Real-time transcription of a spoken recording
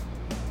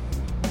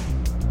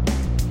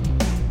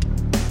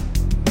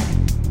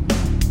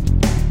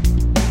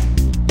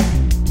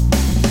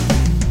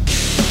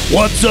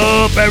What's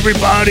up,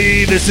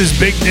 everybody? This is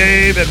Big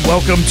Dave, and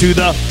welcome to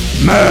the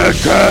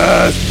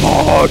Madcast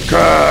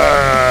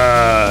Podcast.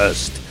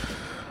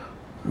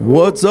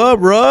 What's up,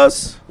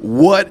 Russ?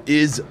 What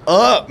is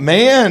up,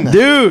 man?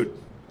 Dude,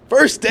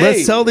 First day.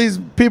 let's tell these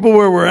people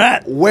where we're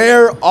at.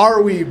 Where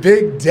are we,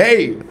 Big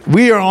Dave?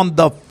 We are on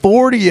the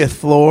 40th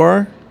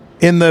floor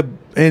in the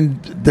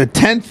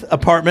 10th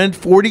apartment,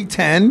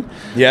 4010,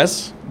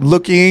 Yes.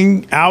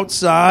 looking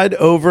outside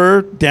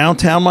over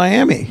downtown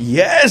Miami.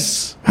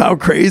 Yes. How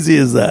crazy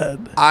is that?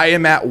 I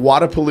am at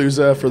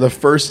Wodapalooza for the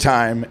first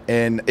time,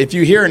 and if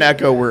you hear an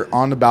echo, we're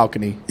on the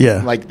balcony.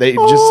 Yeah. Like they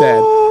just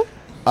said.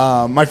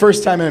 My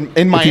first time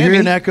in Miami. If you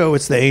hear an echo,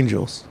 it's the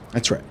Angels.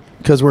 That's right.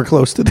 Because we're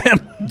close to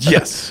them.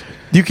 Yes.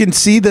 You can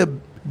see the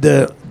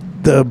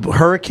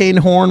hurricane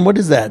horn. What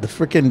is that? The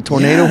freaking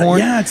tornado horn?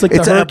 Yeah, it's like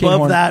the hurricane above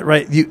horn. that,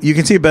 right? You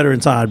can see it better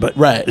inside, but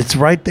Right. it's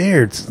right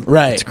there. It's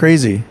Right. It's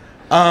crazy.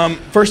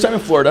 First time in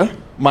Florida.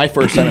 My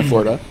first time in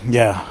Florida.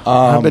 Yeah,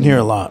 I've been here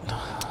a lot.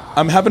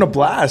 I'm having a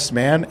blast,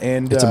 man.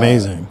 And It's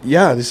amazing.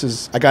 Yeah,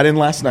 I got in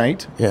last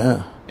night,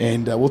 Yeah,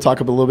 and we'll talk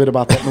a little bit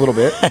about that in a little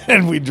bit.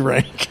 and we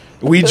drank.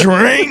 We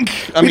drank.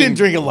 We didn't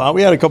drink a lot.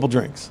 We had a couple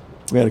drinks.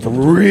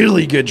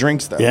 Really good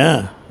drinks, though.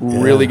 Yeah,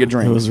 Really good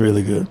drink. It was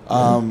really good.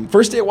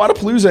 First day at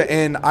Wodapalooza,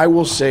 and I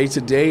will say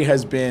today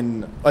has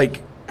been,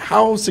 like,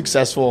 how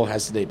successful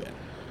has today been?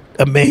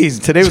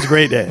 Amazing. Today was a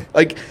great day.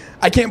 Like,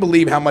 I can't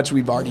believe how much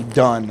we've already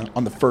done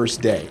on the first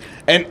day.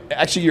 And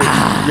actually, you're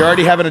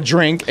already having a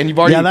drink, and you've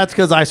already... Yeah, that's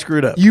because I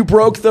screwed up. You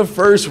broke the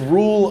first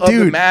rule of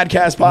the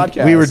Madcast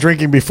podcast. We were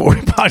drinking before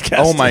the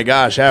podcast. Oh, my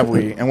gosh, have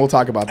we? And we'll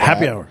talk about that.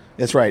 Happy hour.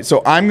 That's right.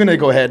 So I'm going to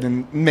go ahead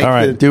and make All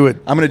right, do it.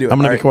 I'm going to do it. I'm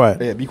gonna All be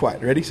quiet. Yeah, be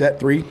quiet. Ready, set,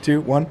 3,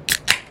 2, 1.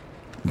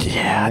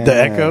 Yeah, the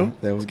echo.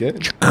 That was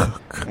good.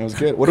 That was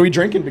good. What are we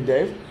drinking, Big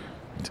Dave?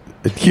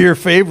 Your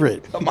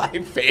favorite. My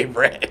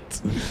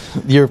favorite.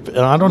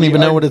 I don't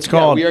even know what it's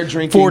called. we are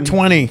drinking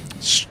 420.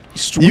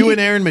 Sweet. You and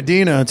Aaron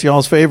Medina, it's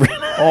y'all's favorite.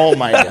 Oh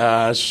my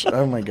gosh.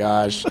 Oh my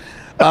gosh.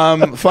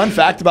 Fun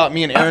fact about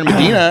me and Aaron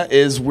Medina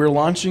is we're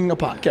launching a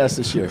podcast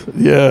this year.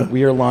 Yeah.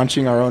 We are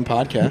launching our own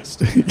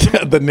podcast.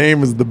 Yeah, the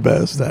name is the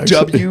best,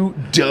 actually.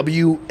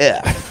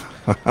 WWF.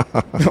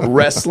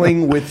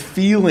 Wrestling with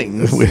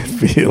Feelings.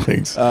 With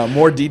feelings.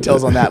 More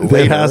details on that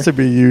later. It has to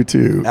be you,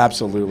 too.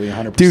 Absolutely,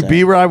 100%. Dude,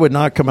 B-Rye would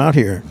not come out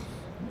here.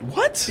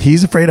 What?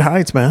 He's afraid of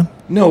heights, man.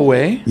 No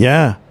way.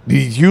 Yeah.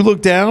 You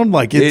look down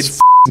like it's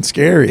f***ing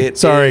scary.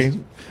 Sorry.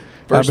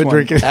 I've been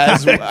drinking.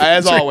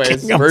 As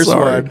always. I'm First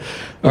sorry. one.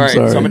 All right,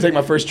 sorry. so I'm going to take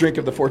my first drink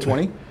of the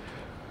 420.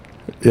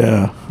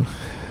 Yeah.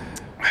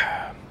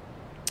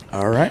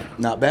 All right.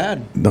 Not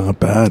bad. Not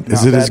bad.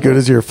 Is Not it bad, as good no.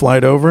 as your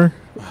flight over?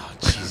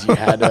 Jeez, you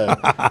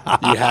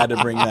had to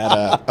bring that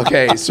up.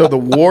 Okay, so the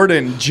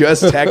warden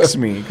just texted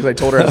me because I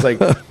told her, I was like,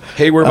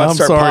 hey, we're about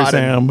to start I'm sorry,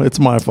 podding. Sam. It's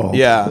my fault.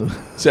 Yeah.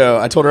 So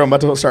I told her I'm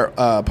about to start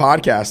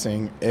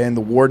podcasting, and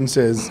the warden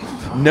says,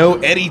 no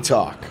Eddie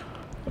talk.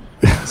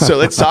 So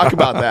let's talk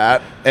about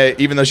that,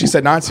 even though she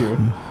said not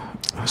to.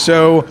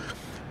 So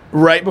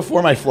right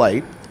before my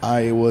flight,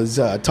 I was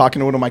talking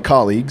to one of my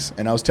colleagues,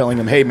 and I was telling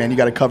him, hey, man, you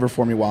got to cover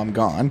for me while I'm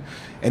gone.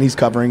 And he's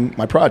covering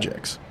my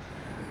projects.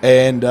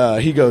 And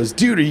he goes,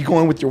 dude, are you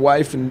going with your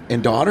wife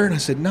and daughter? And I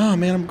said, no,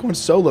 man, I'm going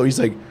solo. He's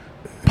like,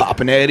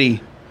 Poppin'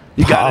 Eddie.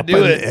 You got to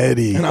do it.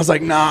 Eddie. And I was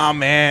like, nah,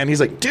 man. He's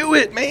like, do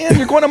it, man.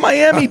 You're going to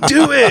Miami.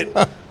 Do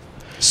it.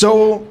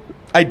 So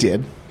I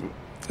did.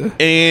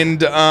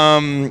 And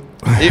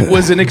it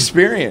was an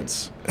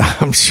experience.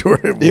 I'm sure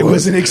it was. It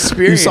was an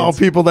experience. You saw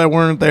people that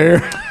weren't there?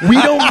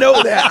 We don't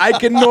know that. I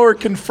can nor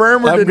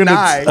confirm or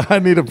deny. I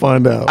need to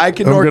find out. I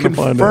can nor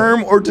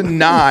confirm or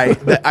deny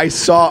that I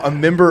saw a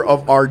member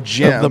of our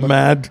gym. Of the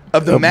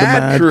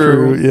Mad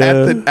crew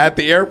yeah. at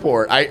the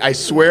airport. I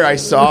swear I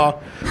saw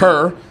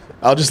her.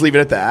 I'll just leave it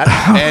at that.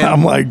 And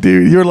I'm like,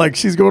 dude, you're like,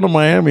 she's going to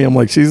Miami. I'm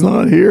like, she's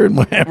not here in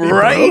Miami,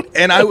 right?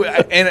 Bro.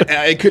 And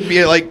it could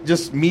be like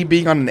just me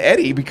being on an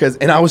Eddie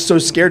and I was so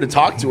scared to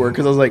talk to her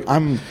because I was like,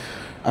 I'm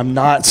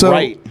not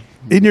right.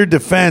 In your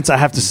defense, I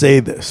have to say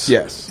this.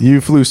 Yes.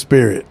 You flew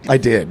Spirit. I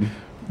did.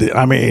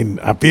 I mean,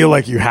 I feel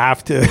like you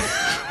have to,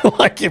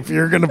 like, if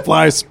you're going to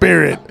fly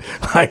Spirit,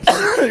 like,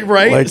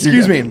 right? Like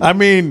Excuse me. I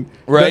mean,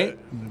 right?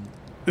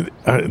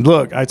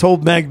 Look, I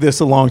told Meg this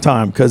a long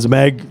time because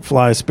Meg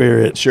flies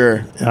Spirit.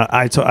 Sure.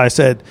 I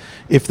said,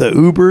 if the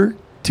Uber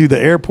to the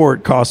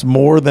airport costs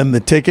more than the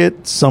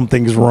ticket,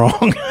 something's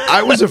wrong.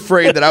 I was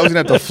afraid that I was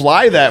going to have to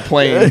fly that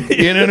plane.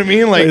 You know what I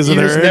mean? Like, you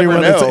just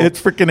never know.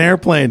 It's freaking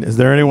airplane. Is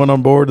there anyone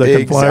on board that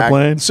can fly a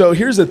plane? So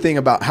here's the thing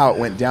about how it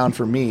went down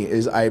for me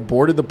is I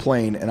boarded the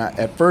plane, and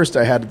at first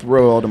I had to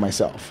throw it all to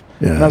myself.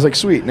 Yeah. And I was like,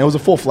 sweet. And it was a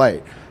full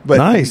flight. But,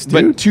 nice,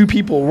 dude. But two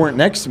people weren't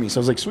next to me, so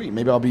I was like, sweet.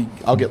 Maybe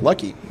I'll get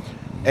lucky.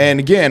 And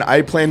again,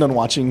 I planned on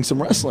watching some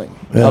wrestling.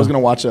 Yeah. I was going to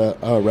watch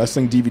a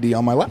wrestling DVD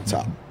on my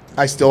laptop.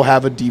 I still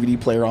have a DVD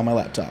player on my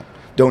laptop.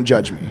 Don't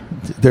judge me.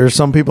 There's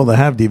some people that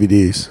have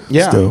DVDs.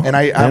 Yeah, still. and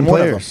I'm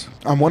one of them.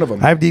 I'm one of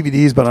them. I have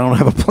DVDs, but I don't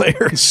have a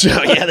player.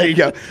 So yeah, there you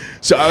go.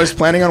 So I was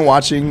planning on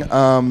watching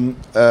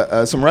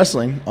some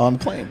wrestling on the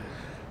plane,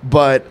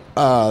 but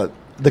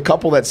the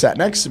couple that sat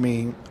next to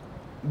me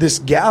this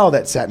gal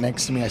that sat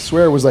next to me, I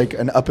swear, was like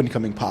an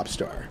up-and-coming pop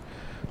star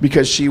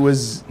because she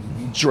was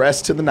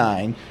dressed to the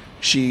nine.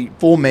 She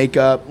full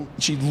makeup.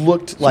 She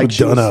looked like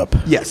she done was, up.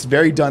 Yes,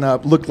 very done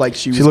up. Looked like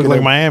she was. She looked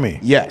like Miami.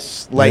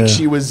 Yes, like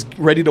she was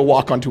ready to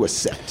walk onto a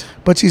set.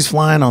 But she's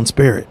flying on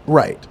Spirit.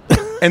 Right.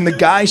 And the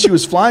guy she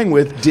was flying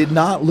with did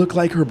not look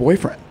like her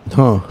boyfriend.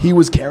 Huh. He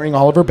was carrying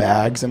all of her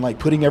bags and like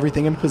putting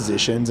everything in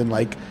positions and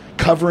like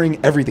covering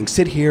everything.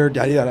 Sit here,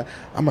 da da da.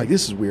 I'm like,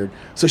 this is weird.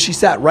 So she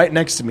sat right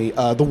next to me.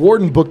 The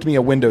warden booked me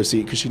a window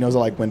seat because she knows I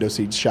like window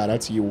seats. Shout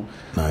out to you.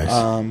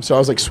 Nice. So I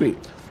was like, sweet.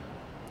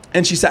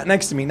 And she sat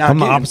next to me. Now I'm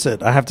the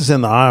opposite. I have to sit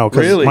in the aisle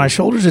because Really? my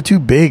shoulders are too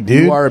big,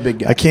 dude. You are a big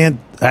guy. I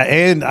can't.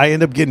 And I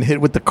end up getting hit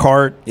with the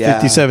cart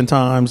 57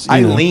 times.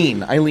 I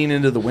lean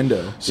into the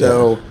window.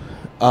 So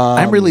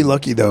I'm really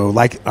lucky though.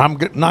 Like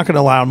not going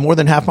to lie. On more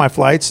than half my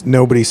flights,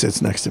 nobody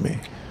sits next to me.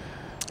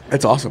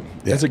 That's awesome.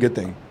 Yeah. That's a good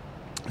thing.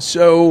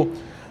 So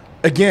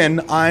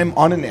again, I'm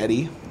on an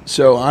Eddie,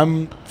 so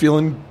I'm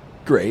feeling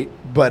great.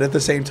 But at the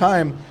same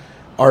time,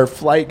 our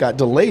flight got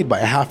delayed by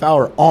a half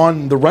hour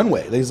on the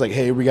runway. He's like,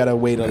 hey, we got to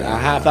wait a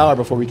half hour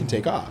before we can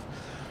take off.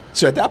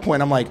 So at that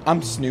point, I'm like,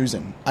 I'm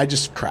snoozing. I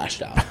just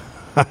crashed out.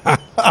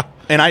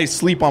 And I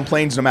sleep on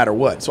planes no matter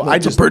what. So That's I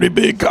just a pretty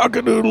big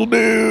cockadoodle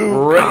doo.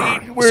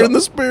 Right. We're in the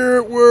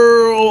spirit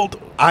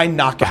world. I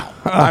knock out.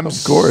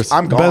 Of course.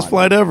 I'm gone. Best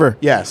flight ever.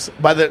 Yes.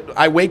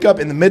 I wake up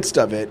in the midst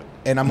of it,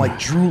 and I'm like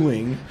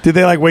drooling. Did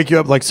they like wake you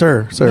up like,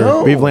 sir,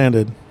 No. we've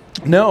landed?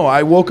 No,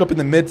 I woke up in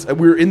the midst.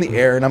 We were in the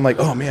air, and I'm like,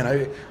 oh,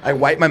 man. I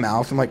wipe my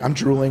mouth. I'm like, I'm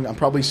drooling. I'm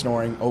probably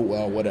snoring. Oh,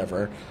 well,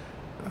 whatever.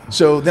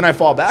 So then I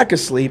fall back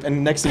asleep,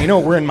 and next thing you know,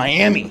 we're in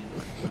Miami.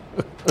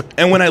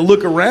 And when I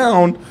look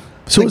around.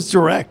 So it was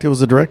direct. It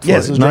was a direct flight.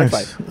 Yes, it was a direct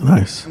flight.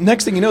 Nice.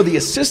 Next thing you know, the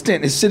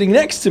assistant is sitting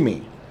next to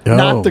me, Oh.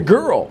 not the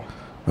girl.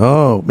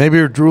 Oh, maybe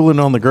you're drooling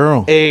on the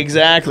girl.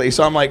 Exactly.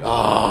 So I'm like,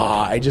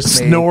 I just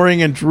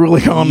Snoring and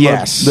drooling on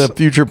the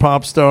future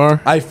pop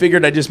star. I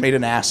figured I just made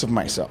an ass of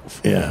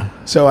myself. Yeah.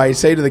 So I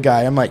say to the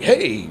guy, I'm like,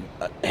 hey,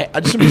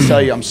 I just want to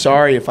tell you, I'm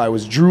sorry if I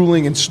was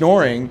drooling and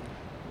snoring,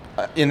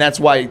 and that's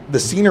why the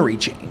scenery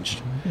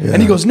changed. Yeah.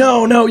 And he goes,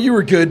 no, you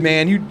were good,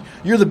 man.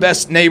 You're the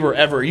best neighbor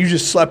ever. You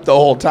just slept the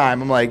whole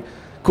time. I'm like,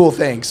 cool,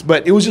 thanks.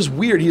 But it was just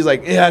weird. He's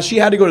like, yeah, she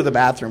had to go to the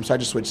bathroom, so I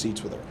just switched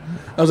seats with her.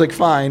 I was like,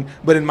 fine.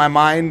 But in my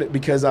mind,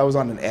 because I was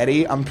on an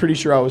Eddie, I'm pretty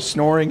sure I was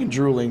snoring and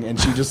drooling, and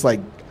she just like,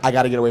 I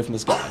got to get away from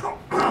this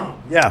guy.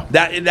 Yeah.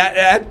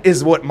 That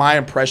is what my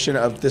impression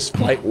of this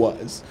flight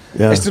was.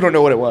 Yeah. I still don't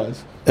know what it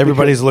was.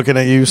 Everybody's looking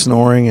at you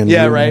snoring. And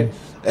yeah, right?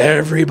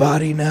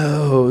 Everybody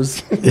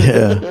knows.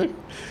 Yeah.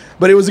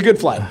 But it was a good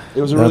flight.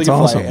 It was a really good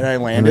awesome. flight. And I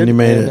landed,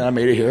 and I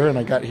made it here, and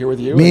I got here with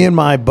you. Me and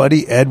my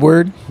buddy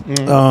Edward,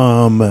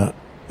 you're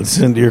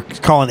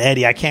calling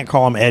Eddie. I can't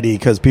call him Eddie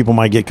because people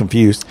might get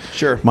confused.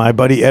 Sure. My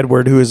buddy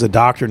Edward, who is a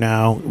doctor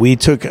now, we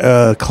took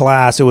a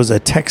class. It was a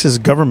Texas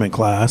government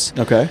class.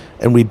 Okay.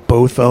 And we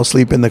both fell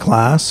asleep in the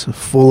class,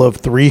 full of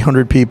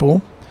 300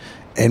 people.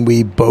 And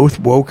we both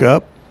woke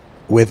up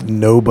with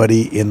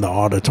nobody in the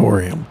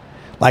auditorium.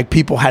 Like,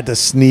 people had to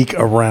sneak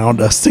around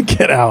us to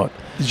get out.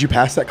 Did you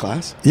pass that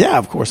class? Yeah,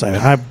 of course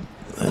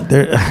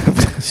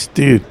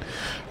dude,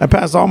 I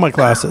passed all my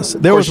classes.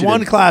 There was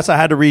one class I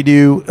had to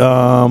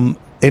redo,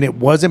 and it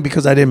wasn't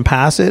because I didn't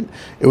pass it.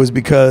 It was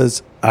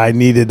because I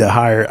needed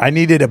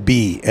a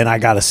B, and I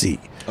got a C.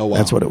 Oh, wow.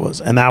 That's what it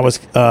was. And that was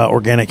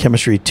Organic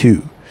Chemistry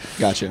 2.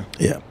 Gotcha.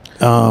 Yeah.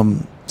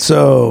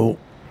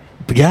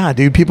 But yeah,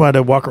 dude, people had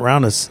to walk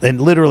around us, and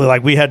literally,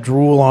 like, we had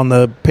drool on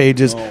the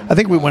pages. I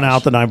think we went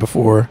out the night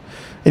before.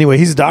 Anyway,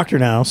 he's a doctor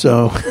now,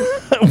 so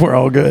we're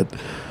all good.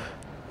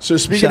 So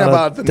speaking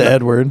about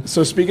Edward.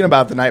 So speaking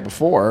about the night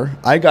before,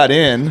 I got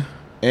in,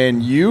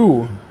 and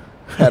you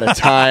had a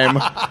time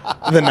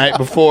the night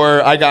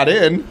before I got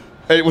in.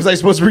 Was I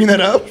supposed to bring that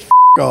up?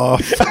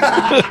 Off.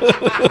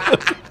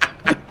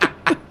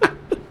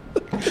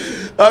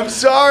 I'm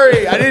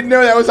sorry. I didn't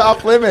know that was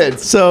off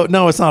limits. So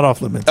no, it's not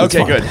off limits.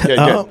 Okay, good.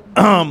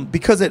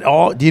 Because it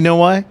all. Do you know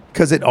why?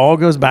 Because it all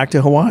goes back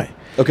to Hawaii.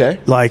 Okay.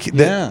 Like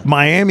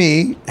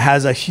Miami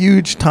has a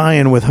huge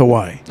tie-in with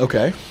Hawaii.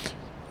 Okay.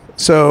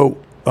 So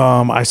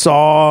I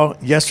saw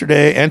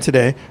yesterday and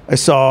today, I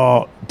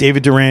saw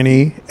David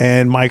Durrani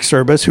and Mike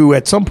Service, who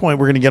at some point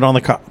we're going to get on the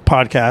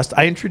podcast.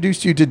 I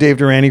introduced you to Dave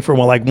Durrani for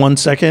 1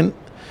 second.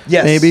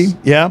 Yes. Maybe.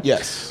 Yeah.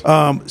 Yes.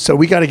 So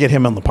we got to get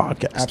him on the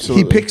podcast.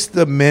 Absolutely. He picks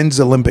the men's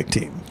Olympic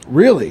team.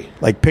 Really?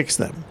 Like, picks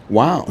them.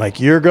 Wow. Like,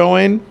 you're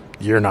going,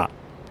 you're not.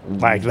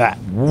 Like that.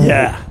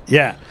 Yeah.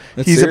 Yeah.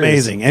 That's He's serious.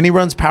 amazing. And he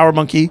runs Power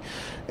Monkey.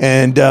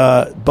 And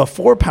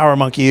before Power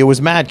Monkey, it was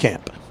Mad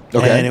Camp.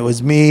 Okay. And it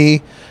was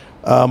me,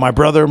 my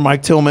brother,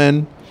 Mike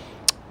Tillman,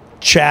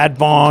 Chad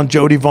Vaughn,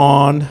 Jody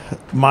Vaughn,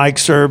 Mike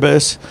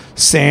Service,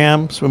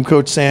 Sam, swim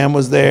coach Sam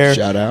was there.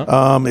 Shout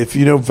out. If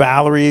you know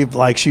Valerie,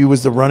 like, she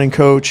was the running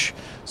coach.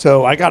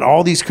 So I got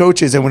all these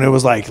coaches, and when it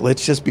was like,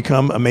 let's just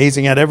become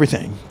amazing at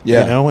everything.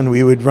 Yeah. You know, and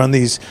we would run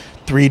these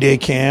 3-day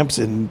camps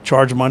and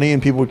charge money,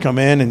 and people would come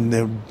in, and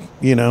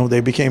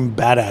they became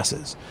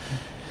badasses.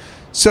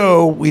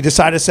 So we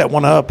decided to set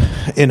one up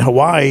in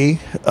Hawaii.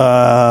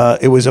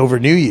 It was over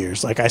New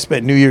Year's. Like I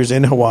spent New Year's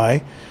in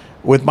Hawaii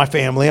with my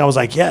family. I was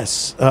like,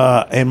 yes.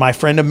 And my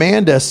friend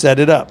Amanda set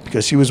it up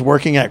because she was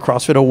working at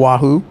CrossFit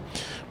Oahu,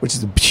 which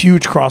is a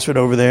huge CrossFit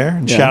over there.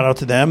 And shout out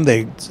to them.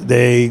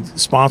 They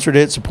sponsored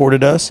it,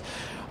 supported us.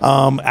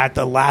 At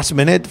the last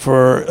minute,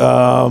 for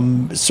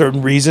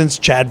certain reasons,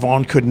 Chad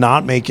Vaughn could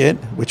not make it,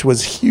 which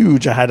was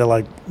huge. I had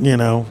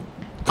to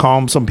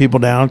calm some people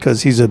down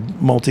because he's a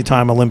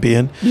multi-time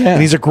Olympian. Yeah.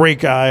 And he's a great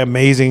guy,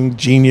 amazing,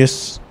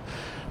 genius.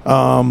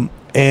 And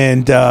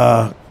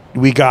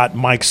we got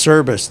Mike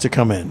Service to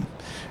come in.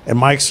 And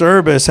Mike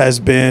Service has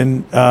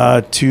been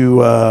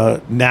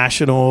to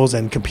nationals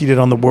and competed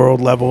on the world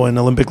level in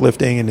Olympic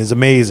lifting and is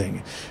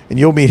amazing. And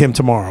you'll meet him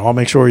tomorrow. I'll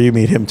make sure you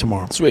meet him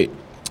tomorrow. Sweet.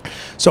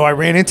 So I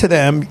ran into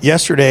them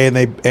yesterday,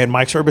 and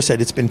Mike Service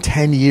said it's been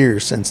 10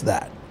 years since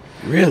that.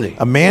 Really?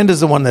 Amanda's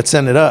the one that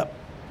sent it up.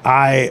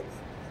 I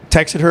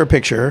texted her a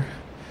picture.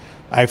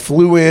 I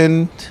flew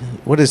in.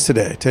 What is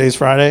today? Today's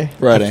Friday?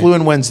 Friday. I flew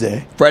in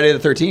Wednesday. Friday the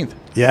 13th.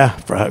 Yeah.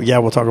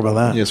 We'll talk about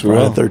that. Yes, we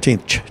Friday will. The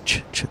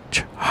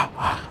 13th.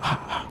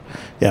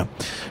 Yeah.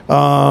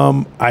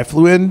 I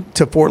flew in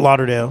to Fort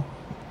Lauderdale,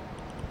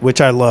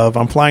 which I love.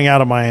 I'm flying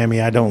out of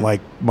Miami. I don't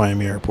like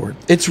Miami Airport.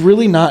 It's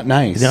really not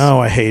nice. No,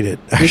 I hate it.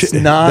 It's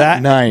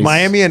not nice.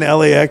 Miami and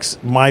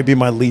LAX might be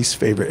my least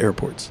favorite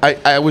airports.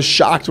 I was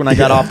shocked when I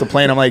got off the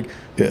plane. I'm like,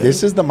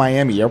 this is the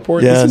Miami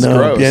airport? Yeah, this is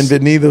gross.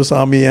 Bienvenidos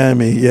a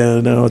Miami.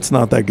 Yeah, no, it's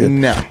not that good.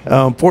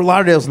 No. Fort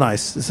Lauderdale's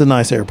nice. It's a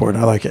nice airport.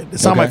 I like it.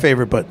 It's not my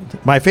favorite, but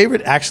my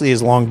favorite actually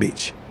is Long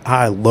Beach.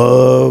 I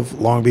love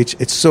Long Beach.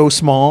 It's so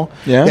small.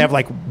 Yeah. They have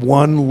like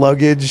one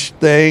luggage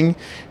thing.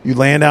 You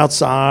land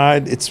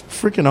outside. It's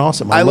freaking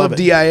awesome. I love it.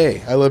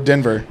 DIA. I love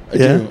Denver. I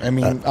do. I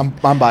mean,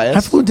 I'm biased.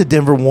 I flew to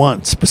Denver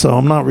once, so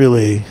I'm not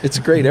really. It's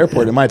a great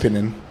airport, in my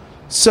opinion.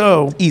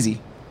 So easy.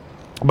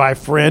 My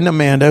friend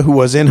Amanda, who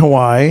was in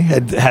Hawaii,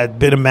 had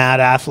been a mad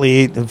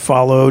athlete and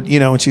followed,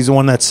 and she's the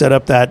one that set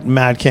up that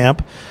mad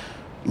camp,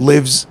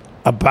 lives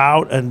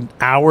about an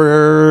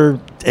hour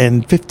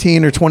and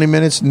 15 or 20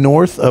 minutes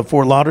north of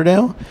Fort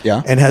Lauderdale,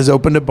 and has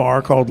opened a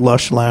bar called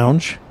Lush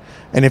Lounge.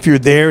 And if you're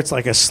there, it's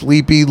like a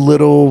sleepy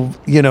little,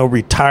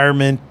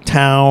 retirement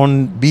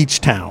town, beach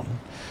town,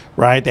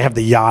 right? They have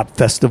the yacht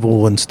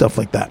festival and stuff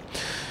like that.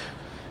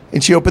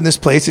 And she opened this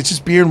place. It's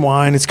just beer and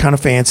wine. It's kind of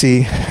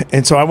fancy.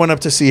 And so I went up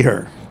to see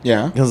her.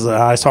 Yeah. Because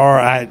I saw her.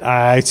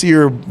 I see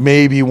her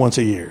maybe once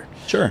a year.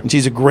 Sure. And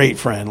she's a great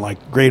friend,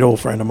 like great old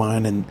friend of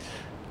mine. And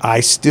I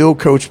still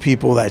coach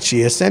people that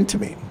she has sent to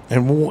me.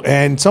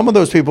 And some of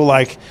those people,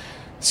 like,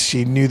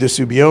 she knew the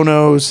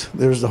Subionos.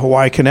 There's the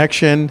Hawaii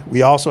Connection.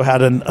 We also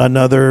had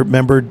another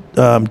member,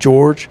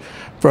 Jorge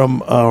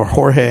from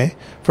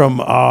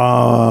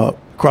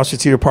CrossFit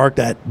Cedar Park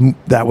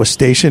that was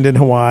stationed in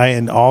Hawaii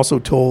and also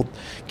told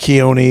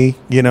Keone,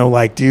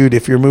 dude,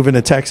 if you're moving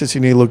to Texas,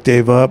 you need to look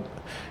Dave up.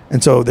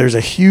 And so there's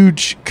a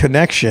huge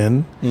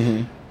connection.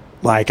 Mm-hmm.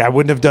 Like, I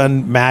wouldn't have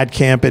done Mad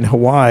Camp in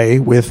Hawaii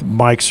with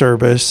Mike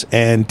Service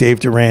and Dave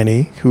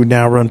Durrani, who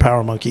now run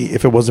Power Monkey,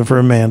 if it wasn't for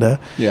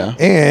Amanda. Yeah.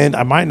 And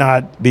I might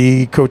not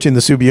be coaching the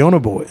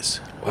Subiono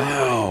boys.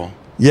 Wow.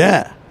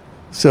 Yeah.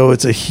 So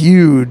it's a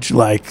huge,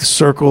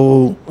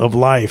 circle of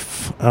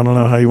life. I don't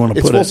know how you want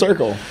to put it. It's full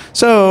circle.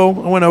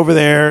 So I went over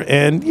there,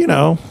 and,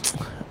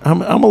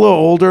 I'm a little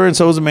older, and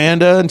so is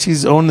Amanda, and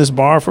she's owned this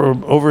bar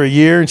for over a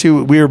year.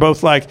 And we were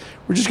both like,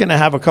 we're just going to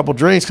have a couple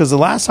drinks, because the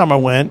last time I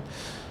went,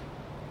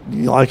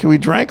 we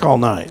drank all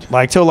night,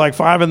 till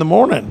 5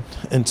 a.m.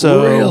 And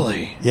so,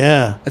 really,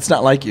 yeah, it's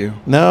not like you.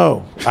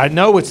 No, I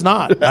know it's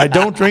not. I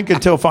don't drink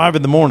until 5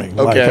 a.m.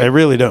 Okay. I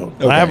really don't.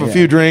 Okay, I have a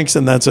few drinks,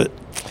 and that's it.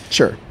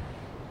 Sure.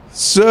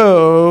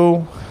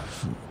 So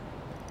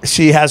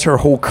she has her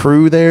whole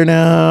crew there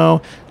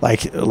now,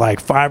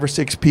 like 5 or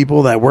 6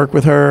 people that work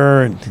with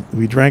her, and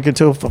we drank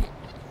until.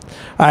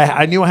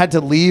 I knew I had to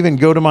leave and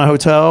go to my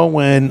hotel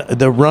when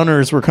the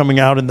runners were coming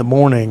out in the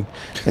morning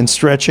and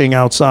stretching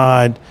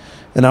outside.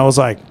 And I was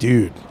like,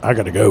 dude, I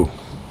got to go.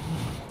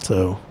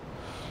 So.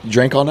 You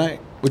drank all night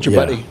with your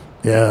buddy?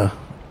 Yeah.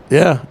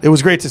 Yeah. It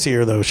was great to see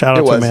her, though. Shout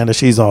out to Amanda.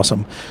 She's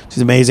awesome.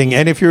 She's amazing.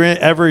 And if you're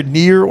ever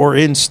near or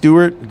in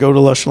Stewart, go to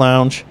Lush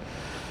Lounge.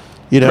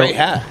 Great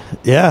hat.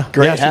 Yeah.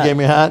 Great hat. She gave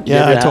me a hat.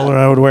 Yeah, I told her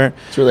I would wear it.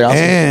 It's really awesome.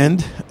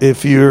 And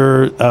if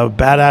you're a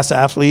badass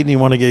athlete and you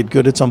want to get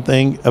good at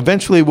something,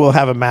 eventually we'll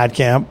have a Mad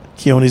Camp.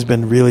 Keone's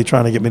been really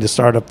trying to get me to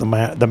start up the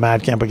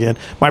Mad Camp again.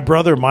 My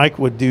brother Mike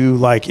would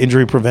do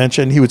injury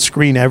prevention. He would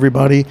screen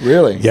everybody.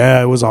 Really? Yeah,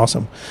 it was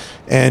awesome.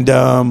 And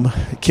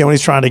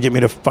Keone's trying to get me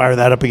to fire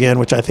that up again,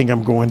 which I think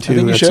I'm going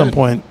to at some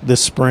point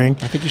this spring.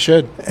 I think you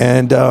should.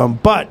 And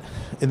but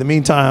in the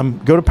meantime,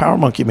 go to Power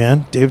Monkey,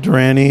 man. Dave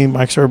Durrani,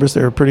 Mike Service,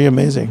 they're pretty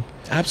amazing.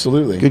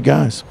 Absolutely. Good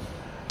guys.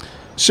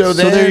 So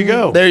there you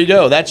go. There you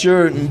go. That's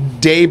your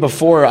day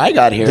before I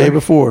got here. Day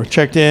before.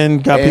 Checked in,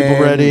 got people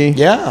ready.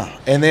 Yeah.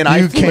 And then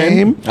I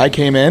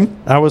came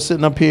in. I was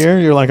sitting up here.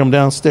 You're like, I'm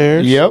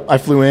downstairs. Yep. I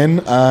flew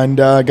in and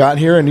got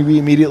here, and we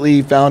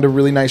immediately found a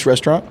really nice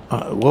restaurant.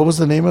 What was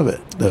the name of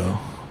it, though?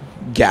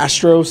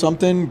 Gastro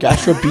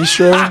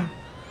Bistro.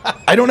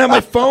 I don't have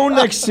my phone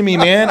next to me,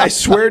 man. I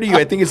swear to you,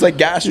 I think it's like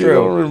gastro. You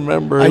don't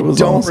remember. I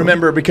don't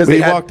remember because we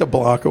walked a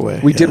block away.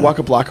 We did walk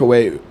a block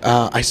away.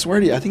 I swear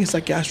to you, I think it's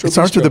like gastro. It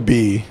starts with a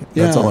B.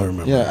 Yeah, that's all I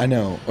remember. Yeah, I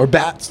know. Or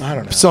bats. I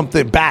don't know.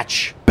 Something.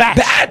 Batch.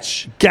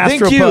 Gastropub.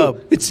 Thank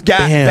you. It's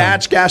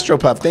Batch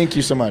Gastropub. Thank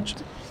you so much.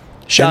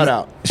 Shout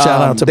out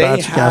to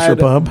Batch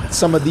Gastropub.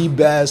 Some of the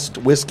best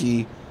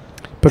whiskey.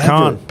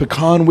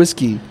 Pecan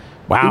whiskey.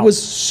 Wow. It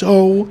was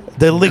so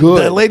the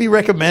good. lady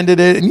recommended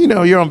it, and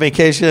you're on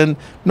vacation.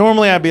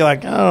 Normally I'd be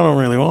like, I don't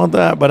really want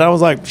that, but I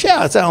was like,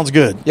 yeah, it sounds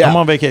good. Yeah. I'm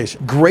on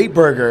vacation. Great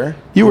burger.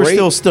 You were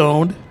still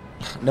stoned.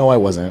 No, I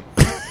wasn't.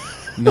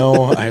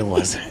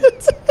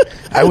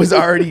 I was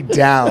already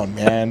down,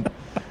 man.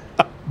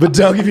 But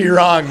don't get me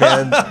wrong,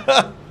 man.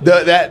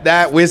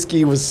 That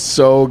whiskey was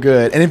so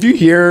good. And if you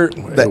hear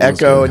the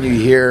echo and you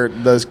hear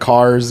those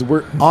cars,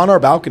 we're on our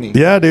balcony.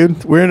 Yeah,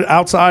 dude. We're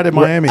outside in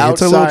Miami.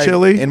 It's a little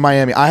chilly. In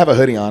Miami. I have a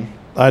hoodie on.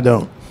 I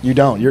don't. You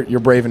don't. You're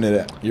braving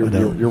it. You're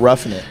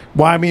roughing it.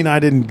 Well, I mean, I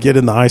didn't get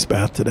in the ice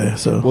bath today,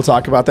 so. We'll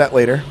talk about that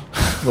later.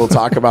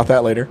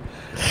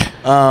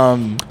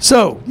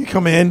 So you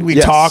come in, we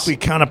talk, we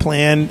kind of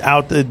plan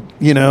out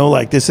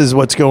this is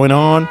what's going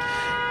on.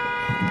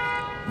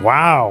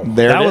 Wow.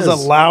 That was a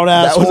loud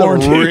ass horn. That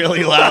was a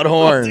really loud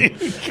horn.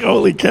 Dude,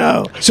 holy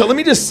cow. So let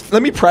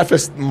me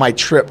preface my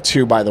trip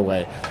too, by the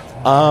way.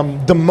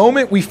 The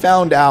moment we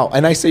found out,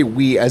 and I say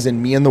we as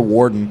in me and the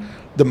warden,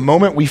 the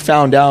moment we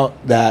found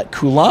out that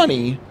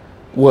Kulani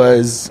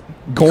was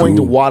going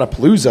to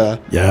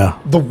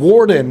Wodapalooza, the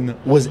warden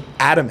was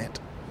adamant.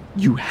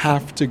 You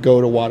have to go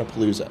to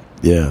Wodapalooza.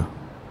 Yeah.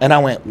 And I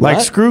went, what?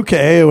 Like, screw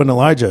K.A.O. and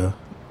Elijah.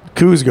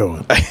 Ku's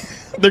going.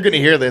 They're going to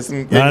hear this.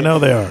 I know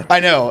they are. I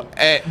know.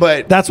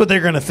 But that's what they're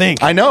going to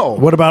think. I know.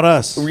 What about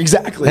us?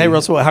 Exactly. Hey,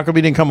 Russell, how come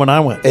you didn't come when I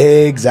went?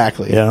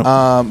 Exactly.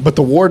 Yeah. But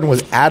the warden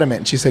was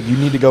adamant. She said, you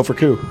need to go for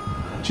Ku.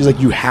 She's like,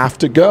 you have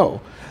to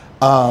go.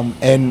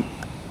 And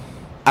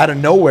out of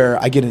nowhere,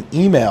 I get an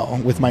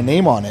email with my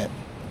name on it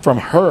from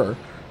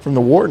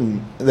the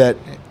warden, that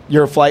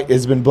your flight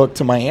has been booked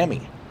to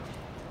Miami.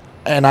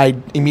 And I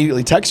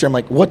immediately text her. I'm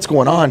like, what's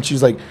going on?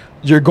 She's like,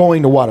 you're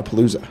going to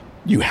Wodapalooza.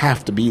 You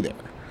have to be there.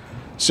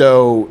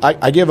 So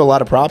I give a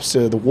lot of props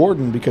to the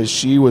warden because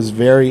she was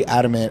very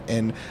adamant.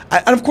 And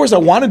of course, I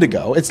wanted to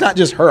go. It's not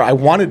just her. I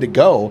wanted to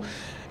go.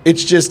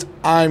 It's just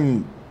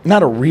I'm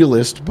not a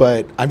realist,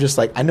 but I'm just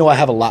like, I know I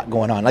have a lot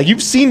going on. Like,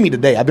 you've seen me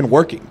today. I've been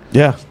working.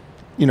 Yeah.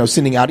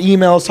 Sending out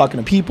emails, talking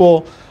to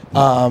people.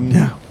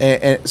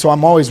 And so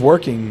I'm always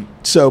working.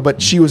 So,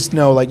 but she was,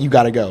 no, like, you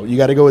got to go. You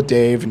got to go with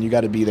Dave, and you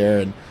got to be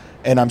there.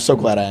 And I'm so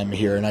glad I am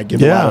here, and I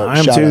give a lot of I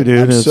am shout too, out.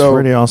 dude. It's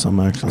pretty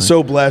awesome, actually.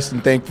 So blessed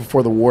and thankful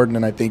for the warden,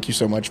 and I thank you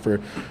so much for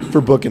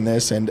booking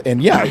this. And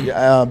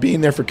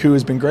being there for Ku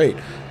has been great.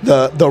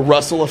 The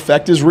Russell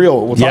effect is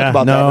real. We'll talk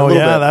about that in a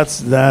little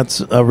bit. That's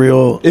a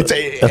real a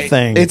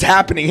thing. It's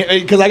happening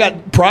because I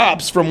got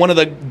props from one of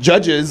the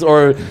judges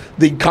or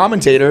the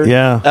commentator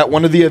at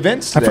one of the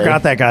events today. I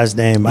forgot that guy's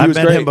name. I've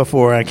met him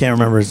before. I can't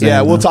remember his name.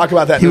 Yeah, we'll talk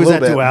about that in a little bit.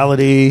 He was at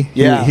Duality.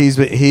 Yeah.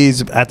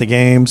 He's at the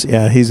games.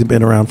 Yeah, he's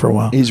been around for a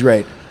while. He's great.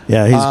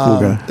 Yeah, he's a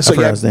cool guy. I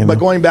forgot his name. But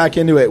going back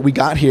into it,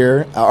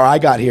 I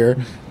got here,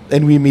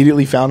 and we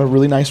immediately found a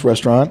really nice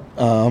restaurant,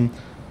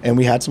 and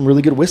we had some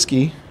really good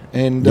whiskey,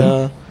 and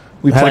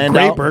we had planned a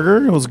great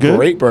burger. It was good.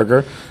 Great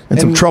burger.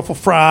 And some truffle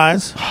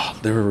fries. Oh,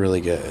 they were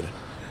really good.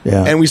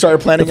 Yeah. And we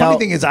started planning The funny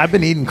thing is, I've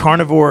been eating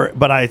carnivore,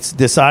 but I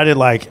decided,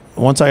 like,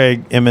 once I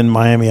am in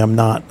Miami, I'm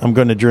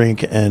going to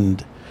drink,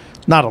 and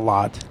not a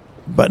lot,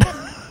 but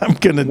I'm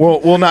going to.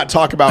 We'll not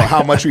talk about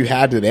how much we've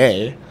had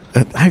today.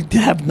 I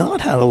have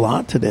not had a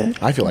lot today.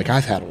 I feel like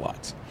I've had a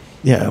lot.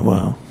 Yeah,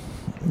 well,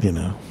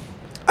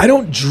 I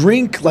don't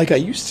drink like I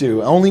used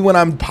to. Only when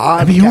I'm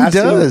podcasting. I mean, who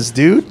does,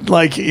 dude?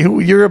 Like,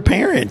 you're a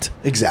parent.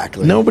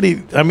 Exactly. Nobody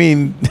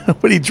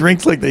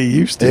drinks like they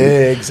used to.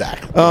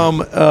 Exactly.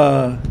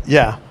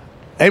 Yeah.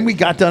 And we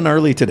got done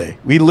early today.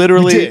 We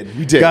literally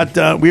we did. Got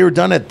done. We were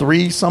done at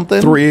 3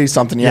 something. 3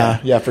 something,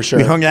 yeah, for sure.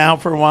 We hung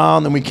out for a while,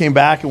 and then we came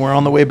back, and we're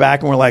on the way back,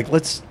 and we're like,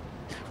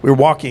 we were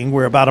walking.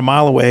 We're about a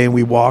mile away, and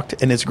we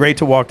walked. And it's great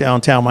to walk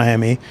downtown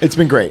Miami. It's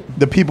been great.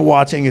 The people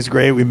watching is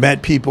great. We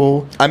met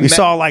people. We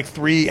saw like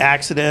 3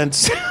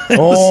 accidents.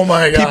 Oh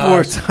my god! People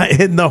were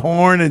hitting the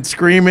horn and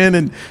screaming,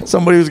 and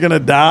somebody was gonna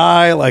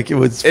die. Like, it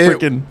was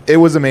freaking. It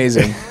was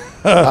amazing.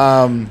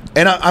 And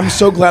I'm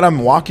so glad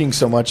I'm walking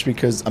so much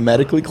because I'm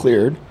medically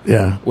cleared.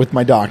 Yeah. With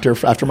my doctor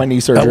after my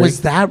knee surgery.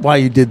 Was that why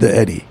you did the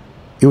Eddie?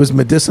 It was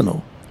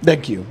medicinal.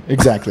 Thank you.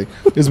 Exactly.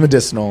 It was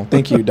medicinal.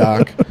 Thank you,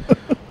 Doc.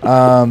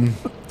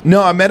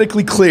 No, I'm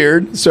medically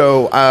cleared.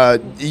 So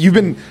you've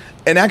been,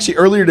 and actually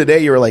earlier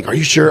today you were like, "Are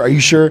you sure? Are you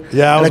sure?"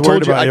 Yeah, I was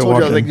worried about you. I told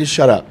you, I was like, "Just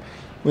shut up."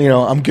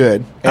 I'm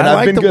good. And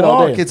I've been good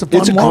all day. It's a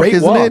fun walk,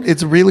 isn't it?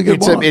 It's a really good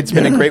walk. It's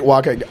been a great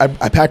walk.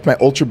 I packed my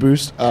Ultra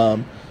Boost.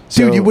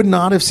 Dude, you would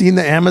not have seen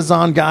the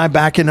Amazon guy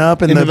backing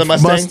up and the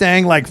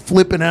Mustang like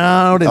flipping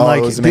out and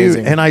it was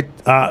amazing. Dude,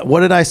 and what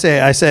did I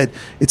say? I said,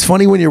 it's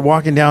funny when you're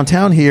walking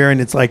downtown here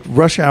and it's like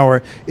rush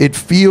hour, it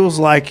feels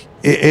like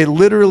it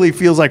literally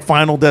feels like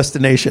Final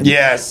Destination.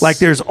 Yes. Like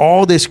there's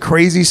all this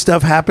crazy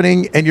stuff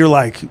happening, and you're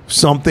like,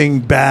 something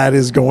bad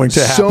is going to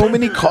happen. So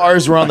many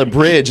cars were on the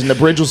bridge, and the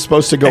bridge was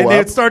supposed to go and up.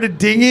 it started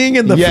dinging,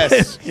 and the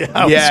Yes.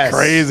 yeah, it was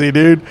crazy,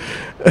 dude.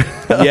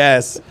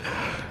 Yes.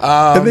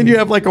 And then you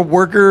have like a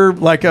worker,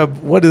 like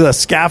a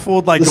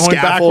scaffold, like The going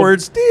scaffold.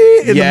 backwards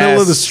in the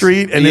middle of the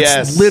street, and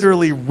it's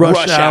literally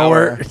rush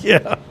hour.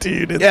 Yeah,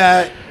 dude.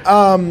 Yeah.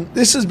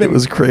 This has been. It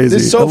was crazy.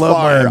 This so I love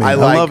far, Miami. I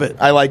love it.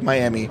 I like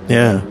Miami.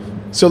 Yeah.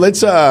 So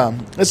let's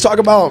talk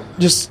about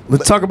just.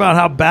 Let's talk about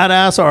how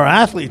badass our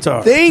athletes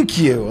are. Thank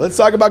you. Let's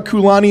talk about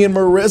Kulani and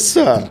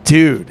Marissa.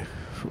 Dude.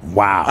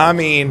 Wow. I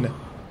mean,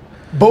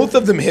 both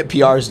of them hit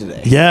PRs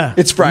today. Yeah.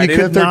 It's Friday You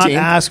could the 13th. not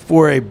ask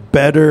for a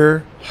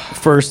better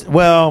first.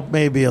 Well,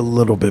 maybe a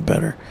little bit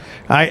better.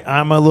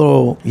 I'm a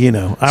little,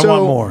 I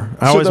want more.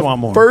 I always want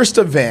more. First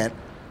event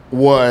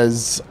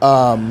was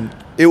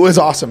it was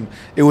awesome.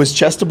 It was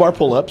chest to bar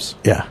pull-ups,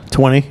 Yeah.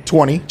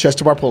 20, chest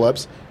to bar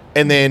pull-ups,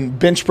 and then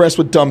bench press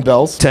with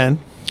dumbbells. 10.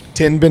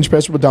 10 bench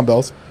press with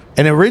dumbbells.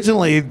 And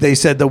originally they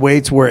said the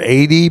weights were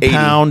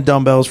 80-pound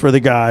dumbbells for the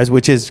guys,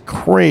 which is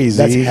crazy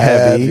That's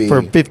heavy.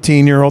 for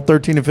 15-year-old,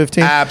 13 to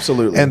 15.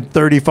 Absolutely. And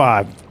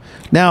 35.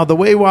 Now, the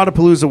way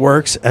Wodapalooza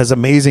works, as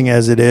amazing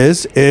as it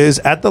is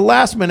at the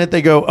last minute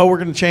they go, oh, we're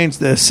going to change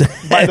this.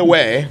 By the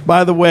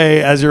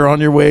way, as you're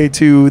on your way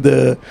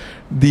to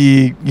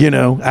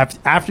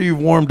after you've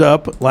warmed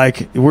up,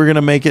 like, we're going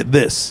to make it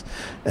this.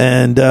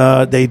 And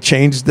they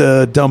changed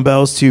the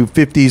dumbbells to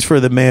 50s for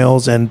the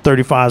males and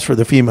 35s for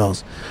the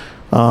females.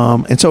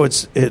 And so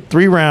it's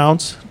 3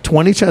 rounds,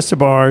 20 chest to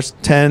bars,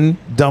 10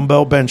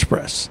 dumbbell bench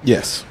press.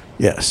 Yes.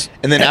 Yes.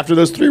 And then after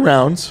those 3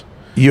 rounds,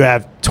 you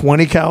have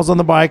 20 cals on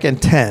the bike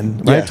and 10,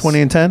 right? Yes.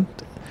 20 and 10?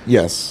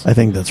 yes. I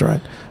think that's right.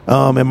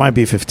 It might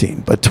be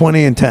 15, but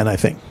 20 and 10, I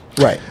think.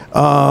 Right.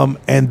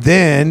 And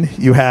then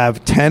you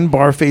have 10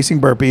 bar-facing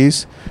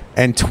burpees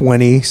and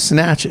 20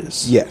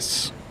 snatches.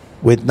 Yes.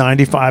 With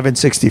 95 and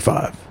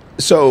 65.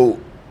 So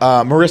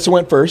Marissa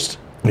went first,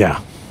 Yeah.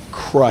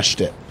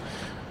 crushed it.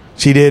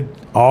 She did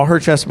all her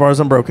chest bars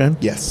unbroken.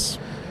 Yes.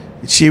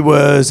 She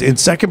was in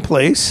second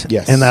place.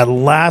 Yes. And that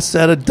last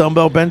set of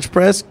dumbbell bench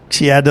press,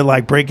 she had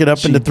to break it up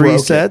She into 3 broke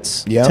it.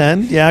 sets. Yep.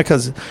 10. Yeah,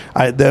 because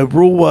the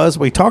rule was,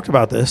 we talked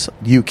about this,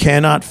 you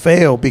cannot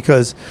fail,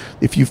 because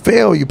if you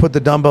fail, you put the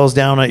dumbbells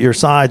down at your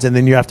sides, and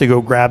then you have to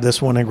go grab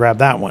this one and grab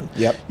that one.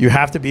 Yep. You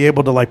have to be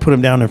able to put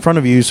them down in front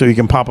of you so you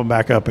can pop them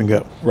back up and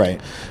go. Right.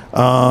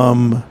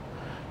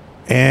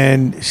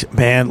 And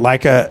man,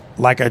 like a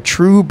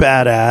true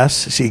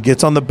badass, she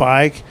gets on the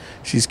bike,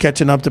 she's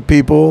catching up to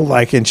people,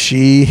 and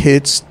she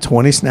hits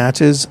 20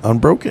 snatches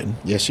unbroken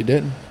Yes, she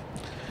did.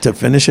 to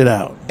finish it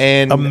out.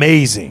 And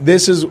amazing.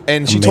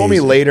 She told me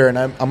Amazing. later, and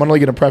I'm only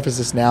going to preface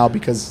this now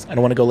because I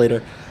don't want to go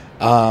later.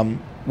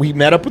 We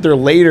met up with her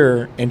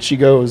later, and she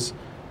goes,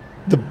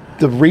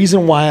 the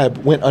reason why I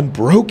went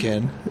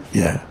unbroken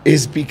Yeah.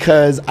 is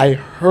because I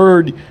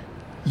heard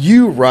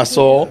you,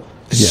 Russell,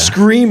 Yeah.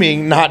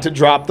 screaming not to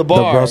drop the The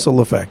bar. Russell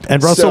effect.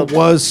 And Russell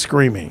was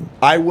screaming.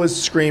 I was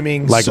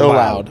screaming Like so loud.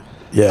 loud.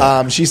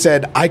 Yeah. She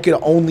said, I could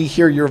only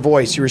hear your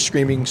voice. You were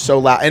screaming so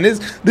loud. And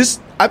this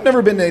I've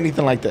never been to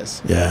anything like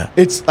this. Yeah.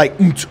 It's like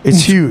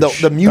It's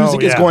huge. The music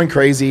Oh, is yeah. going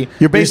crazy.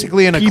 You're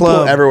basically in a people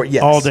club everywhere.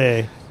 Yes. all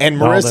day.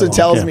 And All day Marissa long,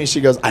 tells yeah. me, she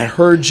goes, I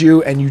heard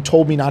you and you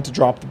told me not to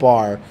drop the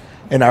bar.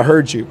 And I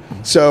heard you.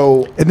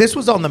 So And this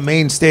was on the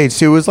main stage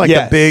too. It was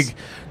Yes. the big.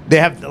 They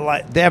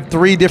have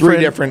 3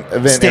 different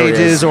event stages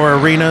areas. or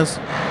arenas.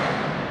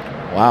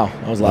 wow,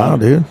 that was Wow, loud.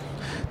 dude.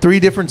 3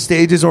 different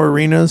stages or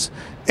arenas,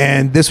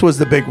 and this was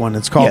the big one.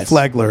 It's called Yes.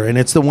 Flagler, and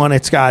it's the one.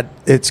 It's got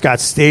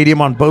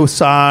stadium on both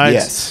sides.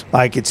 Yes.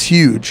 It's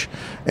huge.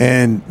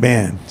 And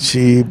man,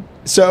 she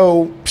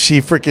So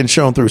freaking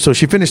shone through. So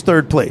she finished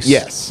 3rd place.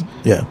 yes.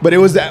 Yeah. But it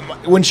was that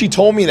when she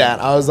told me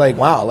that, I was like,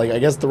 wow, I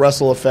guess the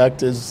Russell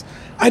effect is.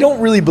 I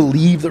don't really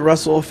believe the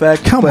Russell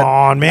effect. Come but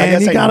on, I man.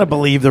 guess You got to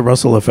believe the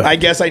Russell effect. I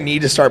guess I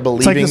need to start It's like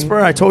believing. the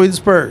Spurs. I told you the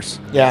Spurs.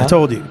 Yeah. I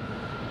told you.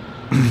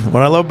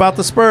 What I love about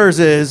the Spurs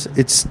is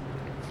it's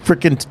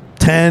freaking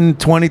 10,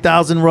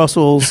 20,000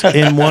 Russells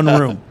in one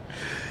room.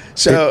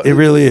 So It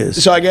really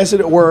is. So I guess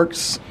it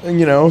works,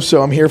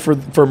 So I'm here for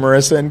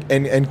Marissa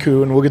and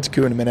Koo, and we'll get to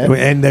Koo in a minute.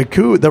 And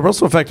the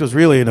Russell effect was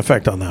really in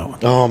effect on that one.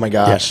 Oh my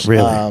gosh, Yeah,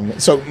 really.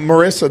 So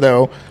Marissa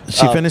though,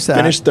 She finished that.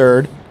 finished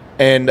 3rd,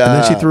 and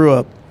And then she threw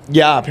up.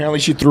 Yeah, apparently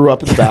she threw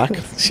up in the back.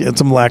 She had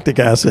some lactic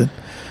acid.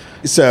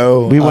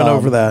 So We went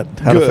over that.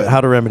 good.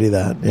 How to remedy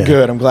that. Yeah.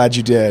 Good. I'm glad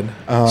you did.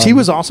 She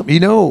was awesome. You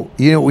want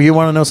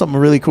to know something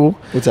really cool?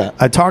 What's that?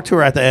 I talked to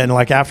her at the end.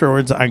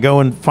 Afterwards, I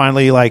go and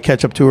finally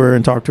catch up to her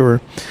and talk to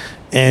her,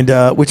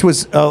 and which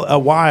was a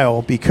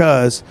while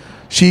because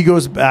she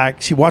goes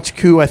back. She watched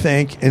Koo, I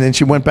think, and then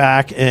she went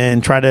back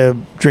and tried to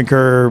drink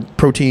her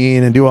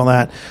protein and do all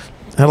that.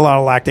 Had a lot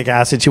of lactic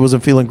acid. She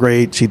wasn't feeling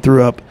great. She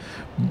threw up.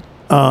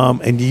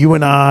 And you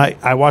and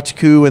I watched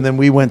Koo, and then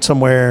we went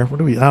somewhere. I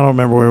don't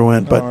remember where we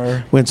went,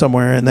 but went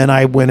somewhere. And then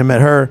I went and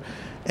met her,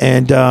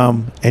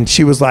 and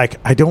she was like,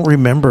 I don't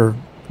remember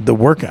the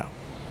workout.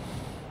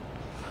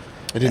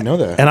 I didn't know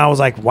that. And I was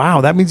like,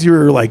 wow, that means you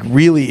were like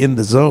really in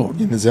the zone.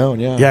 In the zone,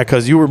 yeah. Yeah,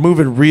 because you were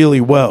moving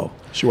really well.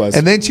 She was.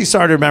 And then she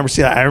started to remember.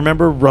 See, I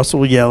remember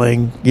Russell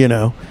yelling,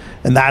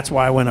 and that's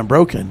why I went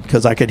unbroken,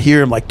 because I could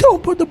hear him like,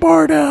 don't put the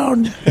bar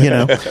down,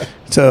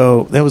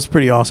 So that was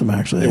pretty awesome,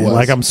 actually. It was.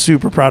 Like, I'm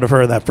super proud of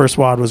her. That first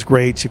WOD was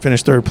great. She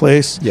finished 3rd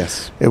place.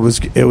 Yes. It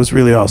was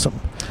really awesome.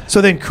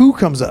 So then Koo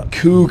comes up.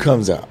 Koo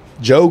comes out.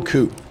 Joe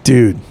Koo.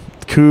 Dude,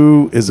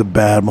 Koo is a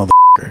bad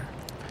motherfucker.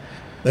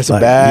 That's a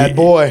bad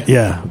boy.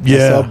 Yeah.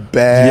 That's a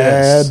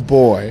bad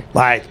boy.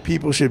 Like,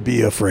 people should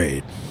be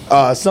afraid.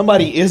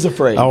 Somebody is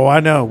afraid. Oh, I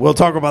know. We'll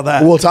talk about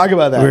that. We'll talk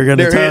about that. We're going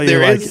to tell you.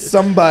 There is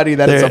somebody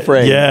that is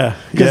afraid. Yeah.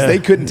 Because they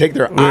couldn't take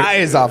their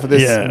eyes off of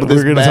this,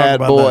 this bad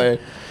boy.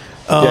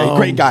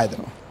 Great guy,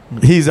 though.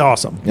 He's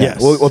awesome. Yeah,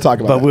 yes. We'll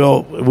talk about that.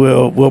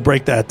 But we'll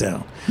break that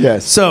down.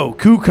 Yes. So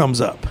Koo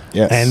comes up.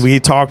 Yes. And we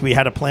talked. We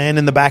had a plan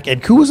in the back.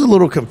 And Koo was a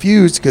little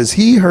confused because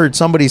he heard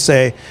somebody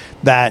say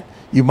that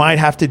you might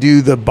have to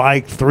do the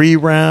bike 3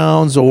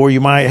 rounds, or you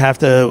might have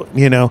to,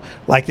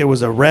 like there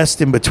was a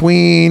rest in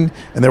between,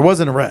 and there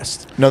wasn't a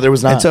rest. No, there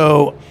was not. And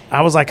so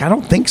I was like, I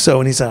don't think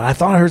so. And he said, I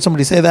thought I heard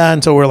somebody say that.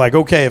 And so we're like,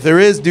 okay, if there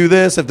is, do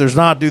this. If there's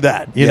not, do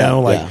that.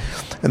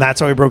 And that's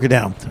how we broke it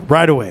down.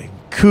 Right away,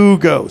 Koo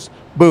goes.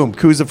 Boom.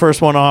 Koo's the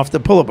first one off the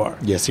pull-up bar.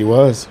 Yes, he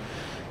was.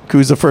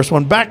 Koo's the first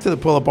one back to the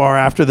pull-up bar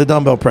after the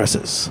dumbbell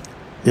presses.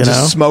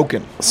 Just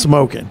smoking.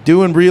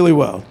 Doing really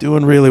well.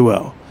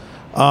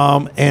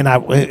 And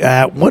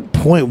at what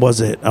point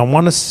was it? I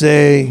want to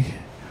say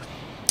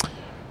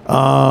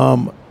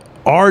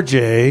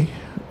RJ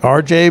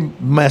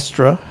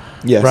Mestra,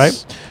 yes,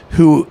 right,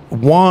 who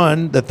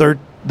won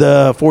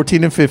the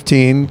 14 and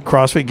 15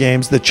 CrossFit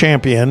Games, the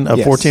champion of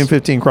 14 and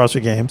 15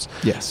 CrossFit Games.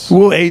 Yes. Who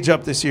will age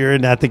up this year,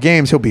 and at the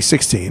games he'll be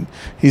 16.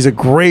 He's a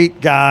great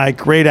guy,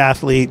 great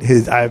athlete.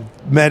 I've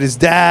met his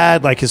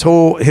dad. Like his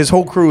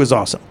whole crew is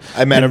awesome.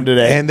 I met him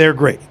today, and they're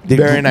great.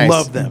 Very nice.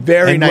 Love them.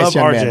 Very and nice. Love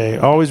Young RJ. man.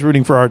 Always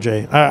rooting for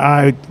RJ.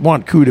 I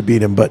want Koo to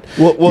beat him, but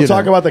we'll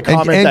talk about the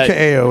comment and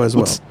KO as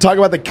well. Let's talk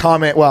about the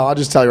comment. Well, I'll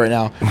just tell you right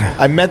now.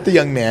 I met the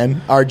young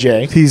man,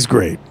 RJ. He's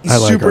great. He's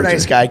super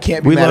nice guy.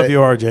 Can't be we mad love at, you,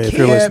 RJ. If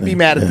you're listening, can't be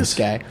mad at this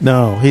guy.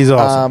 No, he's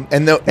awesome.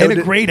 And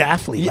a great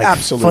athlete. Like,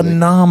 absolutely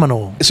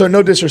phenomenal. So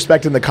no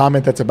disrespect in the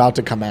comment that's about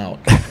to come out,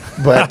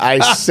 but I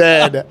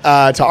said to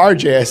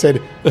RJ, I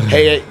said,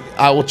 "Hey,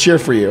 I will cheer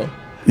for you."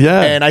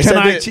 Yeah,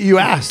 and you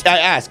asked. I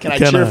asked, "Can I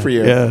cheer for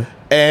you?" Yeah,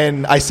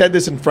 and I said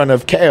this in front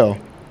of KO,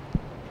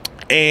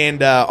 and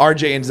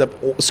RJ ends up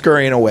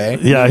scurrying away.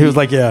 Yeah, he was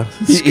like,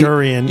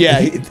 scurrying.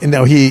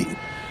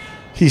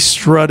 He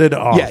strutted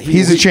off. Yeah,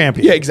 he's a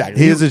champion. Yeah,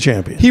 exactly. He is a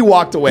champion. He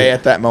walked away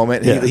at that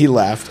moment. Yeah. He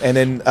left, and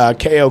then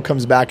KO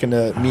comes back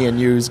into me and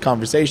you's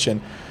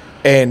conversation,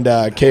 and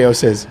KO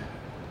says,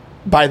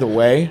 "By the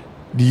way,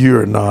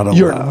 you're not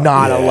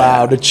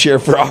allowed to cheer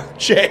for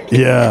RJ."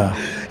 Yeah.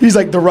 He's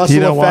like, the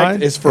Russell effect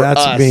why? is for That's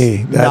us,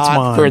 me. That's not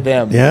mine. for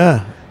them.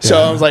 Yeah. So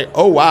I was like,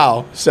 oh,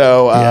 wow.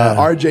 So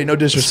RJ, no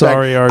disrespect.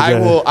 Sorry,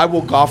 RJ. I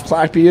will golf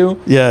clap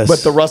you. Yes.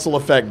 But the Russell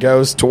effect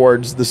goes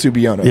towards the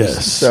Subionos.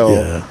 Yes.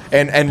 So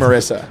and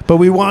Marissa. But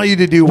we want you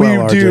to do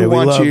well, RJ. Do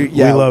want you.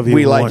 Yeah, we love you.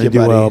 We like you, do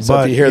buddy. well. So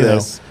but, if you hear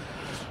this,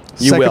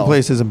 you second will.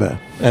 place isn't bad.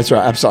 That's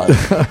right. I'm sorry.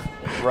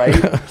 Right?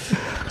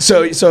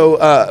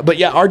 But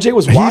yeah, RJ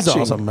was watching. He's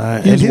awesome,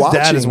 man. And his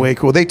dad is way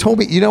cool. They told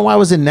me, I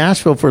was in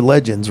Nashville for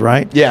Legends,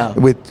 right? Yeah.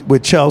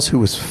 With Chelsea, who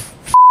was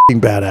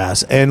f***ing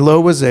badass. And Lo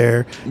was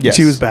there. Yes.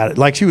 She was bad.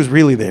 Like, she was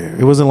really there.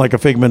 It wasn't like a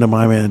figment of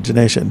my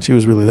imagination. She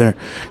was really there.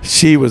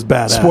 She was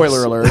badass.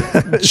 Spoiler alert.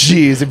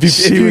 Jeez. If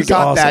you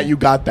got awesome. that, you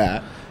got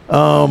that.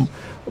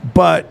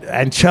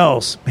 And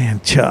Chelsea,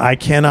 man, I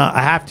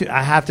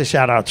have to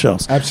shout out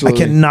Chelsea.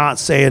 Absolutely. I cannot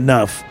say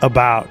enough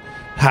about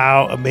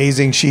how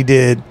amazing she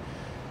did.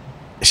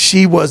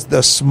 She was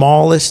the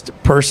smallest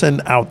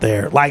person out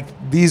there. Like,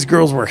 these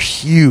girls were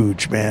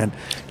huge, man.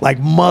 Like,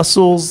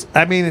 muscles.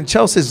 I mean, and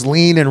Chelsea's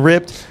lean and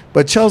ripped,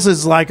 but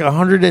Chelsea's like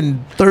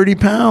 130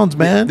 pounds,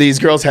 man. These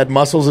girls had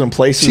muscles in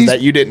places that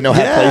you didn't know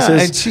had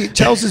places. And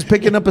Chelsea's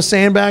picking up a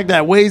sandbag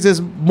that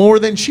weighs more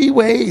than she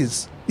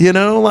weighs.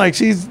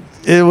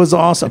 It was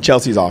awesome.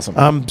 Chelsea's awesome.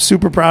 I'm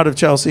super proud of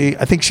Chelsea.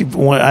 I think she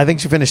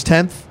finished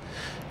 10th.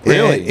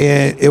 Really?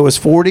 It was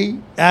 40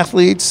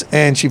 athletes,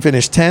 and she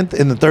finished 10th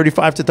in the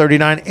 35 to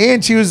 39.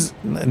 And she was,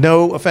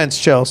 no offense,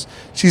 Chelsea,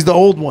 she's the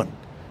old one.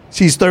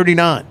 She's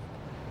 39.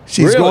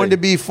 She's going to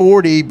be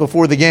 40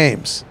 before the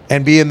games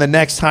and be in the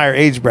next higher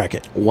age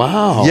bracket.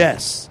 Wow.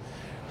 Yes.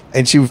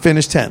 And she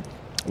finished 10th.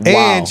 Wow.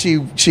 And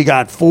she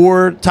got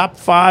 4 top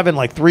 5 and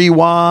like 3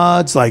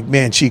 WODs. Like,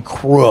 man, she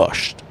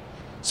crushed.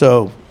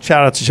 So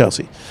shout out to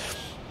Chelsea.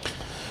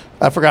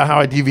 I forgot how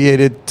I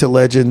deviated to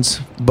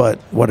Legends, but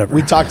whatever.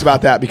 We talked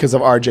about that because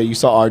of RJ. You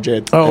saw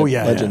RJ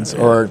at Legends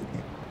or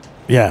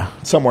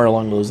somewhere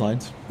along those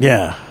lines.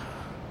 Yeah.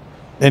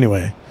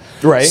 Anyway.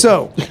 Right.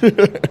 So,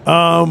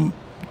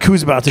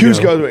 Koo's about to go.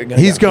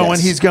 He's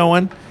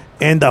going.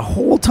 And the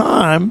whole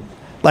time,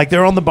 like,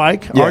 they're on the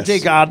bike. Yes.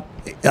 RJ got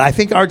I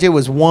think RJ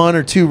was 1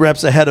 or 2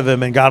 reps ahead of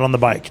him and got on the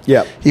bike.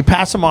 Yep. He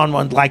passed him on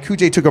one. Like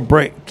Kujay took a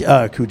break.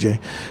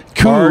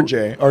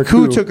 RJ or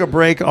Koo took a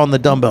break on the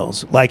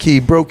dumbbells. Like he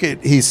broke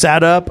it. He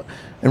sat up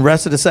and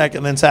rested a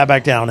second, then sat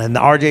back down. And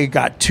RJ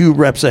got 2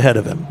 reps ahead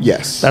of him.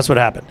 Yes. That's what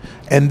happened.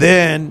 And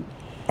then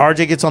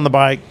RJ gets on the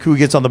bike. Koo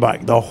gets on the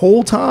bike. The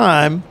whole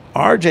time,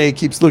 RJ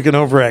keeps looking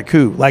over at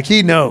Koo. Like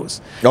he knows.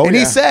 Oh, and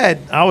he yeah. said,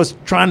 I was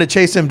trying to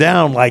chase him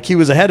down. Like he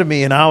was ahead of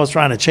me and I was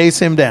trying to chase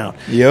him down.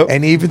 Yep.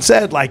 And he even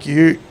said, like,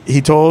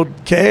 he told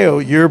KO,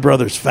 your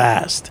brother's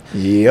fast.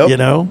 Yep. You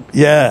know?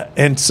 Yeah.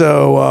 And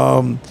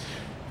so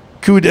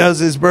Koo does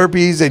his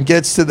burpees and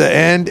gets to the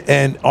end,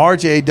 and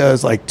RJ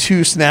does like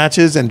 2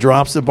 snatches and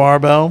drops the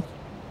barbell.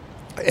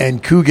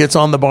 And Koo gets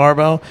on the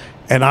barbell,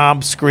 and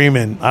I'm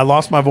screaming. I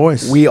lost my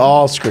voice. We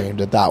all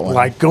screamed at that one.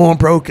 Like, going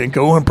broken.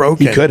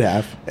 He could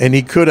have. And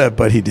he could have,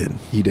 but he didn't.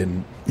 He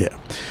didn't. Yeah.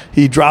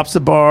 He drops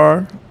the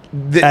bar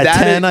at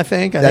 10, I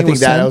think. I think it was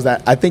 10. Was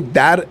that. I think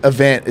that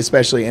event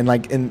especially, and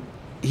like, and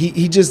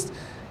he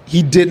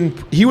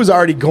was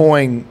already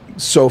going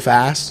so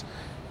fast,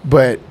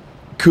 but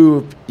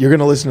Coop, you're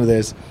gonna listen to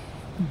this,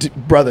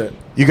 brother.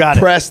 You got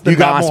press it. the You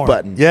got NOS more.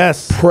 button.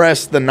 Yes.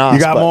 Press the NOS. You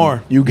got button.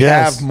 more. You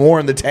Yes. have more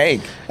in the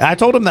tank. I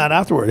told him that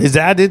afterward. His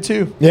dad did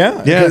too.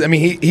 Yeah. Yeah. I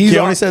mean, he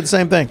only said the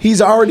same thing.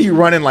 He's already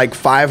running like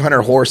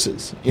 500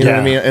 horses. You know what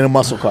I Yeah. mean? In a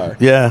muscle car.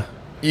 Yeah.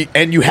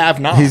 And you have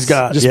NOS. He's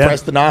got just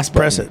press the NOS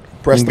button. Press it.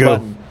 Press And the go.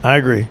 button. I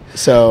agree.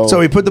 So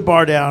he put the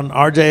bar down.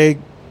 RJ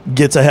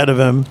gets ahead of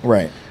him.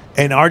 Right.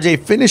 And RJ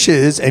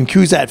finishes, and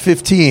Koo's at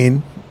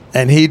 15,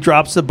 and he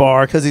drops the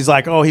bar because he's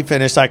like, oh, he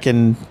finished. I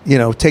can,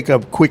 take a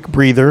quick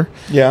breather.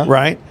 Yeah.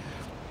 Right?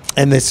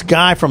 And this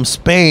guy from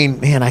Spain,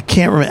 man, I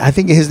can't remember. I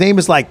think his name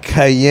is like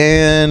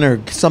Cayenne or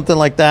something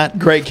like that.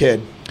 Great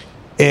kid.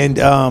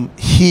 And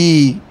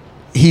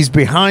he's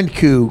behind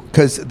Koo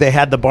because they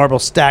had the barbell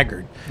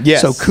staggered.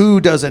 Yes. So Koo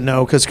doesn't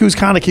know because Koo's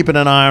kind of keeping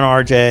an eye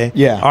on RJ.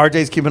 Yeah.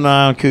 RJ's keeping an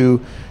eye on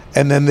Koo.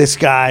 And then this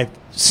guy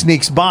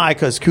sneaks by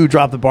because Koo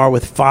dropped the bar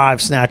with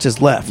 5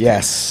 snatches left.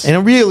 Yes. And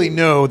I really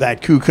know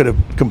that Koo could have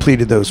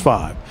completed those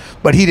 5.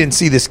 But he didn't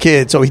see this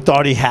kid, so he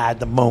thought he had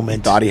the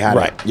moment. Thought he had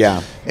right. it.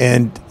 Yeah.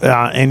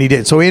 And he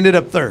did. So he ended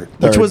up third,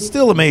 which was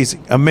still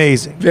amazing.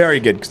 Amazing. Very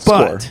good score.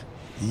 But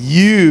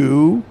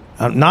you,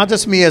 not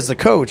just me as the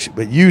coach,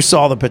 but you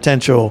saw the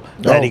potential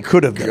that he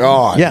could have done.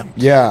 God. Yeah.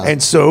 Yeah.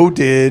 And so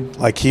did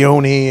like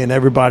Keone and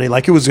everybody.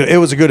 Like it was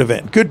a good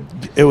event.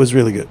 It was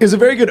really good. It was a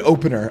very good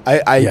opener.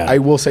 I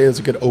will say it was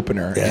a good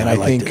opener. Yeah, and I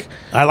think liked it.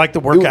 I liked the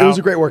workout. It was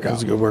a great workout. It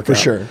was a good workout. For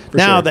sure.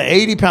 Now, the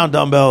 80-pound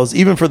dumbbells,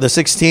 even for the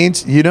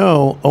 16s,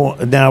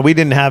 now we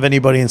didn't have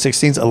anybody in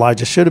 16s.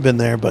 Elijah should have been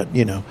there, but,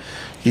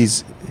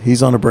 he's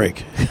on a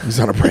break. He's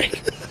on a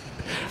break.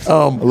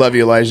 I love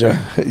you,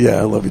 Elijah. Yeah,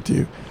 I love you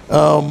too.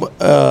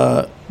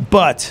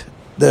 But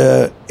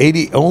the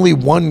 80, only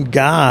one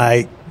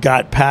guy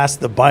got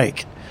past the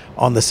bike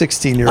on the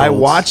 16-year-olds. I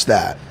watched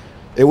that.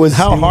 It was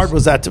How hard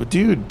was that to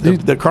dude?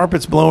 The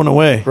carpet's blowing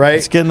away. Right,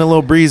 it's getting a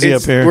little breezy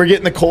up here. We're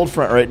getting the cold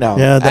front right now.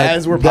 Yeah,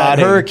 as we're that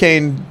potting.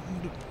 hurricane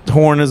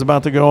horn is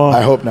about to go off.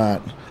 I hope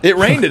not. It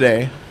rained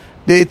today.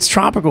 It's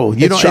tropical.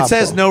 It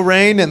says no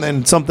rain, and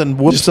then something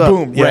whoops Just up.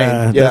 boom,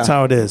 yeah, rain. Yeah. That's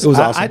how it is. It was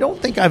awesome. I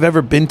don't think I've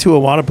ever been to a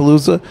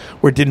Wodapalooza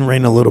where it didn't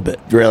rain a little bit.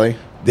 Really?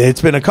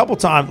 It's been a couple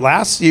times.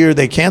 Last year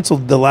they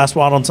canceled the last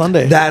Wad on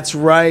Sunday. That's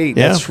right.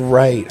 Yeah. That's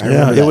right. I yeah,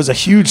 remember it that. was a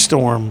huge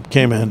storm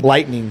came in.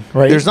 Lightning.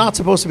 Right. There's not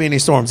supposed to be any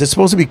storms. It's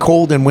supposed to be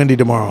cold and windy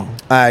tomorrow.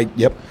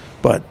 Yep.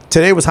 But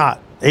today was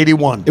hot.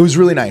 81. It was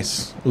really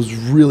nice. It was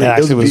really.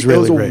 It was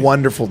really a great.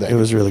 wonderful day. It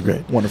was really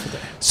great. Wonderful day.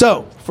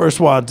 So first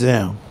Wad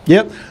down.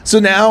 Yep. So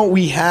now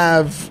we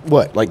have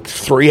like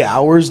 3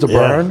 hours to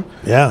burn.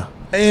 Yeah.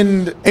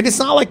 And it's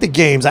not like the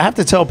games. I have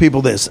to tell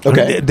people this.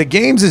 Okay. The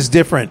games is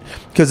different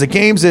because the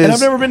games is. And I've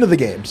never been to the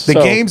games. The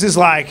games is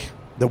like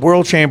the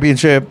World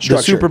Championship, the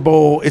Structure. Super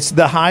Bowl. It's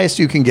the highest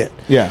you can get.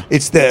 Yeah.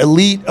 It's the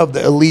elite of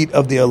the elite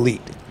of the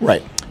elite.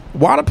 Right.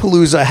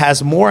 Wodapalooza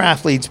has more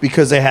athletes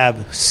because they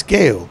have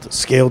scaled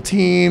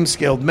teams,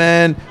 scaled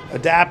men,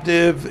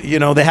 adaptive.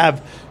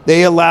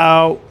 They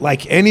allow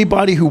like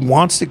anybody who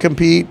wants to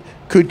compete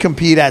could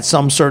compete at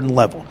some certain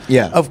level.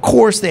 Yeah. Of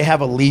course, they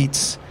have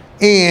elites.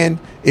 And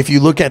if you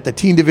look at the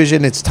team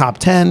division, it's top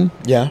 10.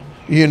 Yeah.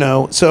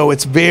 So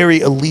it's very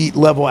elite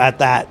level at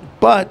that.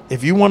 But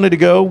if you wanted to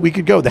go, we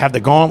could go. They have the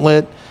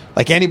gauntlet.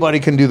 Like anybody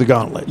can do the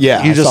gauntlet.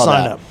 Yeah, You I just saw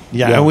sign that. up.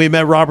 Yeah. And we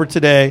met Robert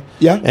today.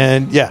 Yeah.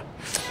 And yeah.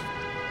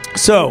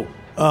 So,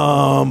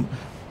 Wodapalooza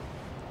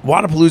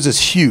is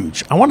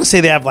huge. I want to say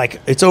they have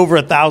it's over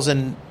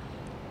 1,000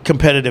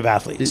 competitive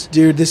athletes.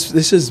 Dude,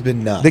 this has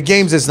been nuts. The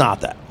games is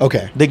not that.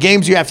 Okay. The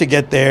games you have to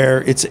get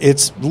there.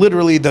 It's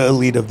literally the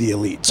elite of the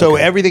elite. So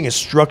everything is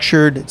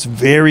structured. It's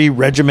very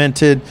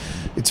regimented.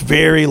 It's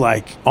very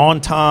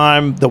on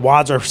time. The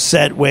wads are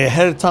set way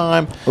ahead of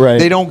time. Right.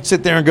 They don't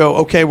sit there and go,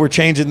 okay, we're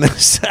changing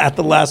this at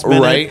the last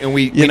minute. Right. And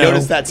we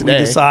noticed that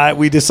today.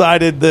 We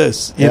decided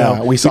this. We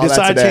saw we that decided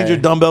to today. change your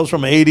dumbbells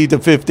from 80 to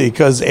 50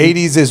 because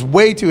 80s is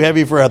way too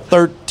heavy for a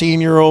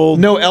 13-year-old.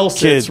 No L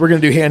sits. kid. We're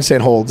going to do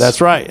handstand holds.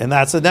 That's right. And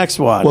that's the next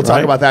one. We'll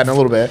talk about that in a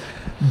little bit.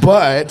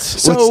 But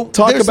So let's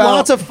talk there's about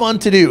lots of fun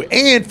to do.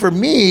 And for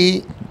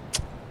me,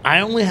 I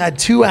only had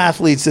two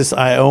athletes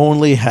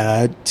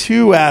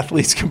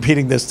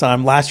competing this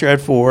time. Last year I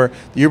had 4.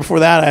 The year before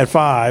that I had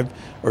 5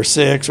 or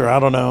 6 or I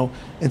don't know.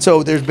 And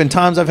so there's been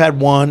times I've had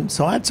 1,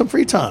 so I had some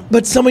free time.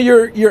 But some of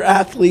your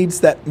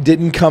athletes that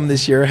didn't come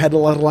this year had a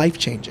lot of life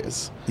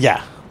changes.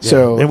 Yeah.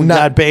 So and we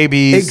got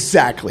babies.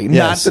 Exactly. Yes,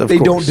 not that of they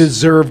course. don't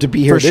deserve to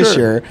be here this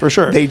year. For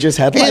sure. They just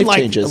had And life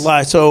changes.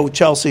 So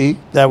Chelsea,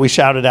 that we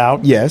shouted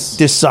out, Yes.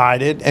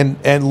 decided,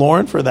 and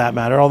Lauren for that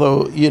matter,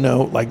 although,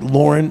 like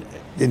Lauren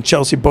and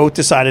Chelsea both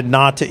decided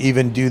not to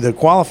even do the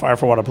qualifier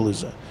for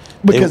Wodapalooza.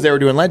 Because they were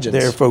doing Legends.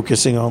 They're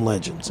focusing on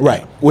Legends. Right.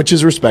 Yeah. Which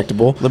is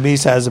respectable.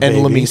 Lamise has a baby.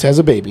 And Lamise has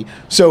a baby.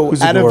 So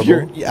Who's out of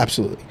adorable.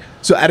 absolutely.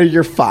 So out of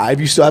your 5,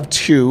 you still have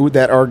 2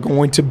 that are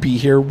going to be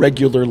here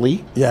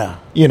regularly. Yeah.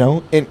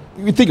 And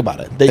you think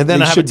about it. And then they I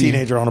have a should be-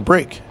 teenager on a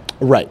break.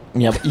 Right.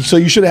 Yeah. So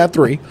you should have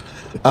 3.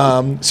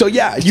 So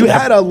yeah, you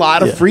had a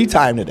lot of free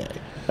time today.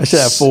 I should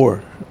have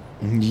 4.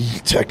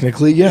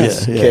 Technically,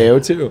 yes. Yeah. KO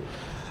too.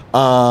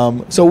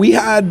 So we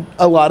had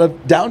a lot of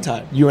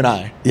downtime, you and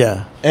I.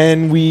 Yeah.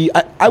 And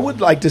I would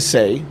like to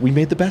say we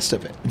made the best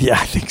of it. Yeah,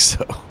 I think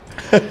so.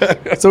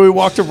 So we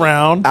walked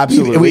around.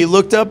 Absolutely. We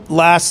looked up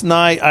last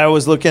night. I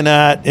was looking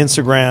at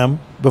Instagram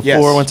before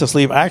Yes. I went to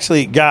sleep.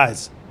 Actually,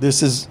 guys,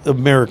 this is a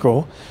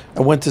miracle.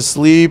 I went to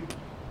sleep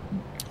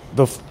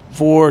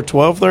before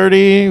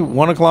 12:30,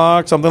 1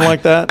 o'clock, something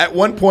like that. At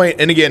one point,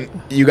 and again,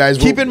 you guys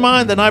Keep in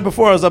mind, the night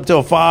before I was up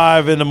till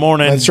 5 in the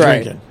morning That's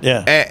drinking.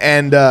 right. Yeah.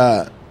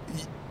 And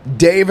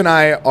Dave and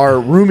I are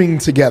rooming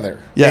together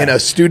Yeah. in a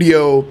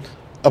studio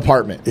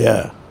apartment.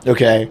 Yeah.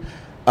 Okay.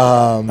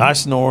 I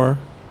snore.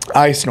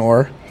 I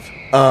snore.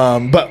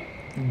 But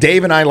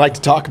Dave and I like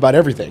to talk about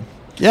everything.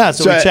 Yeah,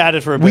 so we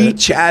chatted for a bit. We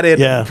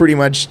chatted pretty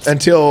much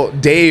until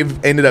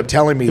Dave ended up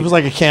telling me. It was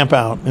like a camp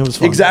out. It was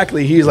fun.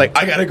 Exactly. He's like,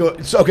 I got to go.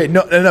 It's okay,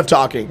 no, enough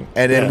talking.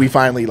 And then we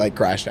finally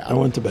crashed out. I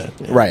went to bed.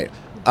 Yeah. Right.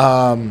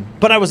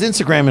 But I was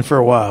Instagramming for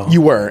a while.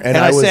 You were. And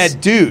I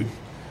said, dude,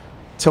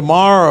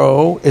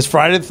 tomorrow is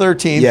Friday the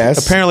 13th.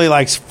 Yes.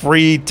 Apparently,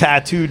 free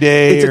tattoo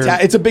day.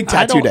 It's a big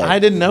tattoo day. I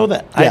didn't know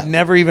that. Yeah. I'd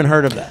never even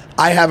heard of that.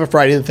 I have a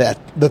Friday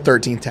the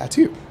 13th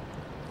tattoo.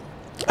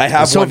 I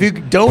have So one if you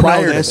don't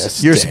prior know to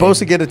this, you're day. supposed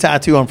to get a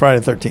tattoo on Friday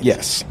the 13th.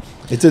 Yes.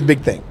 It's a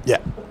big thing. Yeah.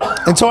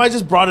 And so I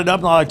just brought it up,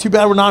 and I'm like, too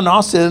bad we're not in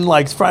Austin.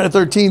 It's Friday the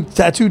 13th,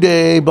 tattoo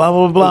day, blah,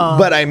 blah, blah.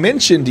 But I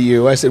mentioned to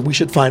you, I said, we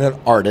should find an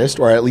artist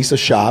or at least a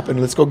shop,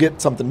 and let's go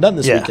get something done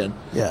this weekend.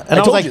 Yeah. And I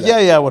was told like, you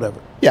that. yeah, whatever.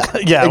 Yeah. Yeah,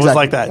 it exactly. was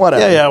like that.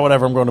 Whatever. Yeah,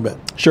 whatever. I'm going to bed.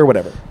 Sure,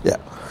 whatever. Yeah.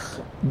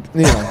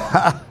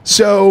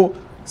 So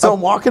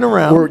I'm walking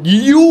around.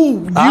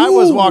 I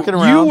was walking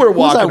around. You were Who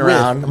was I walking with?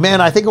 around.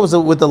 Man, I think it was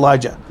with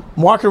Elijah.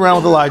 I'm walking around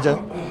with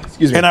Elijah.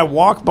 Excuse me. And I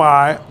walk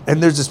by,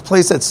 and there's this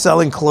place that's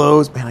selling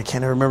clothes. Man, I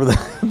can't even remember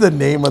the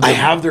name of it. I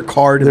have their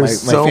card in my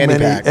fanny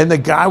pack. And the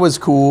guy was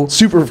cool.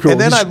 Super cool. And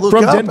then He's I look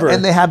from up, Denver.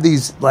 and they have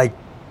these,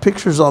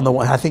 pictures on the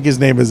one. I think his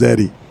name is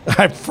Eddie.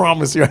 I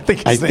promise you, I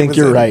think his name is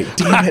you're Eddie. right.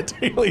 Damn it.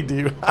 I really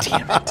do.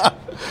 Damn it.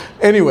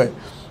 Anyway,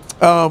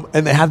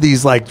 and they have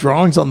these,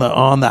 drawings on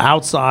the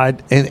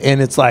outside,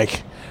 and it's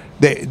like...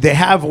 They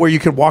have where you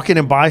can walk in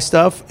and buy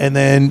stuff, and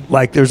then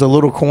there's a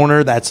little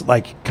corner that's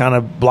kind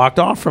of blocked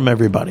off from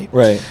everybody.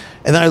 Right.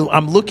 And then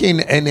I'm looking,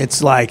 and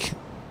it's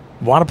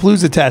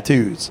Wodapalooza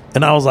tattoos,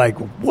 and I was like,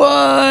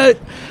 what?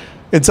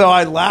 And so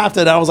I laughed,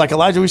 and I was like,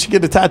 Elijah, we should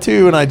get a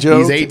tattoo. And I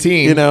joked, He's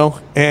 18,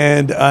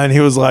 and he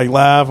was like,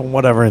 laugh and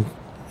whatever.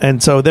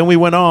 And so then we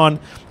went on,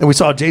 and we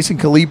saw Jason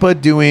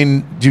Kalipa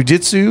doing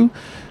jujitsu.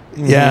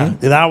 Yeah,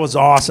 that was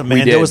awesome,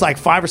 man. There was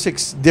 5 or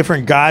 6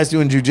 different guys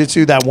doing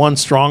jiu-jitsu. That one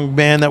strong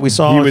man that we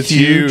saw. He was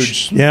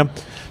huge. Yeah.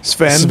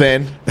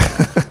 Sven.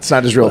 It's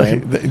not his real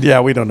name. Yeah,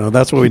 we don't know.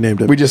 That's what we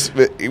named him. We just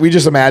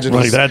imagine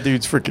he's that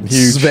dude's freaking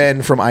huge.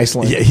 Sven from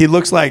Iceland. Yeah, he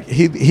looks like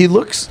he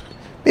looks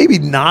maybe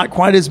not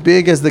quite as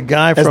big as the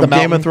guy from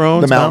Game of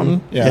Thrones. The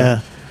Mountain.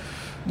 Yeah.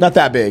 Not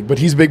that big, but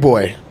he's a big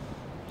boy.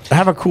 I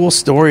have a cool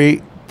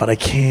story, but I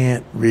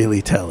can't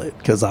really tell it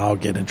because I'll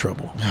get in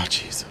trouble. Oh,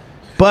 jeez.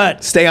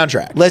 But stay on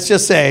track. Let's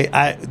just say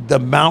the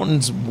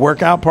Mountain's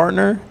workout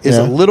partner is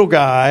a little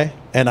guy,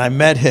 and I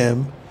met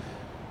him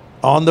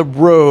on the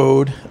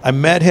road. I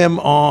met him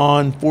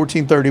on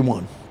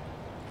 1431.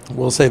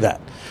 We'll say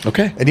that.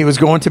 Okay. And he was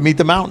going to meet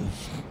the Mountain,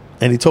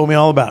 and he told me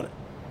all about it.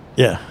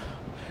 Yeah.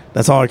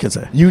 That's all I can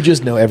say. You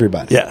just know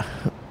everybody. Yeah.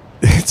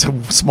 It's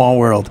a small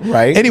world.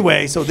 Right.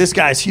 Anyway, so this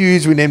guy's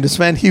huge. We named him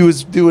Sven. He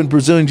was doing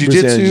Brazilian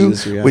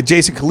Jiu-Jitsu with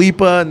Jason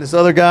Kalipa and this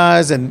other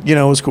guys, and,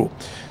 it was cool.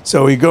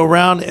 So we go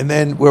around, and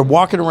then we're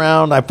walking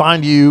around. I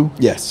find you.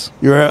 Yes.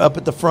 You're up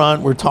at the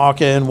front. We're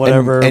talking,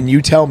 whatever. And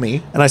you tell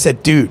me. And I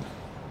said, dude,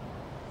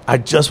 I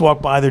just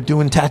walked by. They're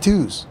doing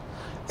tattoos.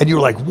 And you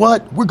were like,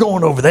 what? We're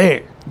going over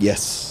there.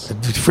 Yes.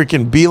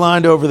 Freaking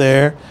beelined over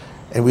there.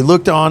 And we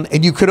looked on,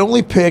 and you could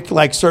only pick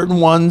certain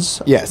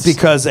ones. Yes.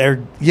 Because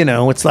they're,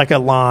 it's like a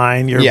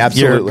line. You're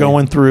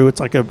going through.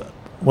 It's like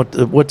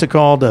what's it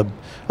called? A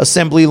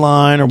assembly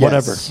line or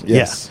whatever.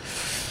 Yes. Yeah.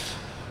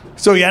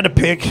 So you had to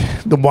pick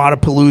the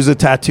Wodapalooza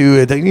tattoo.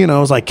 It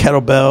was like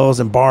kettlebells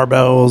and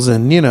barbells,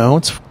 and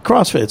it's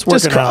CrossFit. It's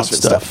working out CrossFit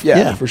stuff.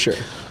 Yeah, for sure.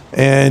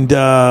 And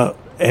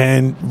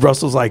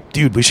Russell's like,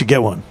 dude, we should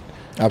get one.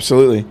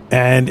 Absolutely.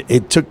 And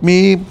it took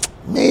me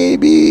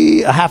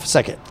maybe a half a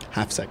second.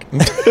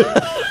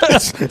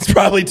 It's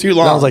probably too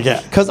long. I was like,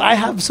 yeah, because I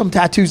have some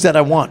tattoos that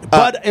I want,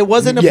 but it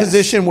wasn't a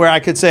position where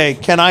I could say,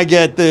 can I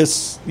get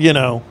this?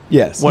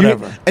 Yes,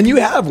 whatever. And you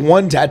have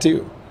one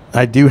tattoo.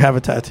 I do have a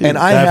tattoo, and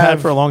I've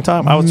had for a long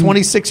time. I was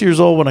 26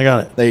 years old when I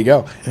got it. There you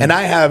go. Yeah. And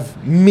I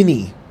have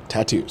mini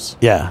tattoos.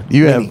 Yeah,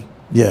 you have.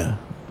 Yeah,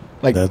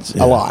 that's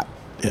a lot.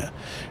 Yeah,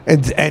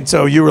 and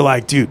so you were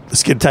like, dude,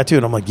 let's get a tattoo,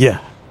 and I'm like,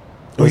 yeah.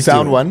 We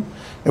found one,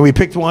 and we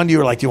picked one. You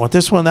were like, do you want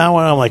this one, that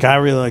one? I'm like, I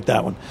really like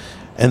that one.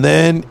 And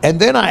then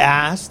I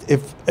asked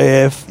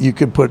if you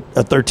could put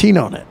a 13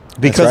 on it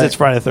because it's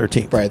Friday the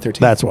 13th. Friday the 13th.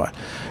 That's why.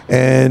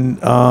 And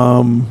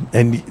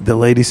the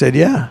lady said,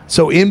 yeah.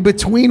 So in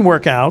between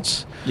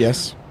workouts,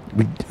 yes,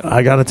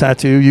 I got a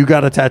tattoo. You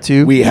got a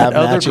tattoo. We have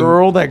another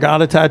girl that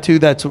got a tattoo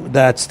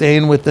that's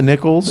staying with the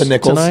Nichols.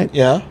 Tonight.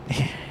 Yeah.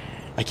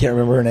 I can't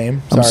remember her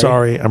name. I'm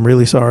sorry. I'm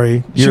really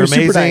sorry. You're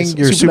amazing. Super nice.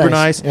 You're super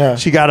nice. Yeah.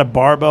 She got a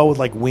barbell with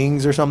like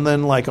wings or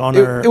something like on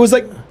her. It was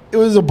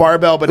a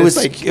barbell, but it was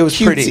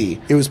cutesy.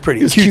 pretty. It was pretty.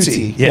 It was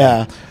cutesy.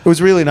 Yeah. It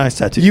was really nice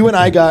tattoo. You and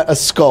I got a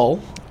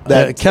skull.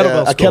 A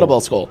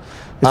kettlebell skull.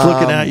 It's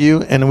looking at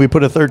you, and we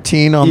put a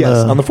 13 on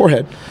the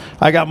forehead.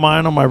 I got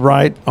mine on my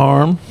right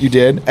arm. You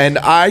did, and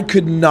I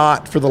could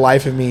not, for the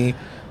life of me,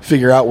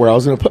 figure out where I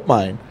was going to put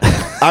mine.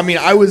 I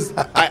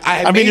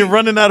mean, you're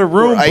running out of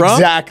room, bro.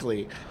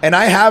 Exactly. And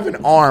I have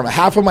an arm,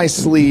 half of my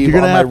sleeve You're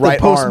gonna on my have right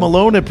to Post arm.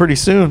 Malone it pretty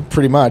soon.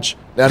 Pretty much.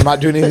 And I'm not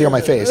doing anything on my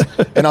face.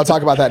 And I'll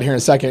talk about that here in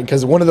a second,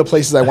 because one of the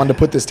places I wanted to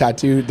put this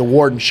tattoo, the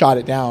warden shot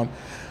it down.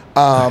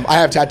 I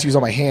have tattoos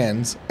on my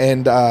hands,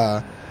 and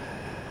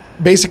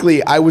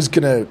basically I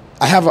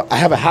have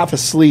a half a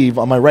sleeve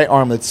on my right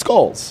arm that's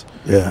skulls.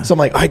 Yeah. So I'm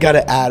like, I got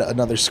to add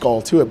another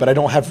skull to it, but I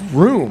don't have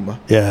room.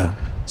 Yeah.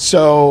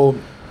 So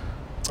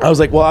I was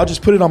like, well, I'll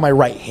just put it on my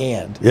right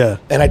hand. Yeah.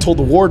 And I told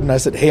the warden, I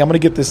said, hey, I'm going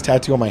to get this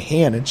tattoo on my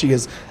hand. And she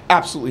goes,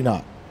 absolutely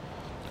not.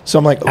 So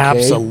I'm like, okay.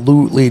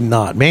 Absolutely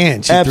not.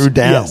 Man, she threw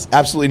down. Yes,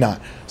 absolutely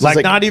not. So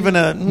like not even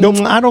a, nope.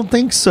 I don't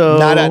think so.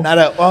 Not a,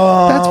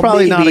 that's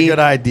probably not a good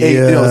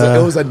idea.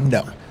 It was a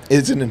no.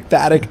 It's an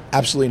emphatic,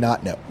 absolutely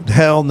not no.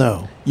 Hell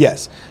no.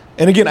 Yes.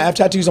 And again, I have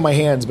tattoos on my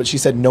hands, but she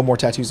said no more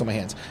tattoos on my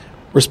hands.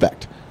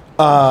 Respect.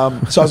 So I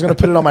was going to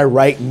put it on my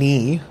right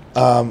knee,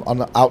 on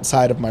the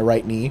outside of my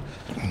right knee,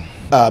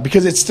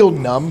 because it's still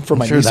numb from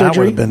my knee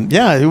surgery. You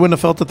wouldn't have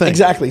felt the thing.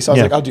 Exactly. So I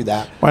was like, I'll do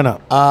that. Why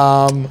not?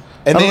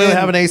 And I don't really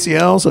have an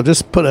ACL, so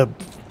just put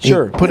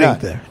ink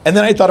there. And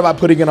then I thought about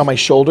putting it on my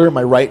shoulder,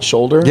 my right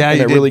shoulder. Yeah,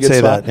 you did really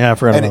say that. Yeah, I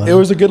forgot about that. It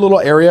was a good little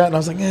area, and I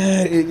was like,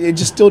 it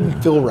just still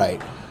didn't feel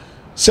right.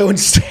 So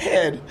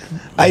instead,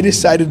 I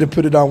decided to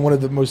put it on one of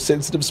the most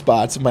sensitive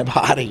spots of my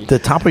body. The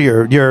top of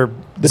your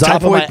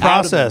xiphoid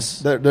process.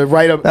 The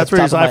right up. That's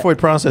where your xiphoid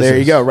process is. There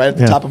you go, right at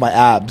the top of my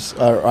abs.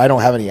 I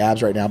don't have any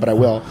abs right now, but I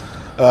will.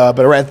 But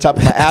right at the top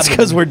of my abs. That's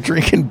because we're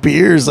drinking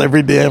beers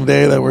every damn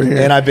day that we're here.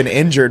 And I've been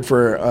injured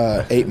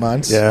for 8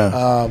 months.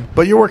 Yeah.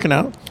 But you're working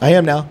out. I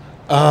am now.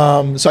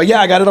 So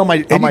yeah, I got it on my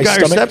and you got stomach.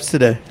 Your steps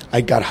today.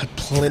 I got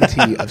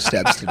plenty of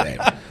steps today.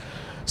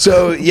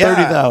 So yeah,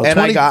 30,000,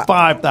 and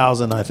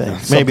 25,000, I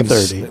think, maybe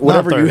 30.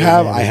 Whatever 30, you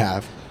have, maybe. I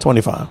have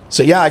 25.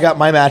 So yeah, I got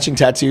my matching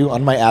tattoo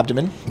on my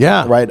abdomen.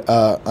 Yeah, right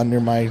under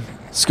my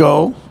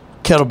skull,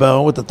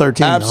 kettlebell with the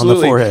 13 on the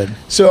forehead.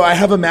 So I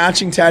have a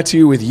matching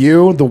tattoo with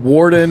you, the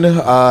warden,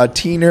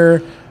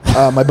 Teener,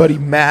 my buddy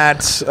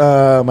Matt,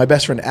 my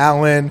best friend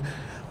Alan.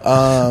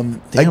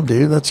 Damn,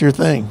 dude, that's your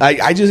thing.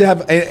 I just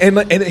have,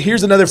 and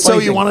here's another funny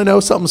thing. You want to know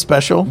something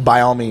special?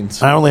 By all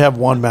means. I only have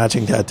one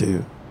matching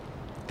tattoo.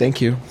 Thank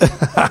you.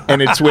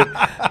 And it's with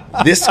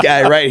this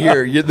guy right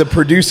here. You're the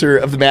producer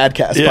of the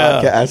Madcast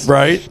podcast.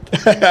 Right?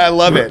 I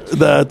love it.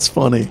 That's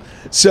funny.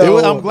 So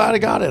I'm glad I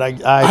got it.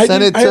 I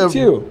sent it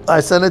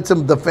to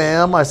the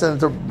fam. I sent it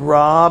to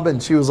Rob,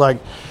 and she was like,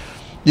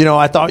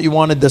 I thought you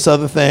wanted this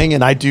other thing,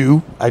 and I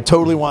do. I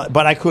totally want,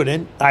 but I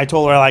couldn't. I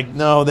told her, like,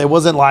 no, there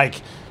wasn't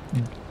like,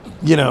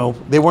 they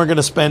weren't going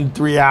to spend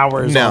 3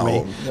 hours on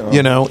me.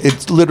 No.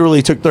 It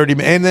literally took 30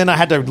 minutes. And then I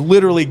had to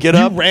literally get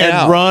up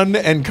and run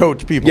and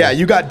coach people. Yeah,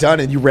 you got done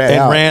and you ran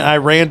out. I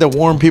ran to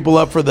warm people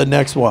up for the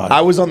next one.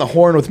 I was on the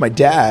horn with my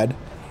dad.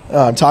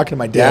 I'm talking to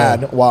my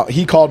dad while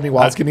he called me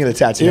while I was getting the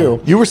tattoo.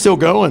 Yeah. You were still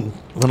going.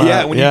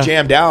 When you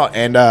jammed out.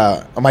 And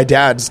my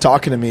dad's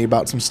talking to me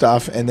about some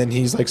stuff. And then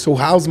he's like, so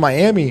how's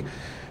Miami?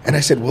 And I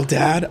said, well,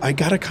 Dad, I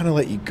got to kind of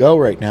let you go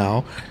right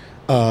now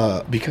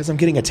because I'm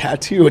getting a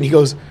tattoo. And he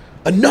goes,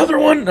 another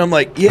one? And I'm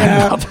like,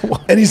 yeah.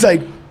 And he's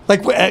like,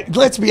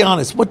 let's be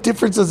honest. What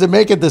difference does it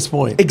make at this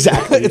point?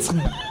 Exactly.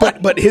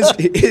 but his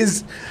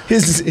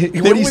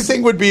the only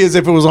thing would be is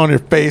if it was on your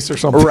face or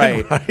something,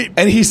 right?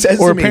 And he says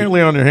or to me,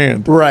 apparently on your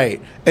hand,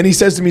 right? And he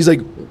says to me, he's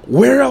like,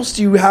 where else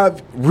do you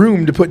have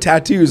room to put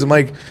tattoos? I'm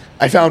like,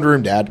 I found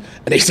room, Dad.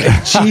 And he's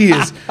like,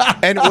 geez.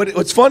 And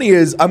what's funny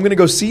is I'm gonna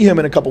go see him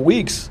in a couple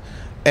weeks.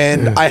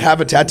 And I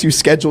have a tattoo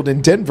scheduled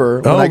in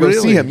Denver when I go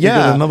see him. You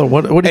got another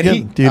one. What do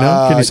you get? Do you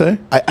know? Can you say?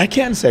 I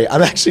can say.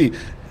 I'm actually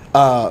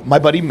my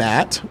buddy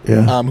Matt,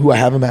 who I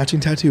have a matching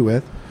tattoo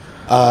with.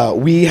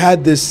 We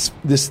had this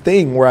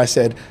thing where I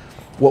said,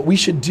 what we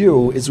should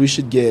do is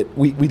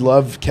we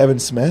love Kevin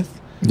Smith.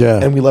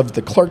 Yeah. And we loved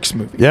the Clerks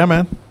movie. Yeah,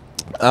 man.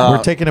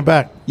 We're taking it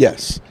back.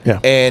 Yes. Yeah.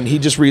 And he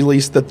just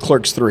released the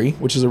Clerks 3,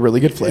 which is a really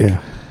good flick.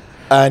 Yeah.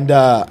 And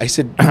I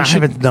said, I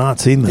haven't not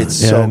seen that. It's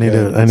so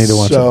good. I need to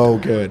watch it. So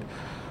good.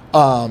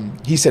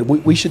 He said,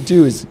 what we should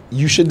do is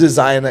you should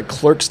design that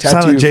Clerks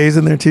tattoo. Silent J's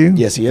in there too?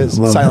 Yes, he is.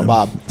 Silent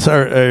Bob.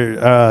 Sorry,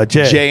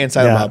 Jay. Jay and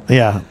Silent Bob.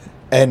 Yeah.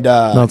 And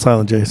not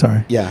Silent J,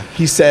 sorry. Yeah.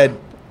 He said,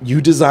 you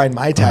design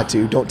my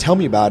tattoo. Don't tell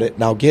me about it,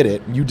 and I'll get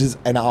it.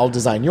 And I'll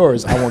design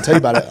yours. I won't tell you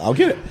about it. I'll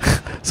get it.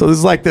 So this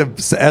is like the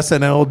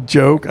SNL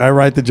joke. I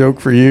write the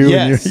joke for you.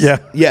 Yes.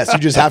 Yes, you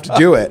just have to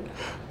do it.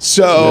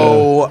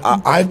 So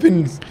I've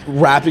been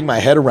wrapping my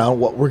head around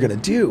what we're going to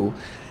do,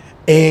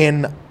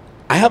 and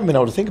I haven't been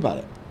able to think about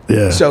it.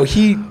 Yeah. So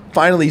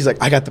he's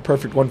like, I got the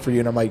perfect one for you.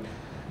 And I'm like,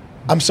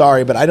 I'm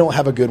sorry, but I don't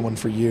have a good one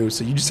for you.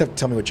 So you just have to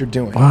tell me what you're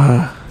doing.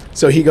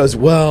 So he goes,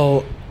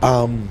 well,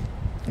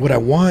 what I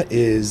want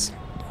is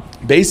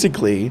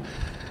basically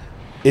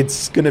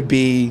it's going to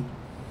be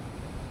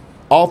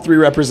all 3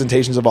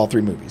 representations of all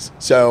 3 movies.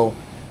 So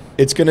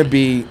it's going to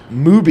be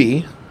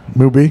Mooby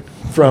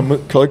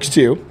from Clerks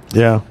 2.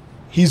 Yeah.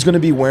 He's going to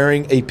be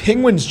wearing a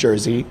Penguins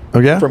jersey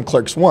from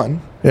Clerks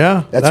 1.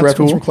 Yeah. That's a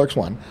reference from Clerks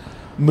 1.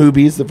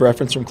 Mooby's the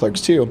reference from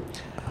Clerks 2.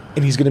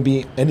 And he's going to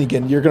be, and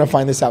again, you're going to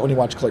find this out when you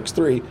watch Clerks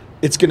 3.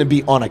 It's going to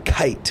be on a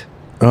kite.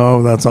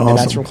 Oh, that's awesome. And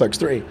that's from Clerks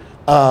 3.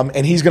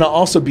 And he's going to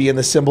also be in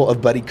the symbol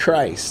of Buddy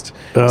Christ.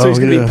 So he's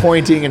going to be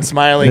pointing and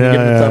smiling and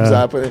giving a thumbs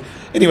up.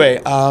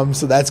 Anyway,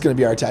 so that's going to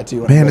be our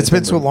tattoo. Man, it's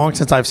been so long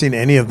since I've seen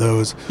any of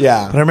those.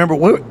 Yeah. But I remember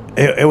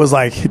it was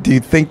like, do you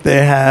think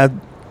they had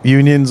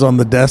unions on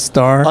the Death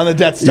Star? On the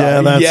Death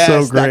Star. Yeah, that's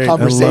so great. That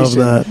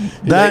conversation. I love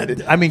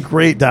that.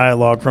 Great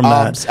dialogue from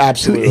that.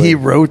 Absolutely. He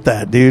wrote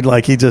that, dude.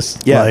 Like, he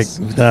just,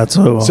 that's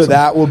so awesome. So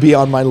that will be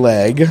on my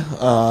leg.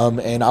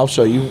 And I'll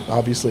show you,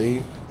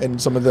 obviously, and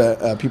some of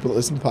the people that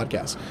listen to the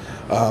podcast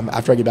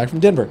after I get back from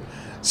Denver.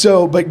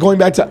 So, but going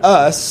back to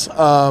us,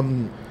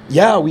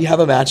 we have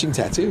a matching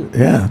tattoo.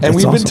 Yeah, and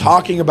we've been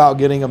talking about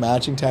getting a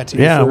matching tattoo.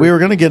 Yeah, we were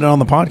going to get it on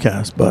the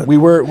podcast, but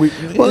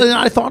well,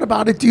 I thought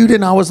about it, dude,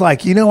 and I was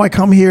like, I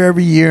come here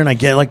every year and I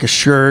get like a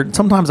shirt.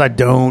 Sometimes I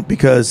don't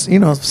because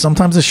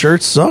sometimes the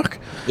shirts suck.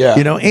 Yeah,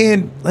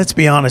 and let's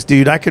be honest,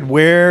 dude, I could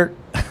wear.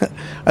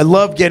 I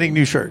love getting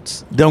new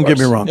shirts. Don't get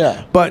me wrong.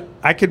 Yeah. But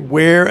I could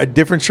wear a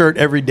different shirt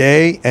every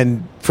day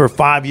and for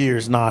 5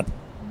 years not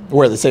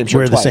wear the same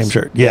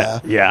shirt.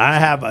 Yeah. I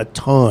have a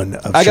ton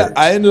of shirts.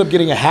 I ended up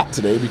getting a hat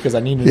today because I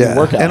needed a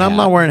workout and I'm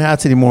not wearing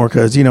hats anymore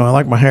because, I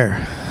like my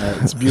hair.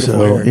 It's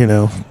beautiful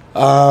hair.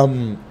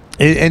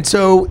 And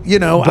so,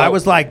 I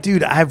was like,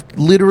 dude, I've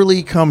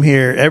literally come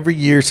here every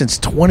year since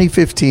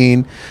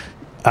 2015.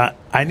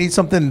 I need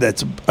something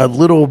that's a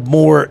little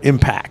more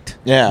impact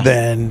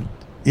than...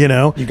 You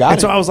got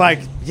it. So I was like,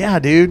 yeah,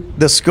 dude,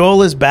 the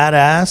skull is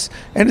badass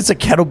and it's a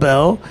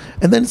kettlebell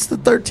and then it's the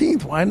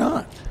 13th. Why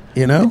not?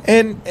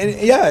 And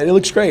it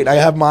looks great. I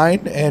have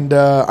mine and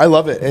I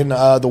love it. And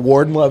the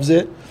warden loves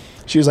it.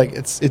 She was like,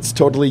 it's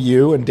totally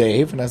you and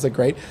Dave. And I was like,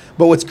 great.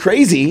 But what's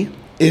crazy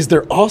is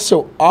they're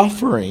also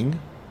offering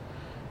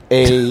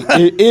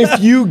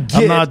if you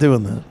get... I'm not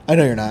doing that. I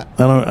know you're not.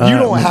 You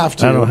don't have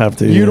to. I don't have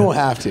to. You don't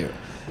have to.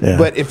 Yeah.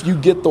 But if you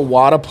get the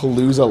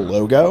Wodapalooza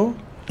logo...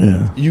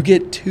 Yeah. You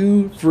get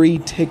 2 free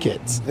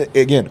tickets.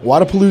 Again,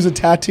 Wodapalooza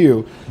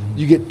tattoo.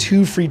 You get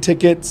 2 free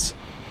tickets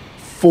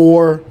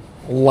for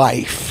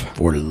life.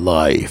 For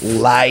life.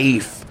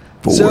 Life.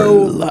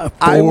 Forever.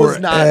 I was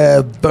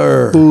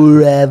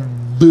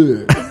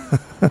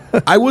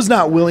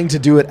not willing to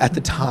do it at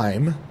the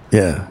time.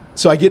 Yeah.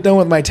 So I get done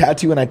with my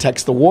tattoo and I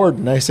text the ward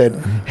and I said,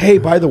 hey,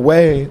 by the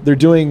way, they're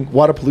doing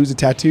Wodapalooza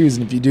tattoos.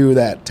 And if you do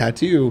that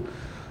tattoo,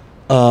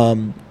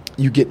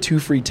 you get 2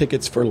 free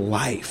tickets for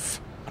life.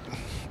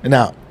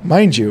 Now,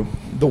 mind you,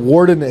 the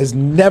warden has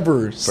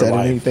never said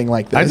anything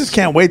like this. I just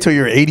can't wait till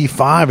you're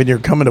 85 and you're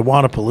coming to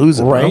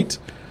Wodapalooza, right?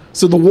 Bro.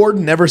 So the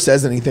warden never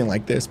says anything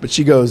like this, but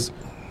she goes,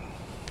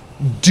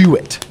 do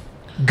it.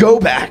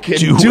 Go back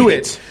and do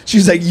it.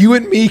 She's like, you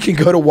and me can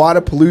go to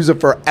Wodapalooza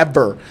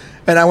forever.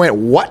 And I went,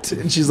 what?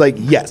 And she's like,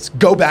 yes,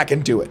 go back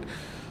and do it.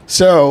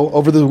 So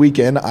over the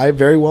weekend, I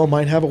very well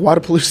might have a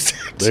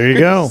Wodapalooza. There you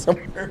go.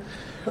 Somewhere.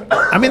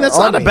 I mean, that's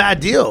not a bad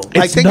deal.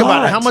 Like, think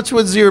about it. How much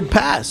was your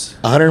pass?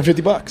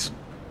 $150.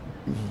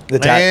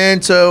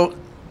 And so,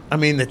 I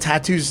mean, the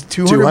tattoo's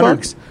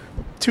 $200.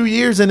 2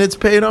 years and it's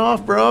paid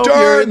off, bro.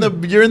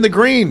 Done. You're in the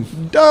green.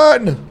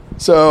 Done.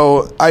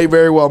 So I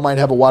very well might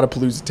have a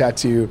Wodapalooza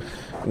tattoo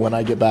when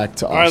I get back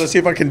to Austin. All right, let's see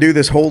if I can do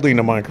this holding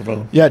the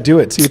microphone. Yeah, do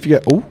it. See if you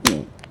get. Ooh.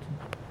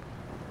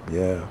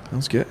 Yeah, that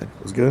was good.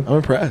 That was good. I'm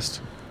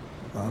impressed.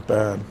 Not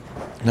bad.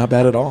 Not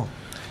bad at all.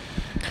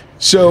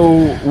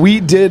 So we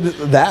did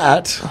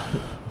that,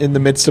 in the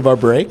midst of our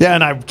break. Yeah,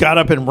 and I got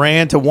up and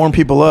ran to warm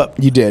people up.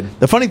 You did.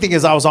 The funny thing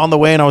is, I was on the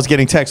way and I was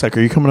getting texts like,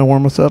 "Are you coming to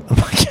warm us up?" I'm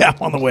like, "Yeah,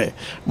 I'm on the way.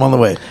 I'm on the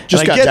way."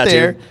 Just and I got get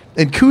there, tattooed.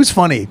 and Koo's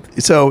funny.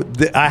 So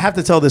I have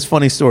to tell this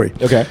funny story.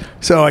 Okay.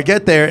 So I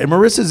get there, and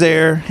Marissa's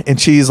there, and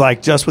she's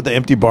like just with the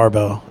empty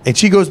barbell, and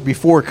she goes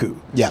before Koo.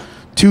 Yeah.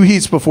 2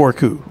 heats before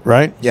Koo,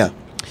 right? Yeah.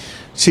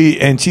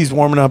 She's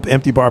warming up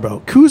empty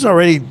barbell. Koo's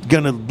already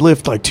gonna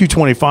lift like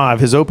 225,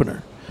 his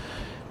opener.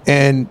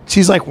 And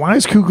she's like, "Why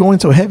is Koo going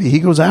so heavy? He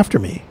goes after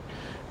me."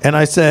 And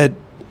I said,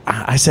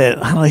 I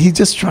don't know, he's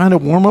just trying to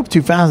warm up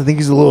too fast. I think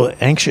he's a little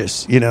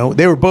anxious, you know.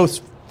 They were both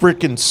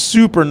freaking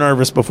super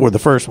nervous before the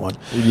first one.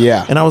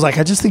 Yeah. And I was like,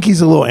 I just think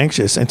he's a little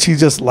anxious. And she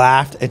just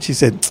laughed and she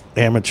said,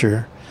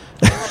 "Amateur."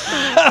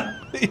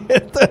 Yeah,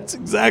 that's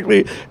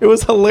exactly. It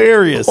was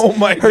hilarious. Oh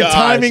my Her gosh.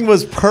 timing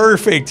was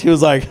perfect. He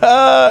was like,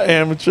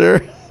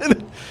 "Amateur."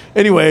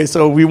 Anyway,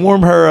 so we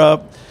warm her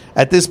up.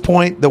 At this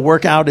point, the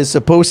workout is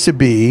supposed to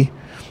be,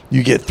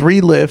 you get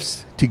 3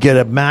 lifts to get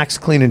a max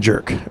clean and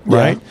jerk,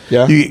 right?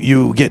 Yeah.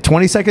 You get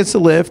 20 seconds to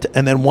lift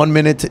and then 1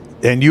 minute,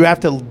 and you have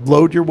to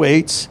load your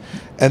weights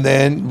and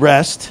then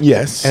rest.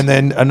 Yes. And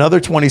then another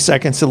 20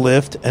 seconds to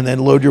lift and then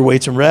load your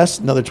weights and rest,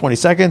 another 20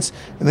 seconds.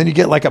 And then you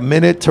get like a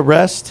minute to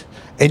rest.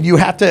 And you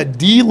have to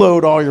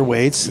deload all your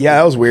weights. Yeah,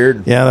 that was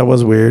weird. Yeah, that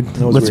was weird.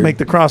 was Let's weird. make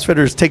the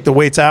CrossFitters take the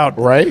weights out.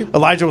 Right.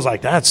 Elijah was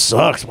like, "That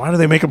sucks. Why do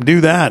they make them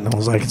do that?" And I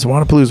was like, "It's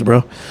Wodapalooza,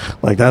 bro.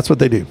 Like, that's what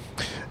they do."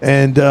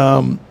 And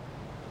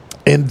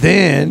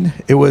then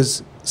it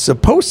was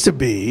supposed to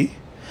be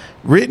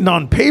written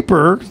on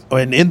paper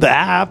and in the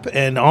app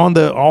and on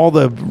all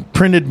the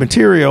printed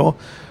material,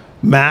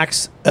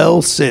 max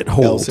L-sit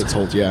hold. L-sits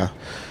hold, yeah.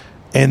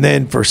 And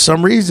then for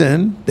some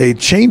reason, they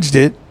changed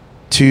it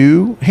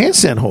to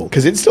handstand hold.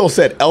 Because it still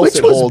said Which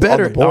L-sit was hold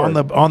better on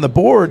the board. on the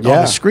board, on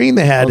Yeah. the screen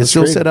they had. On It the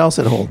still screen. said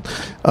L-sit hold,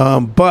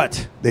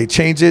 but they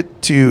changed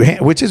it to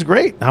which is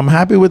great. I'm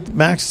happy with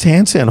Max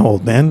handstand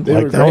hold, man. They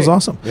were Like that was great.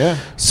 awesome. Yeah.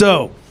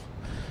 So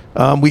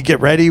we get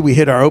ready. We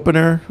hit our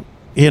opener.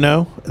 You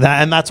know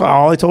and that's why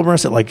all I told her. I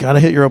said, like, gotta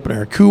hit your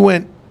opener. Koo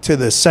went to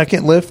the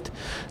second lift,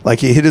 like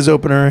he hit his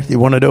opener. He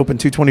wanted to open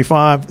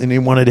 225, and he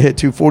wanted to hit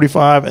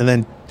 245, and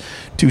then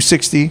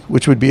 260,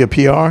 which would be a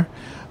PR.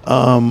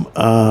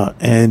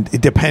 And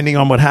depending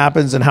on what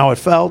happens and how it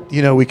felt,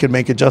 you know, we could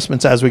make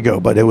adjustments as we go.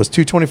 But it was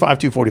 225,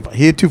 245.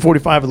 He hit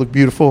 245. It looked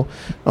beautiful.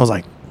 I was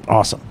like,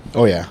 awesome.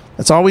 Oh, yeah.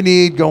 That's all we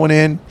need going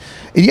in.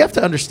 And you have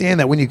to understand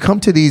that when you come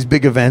to these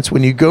big events,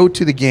 when you go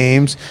to the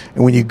games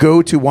and when you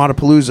go to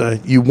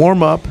Wodapalooza, you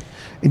warm up.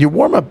 And your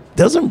warm up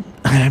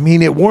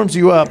it warms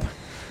you up,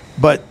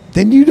 but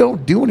then you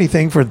don't do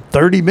anything for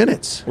 30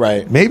 minutes.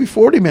 Right. Maybe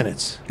 40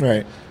 minutes.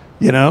 Right.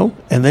 You know,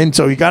 and then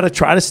so you got to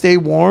try to stay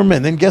warm.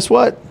 And then guess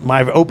what?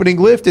 My opening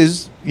lift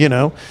is, you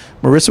know,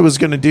 Marissa was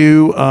going to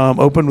do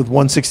open with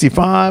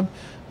 165,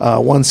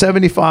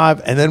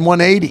 175, and then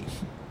 180,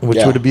 which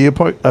Yeah. would be a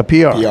PR.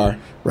 PR.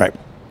 Right.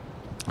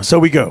 So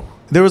we go.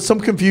 There was some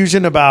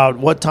confusion about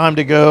what time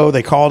to go.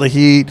 They called a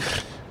heat.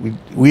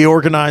 We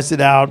organized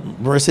it out.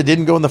 Marissa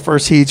didn't go in the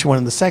first heat. She went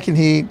in the second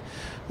heat.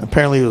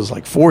 Apparently it was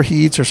like 4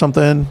 heats or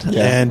something.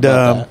 Yeah, And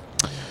about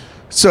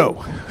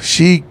so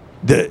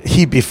the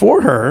heat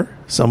before her,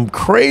 some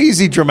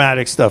crazy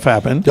dramatic stuff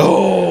happened.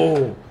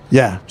 Oh.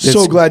 Yeah.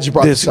 So glad you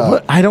brought this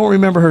up. I don't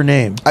remember her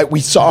name.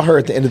 We saw her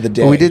at the end of the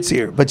day. We did see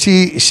her, but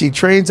she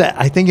trains at,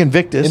 I think,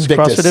 Invictus.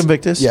 CrossFit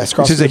Invictus. Yes,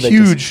 which is CrossFit a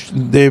Invictus.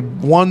 huge. They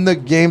won the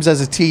games as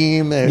a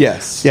team.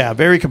 Yes. Yeah,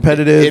 very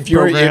competitive. If you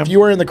program.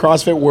 are in the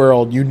CrossFit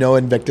world, you know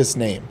Invictus'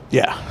 name.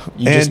 Yeah,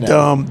 You just and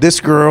know. this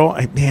girl,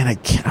 I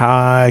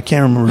can't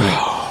remember. Her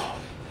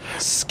name.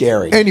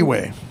 Scary.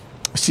 Anyway,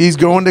 she's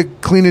going to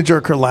clean and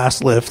jerk her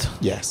last lift.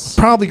 Yes.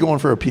 Probably going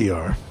for a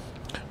PR.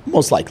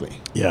 Most likely.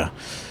 Yeah,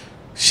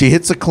 she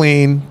hits a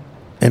clean.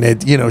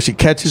 And she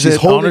catches She's it on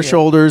holding her it.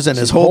 shoulders and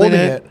She's is holding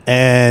holding it it.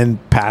 and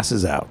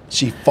passes out.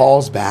 She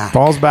falls back.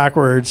 Falls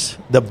backwards.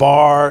 The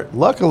bar,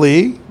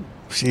 luckily,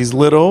 she's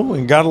little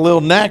and got a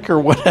little neck or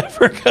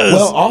whatever.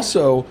 Well,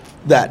 also,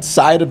 that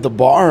side of the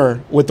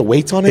bar with the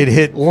weights on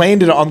it,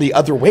 landed on the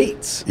other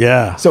weights.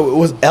 Yeah. So it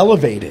was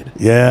elevated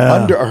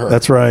under her.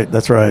 That's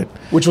right.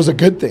 Which was a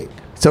good thing.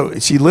 So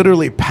she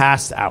literally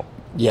passed out.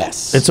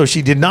 Yes. And so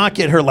she did not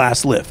get her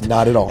last lift.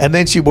 Not at all. And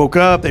then she woke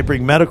up. They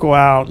bring medical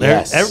out.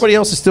 Yes. Everybody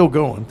else is still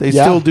going. They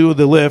Yeah. still do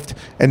the lift.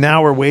 And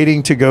now we're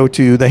waiting to go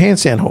to the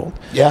handstand hold.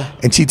 Yeah.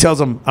 And she tells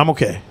them, "I'm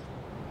okay.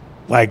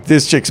 Like,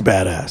 this chick's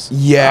badass.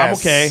 Yes. I'm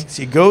okay."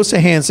 She goes to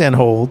handstand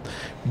hold,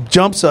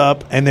 jumps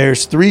up, and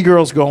there's 3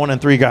 girls going and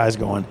 3 guys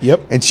going.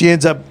 Yep. And she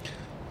ends up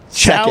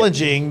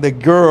challenging the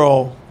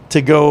girl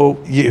to go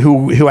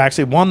who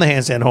actually won the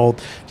handstand hold.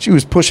 She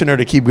was pushing her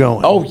to keep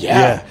going. Oh,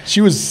 yeah.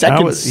 She was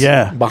seconds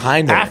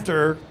behind her.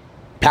 After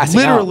passing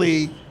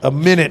literally a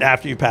minute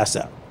after you passed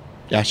out.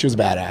 Yeah, she was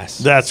badass.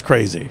 That's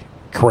crazy.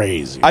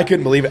 I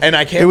couldn't believe it. And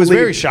I can't It was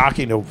believe very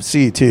shocking to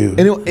see, too.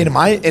 In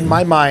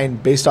my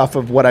mind, based off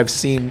of what I've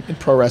seen in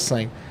pro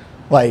wrestling,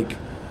 like,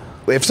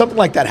 if something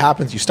like that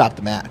happens, you stop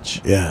the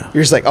match. Yeah.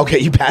 You're just like, okay,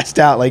 you passed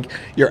out. Like,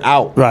 you're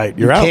out. Right.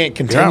 You're out. You can't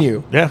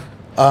continue. Yeah.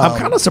 I'm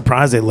kind of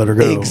surprised they let her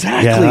go.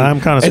 Exactly. Yeah, I'm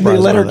kind of surprised. And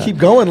they let her keep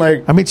going.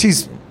 Like, I mean,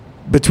 she's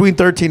between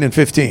 13 and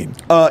 15.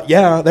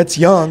 yeah, that's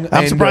young.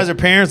 I'm surprised her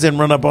parents didn't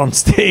run up on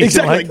stage.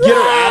 Exactly. And Get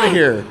her out of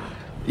here.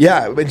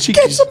 Yeah, and she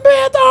get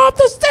Samantha off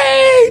the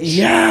stage.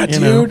 Yeah, You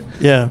dude. know?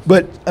 Yeah.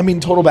 But I mean,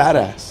 total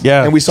badass.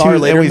 Yeah. And we saw her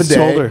later in the day.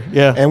 Told her,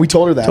 yeah. And we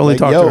told her that. Totally like,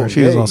 talked to her.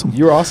 She was awesome.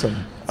 You're awesome.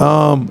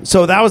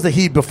 So that was the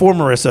heat before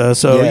Marissa.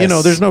 So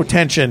Yes. there's no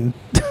tension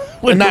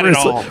when Not at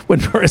all. when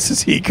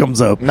Marissa's heat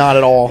comes up. Not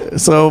at all.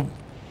 So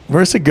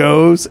Marissa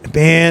goes,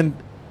 man.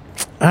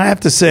 I have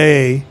to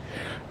say,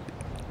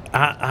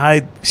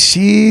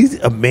 she's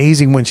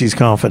amazing when she's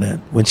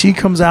confident. When she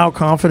comes out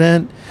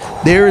confident,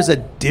 there is a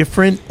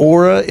different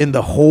aura in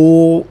the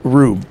whole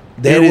room.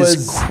 That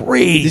is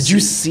crazy. Did you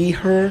see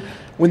her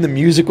when the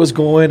music was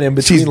going and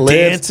between she's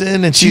lifts,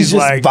 dancing and she's she's just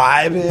like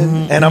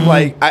vibing, and I'm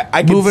like,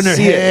 I could moving her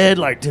see head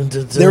it. like. Dun,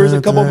 dun, dun, There was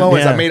a couple dun,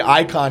 moments yeah. I made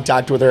eye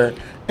contact with her,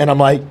 and I'm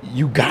like,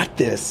 "You got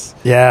this."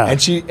 Yeah.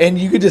 and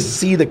you could just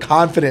see the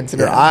confidence in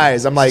her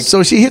eyes. I'm like,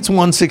 So she hits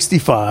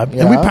 165,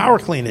 and we power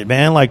clean it,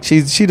 man. Like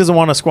she doesn't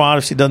want to squat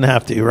if she doesn't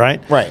have to,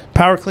 right? Right.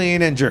 Power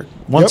clean and jerk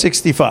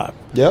 165.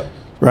 "Yep,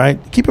 Right.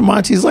 Keep in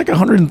mind she's like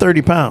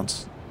 130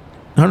 pounds,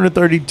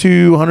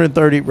 132,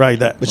 130. Right.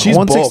 That. But she's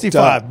 165.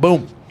 bulked up.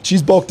 Boom.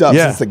 she's bulked up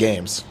Yeah. since the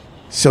games."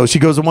 So she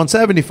goes to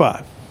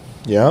 175.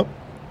 Yep.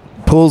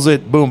 Pulls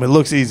it. Boom. It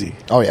looks easy.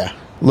 Oh yeah.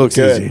 Looks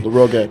Good. easy.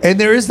 Real good. And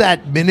there is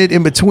that minute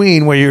in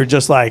between where you're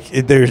just like,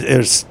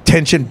 there's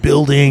tension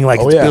building, like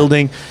it's yeah.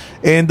 building.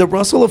 And the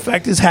Russell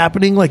effect is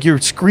happening. Like you're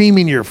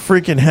screaming your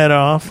freaking head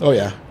off. Oh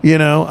yeah. You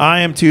know,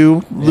 I am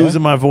too,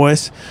 losing my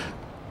voice.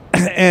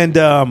 And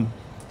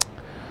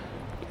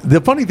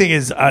the funny thing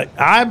is,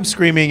 I'm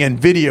screaming and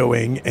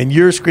videoing, and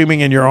you're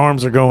screaming and your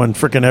arms are going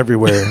freaking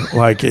everywhere.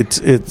 Like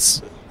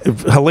it's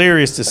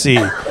hilarious to see.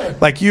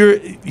 Like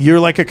you're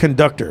like a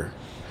conductor.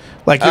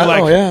 Like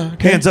you're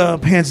hands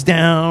up, hands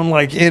down,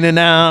 like in and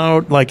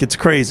out. Like it's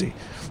crazy.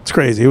 It's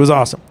crazy. It was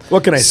awesome.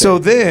 What can I say? So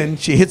then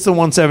she hits the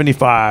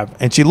 175,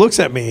 and she looks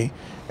at me,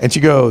 and she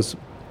goes,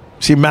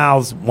 she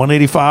mouths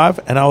 185,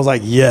 and I was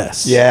like,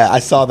 yes. Yeah, I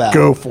saw that.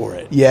 Go for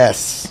it.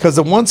 Yes. Because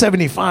the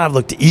 175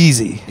 looked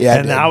easy. Yeah, it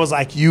and did. I was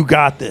like, you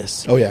got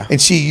this. Oh, yeah.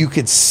 And you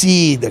could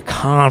see the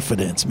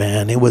confidence,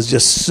 man. It was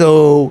just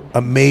so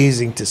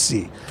amazing to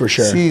see. For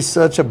sure. She's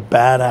such a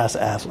badass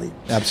athlete.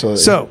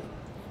 Absolutely. So,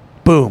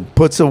 boom,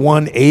 puts a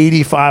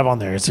 185 on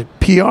there. It's a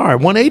PR.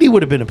 180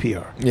 would have been a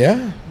PR.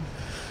 Yeah.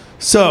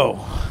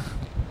 So,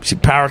 she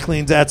power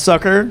cleans that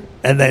sucker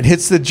and then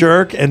hits the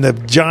jerk, and the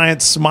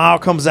giant smile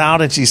comes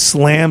out, and she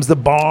slams the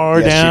bar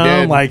Yes, she down.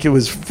 did. Like, it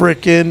was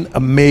freaking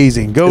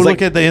amazing. Go It's look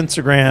like- at the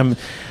Instagram.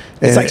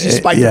 It's like she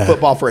spiked the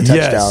football for a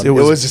touchdown. Yes, It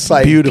was just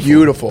like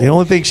beautiful. The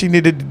only thing she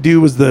needed to do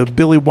was the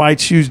Billy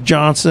White Shoes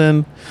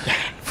Johnson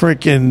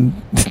freaking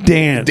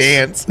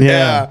dance.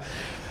 Yeah.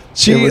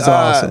 She It was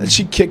awesome.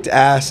 She kicked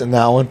ass in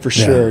that one for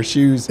sure.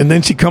 She was And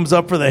then she comes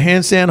up for the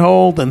handstand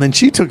hold, and then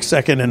she took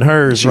second in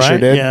hers, She right? sure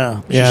did.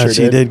 Yeah, She yeah, sure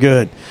she did. did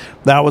good.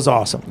 That was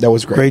awesome. That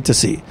was great. Great to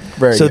see.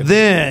 Very so good.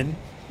 then,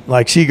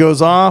 like, she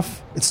goes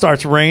off. It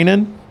starts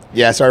raining.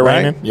 yeah, sorry,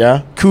 Right? Ryan.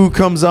 Yeah. Coup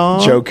comes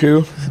on.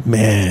 Joku.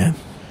 Man.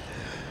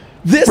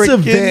 This Freaking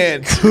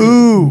event.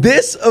 Coup.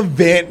 This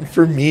event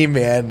for me,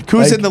 man.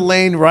 Cou's like, in the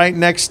lane right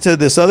next to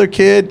this other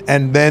kid,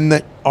 and then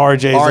the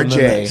RJ's in the RJ.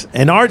 next.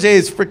 And RJ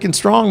is freaking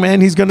strong,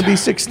 man. He's going to be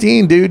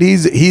 16, dude.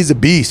 He's a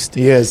beast.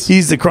 He is.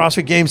 He's the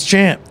CrossFit Games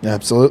champ.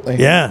 Absolutely.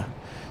 Yeah.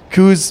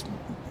 Cou's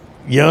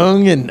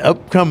young and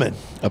upcoming.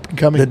 Up and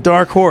coming. The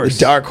dark horse.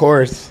 The dark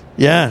horse.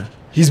 Yeah.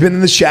 He's been in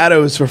the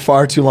shadows for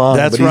far too long.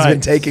 That's but right. He's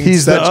been taking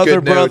He's such the other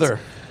good notes. brother.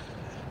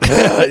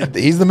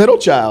 He's the middle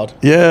child.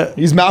 Yeah.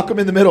 He's Malcolm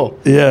in the middle.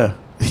 Yeah.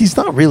 He's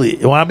not really.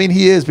 Well, I mean,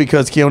 he is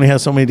because he only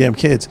has so many damn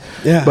kids.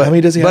 Yeah, But, how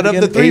many does he have But of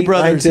again? the three 8, 9,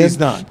 brothers, 10? he's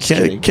not. Just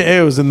kidding.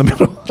 KO's in the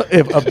middle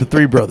of the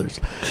three brothers.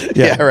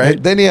 Yeah,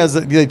 right. Then he has.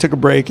 They took a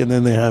break, and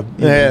then they have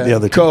the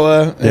other two.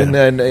 Koa Yeah. and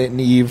then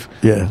Eve.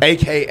 Yeah.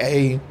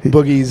 AKA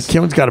Boogie's.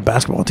 Kevin's got a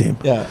basketball team.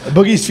 Yeah,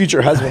 Boogie's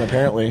future husband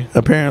apparently.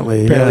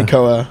 Apparently. Apparently Yeah.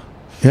 Koa.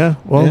 Yeah.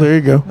 Well, Yeah. there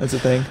you go. That's the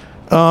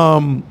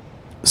thing.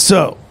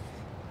 So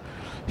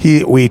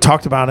we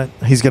talked about it.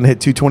 He's going to hit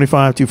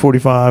 225,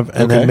 245,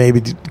 and Okay. then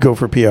maybe go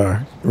for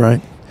PR,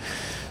 right?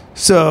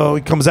 So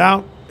he comes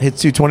out,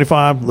 hits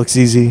 225, looks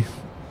easy,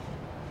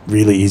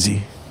 really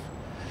easy.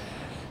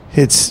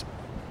 Hits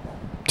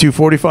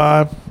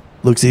 245,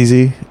 looks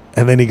easy,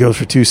 and then he goes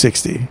for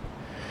 260.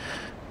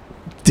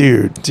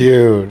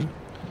 Dude,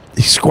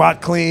 he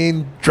squat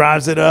clean,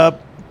 drives it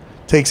up,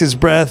 takes his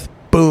breath,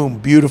 boom,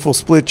 beautiful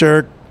split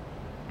jerk.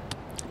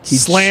 He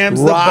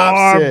Slams the drops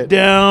bar it.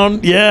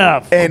 down.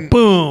 Yeah. And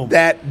boom.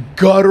 That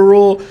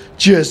guttural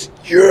just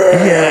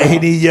Yeah,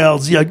 and he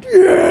yells, yeah.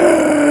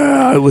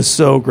 It was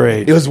so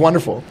great. It was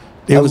wonderful.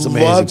 It was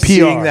amazing. Love PR.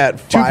 seeing that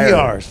fire. 2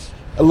 PRs.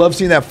 I love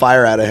seeing that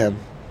fire out of him.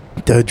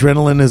 The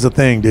adrenaline is a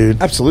thing,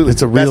 dude. Absolutely.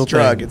 It's a real best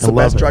drug. thing. It's I the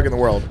love best it. drug in the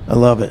world. I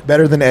love it.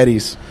 Better than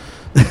Eddie's.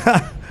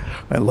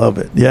 I love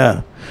it.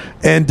 Yeah.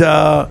 And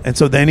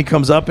so then he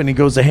comes up and he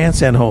goes to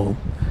handstand hold.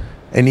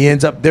 And he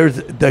ends up there's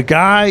the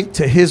guy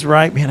to his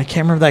right. Man, I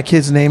can't remember that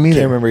kid's name either.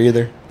 Can't remember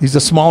either. He's a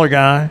smaller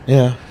guy.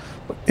 Yeah.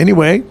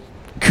 Anyway,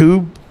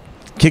 Koo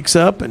kicks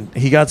up and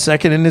he got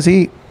second in his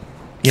heat.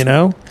 You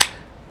know?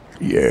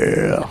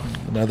 Yeah.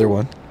 Another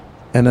one.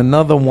 And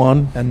another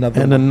one.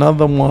 Another and one.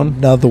 another one.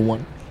 Another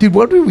one. Dude,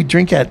 what did we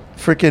drink at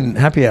freaking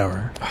happy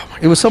hour? Oh my,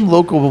 it was some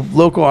local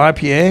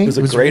IPA. It was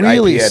a great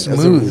really IPA.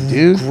 smooth,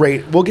 dude.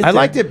 Great. We'll get I that.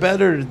 liked it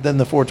better than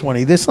the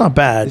 420. This is not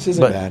bad. This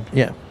isn't but, bad.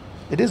 Yeah.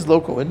 It is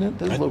local, isn't it?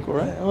 This is local,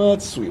 right? Well,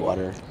 it's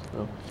Sweetwater.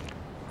 Oh,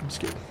 I'm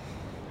just kidding.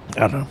 I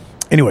don't know.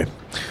 Anyway.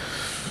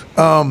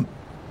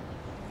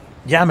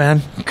 Yeah,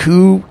 man.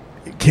 Koo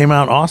came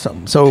out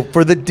awesome. So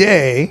for the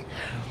day,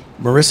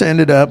 Marissa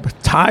ended up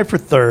tied for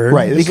third.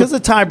 Right. Because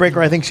of the tiebreaker,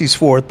 I think she's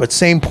fourth, but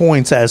same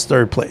points as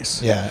third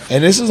place. Yeah.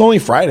 And this is only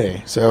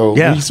Friday. So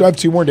Yeah. we still have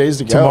 2 more days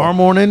to go. Tomorrow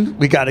morning,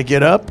 we got to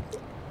get up.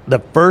 The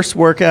first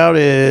workout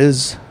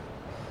is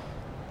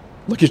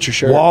Look at your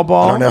shirt. wall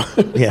ball. I don't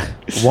know. Yeah.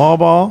 Wall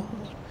ball,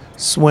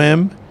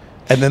 swim,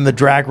 and then the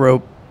drag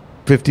rope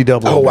 50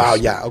 double. Oh, overs. wow.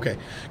 Yeah. Okay.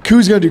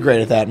 Koo's going to do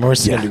great at that.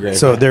 Marissa's going to do great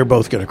So at that. they're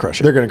both going to crush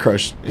it. They're going to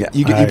crush. Yeah.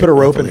 You put a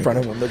rope in front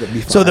of them, they're going to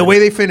be fine. So the way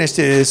they finished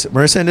is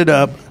Marissa ended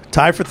up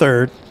tied for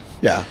third.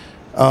 Yeah.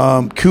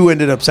 Koo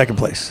ended up second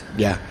place.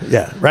 Yeah.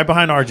 Yeah, right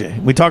behind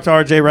RJ. We talked to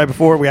RJ right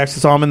before. We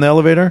actually saw him in the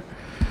elevator.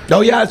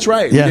 Oh, yeah, that's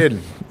right. Yeah. We did.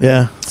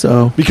 Yeah,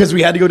 so. Because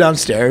we had to go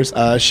downstairs.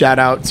 Shout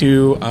out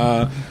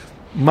to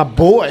my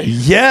boy.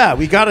 Yeah,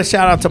 we got a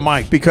shout out to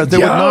Mike because there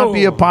would not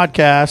be a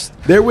podcast.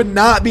 There would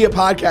not be a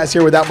podcast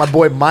here without my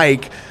boy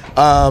Mike.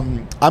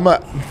 I'm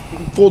a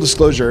full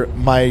disclosure.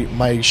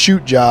 My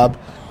shoot job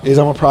is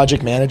I'm a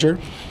project manager,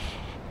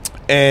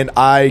 and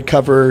I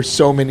cover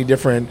so many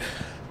different.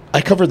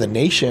 I cover the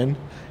nation,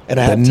 and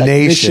I have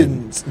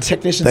technicians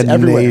The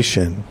everywhere.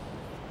 nation.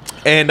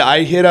 And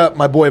I hit up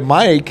my boy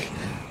Mike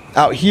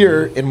out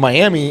here in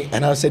Miami,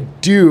 and I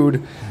said,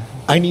 "Dude,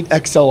 I need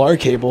XLR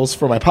cables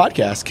for my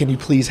podcast. Can you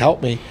please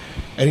help me?"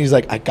 And he's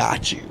like, "I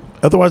got you."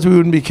 Otherwise, we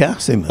wouldn't be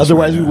casting this.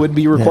 Otherwise, right we now. wouldn't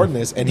be recording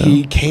this. And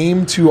he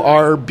came to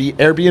our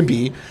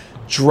Airbnb,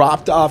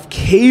 dropped off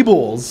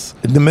cables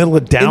in the middle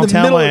of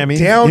downtown Miami.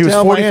 He was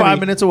 45 Miami.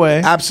 minutes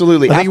away.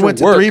 Absolutely. I think he After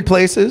went work. to 3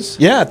 places.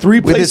 Yeah, 3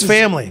 With places. his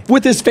family.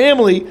 With his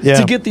family Yeah.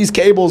 to get these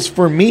cables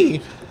for me.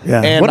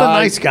 Yeah. And What a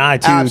nice guy,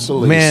 too.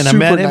 Absolutely. Man, I Super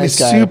met him. nice He's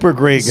guy. super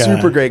great guy.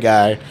 Super great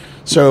guy.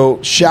 So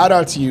shout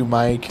out to you,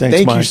 Mike. Thanks,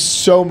 Thank you Mike.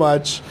 so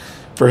much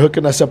for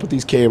hooking us up with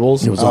these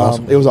cables. It was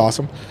awesome. It was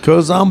awesome.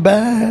 Because I'm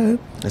bad.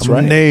 That's I'm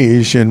right.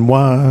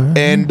 Nationwide.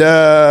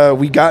 And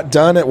we got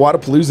done at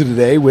Wodapalooza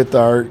today with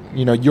our,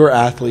 your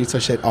athletes. I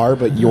said our,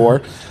 but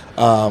your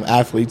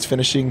athletes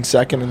finishing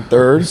second and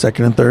third.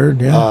 Second and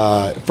third,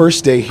 yeah.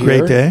 First day here.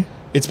 Great day.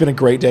 It's been a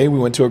great day. We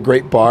went to a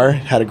great bar,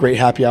 had a great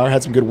happy hour,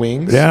 had some good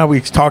wings. Yeah,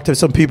 we talked to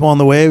some people on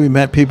the way. We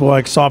met people,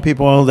 saw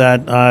people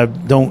that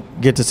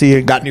don't get to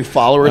see. Got new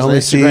followers I on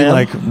only see,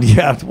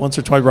 Instagram. once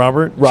or twice.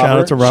 Robert. Shout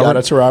out to Robert. Shout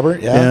out to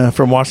Robert, yeah.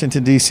 from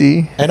Washington,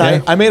 D.C. And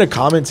yeah. I made a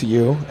comment to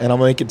you, and I'll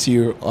make it to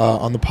you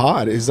on the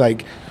pod, is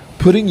like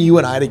putting you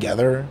and I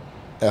together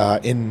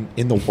in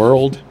the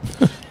world.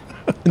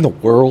 In the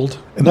world.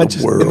 In Not the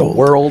just world. in the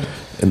world.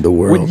 In the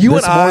world. When you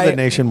That's and more I, than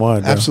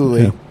nationwide. Though.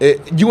 Absolutely. Yeah.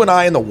 You and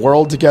I in the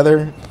world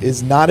together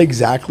is not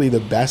exactly the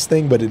best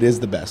thing, but it is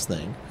the best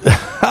thing.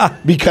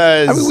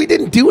 Because I mean, we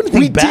didn't do anything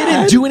we bad.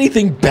 didn't do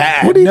anything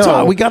bad. What are you no.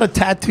 talking? We got a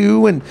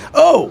tattoo and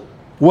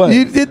What?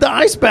 You did the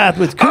ice bath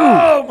with Koo.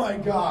 Oh my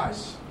gosh.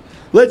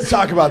 Let's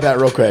talk about that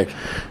real quick.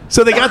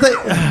 So they got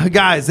the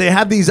guys. They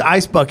have these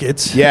ice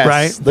buckets. Yes,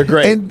 right. they're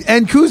great.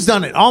 And Koo's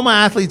done it. All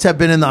my athletes have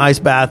been in the ice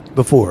bath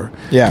before.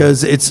 Yeah.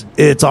 because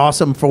it's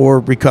awesome for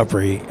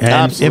recovery and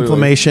Absolutely.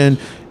 inflammation.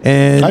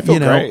 And I feel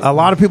great. a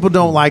lot of people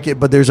don't like it,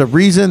 but there's a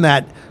reason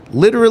that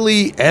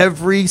literally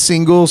every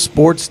single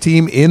sports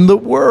team in the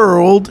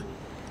world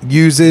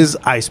uses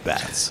ice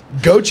baths.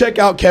 Go check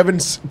out Kevin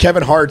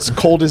Hart's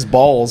Cold as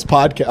Balls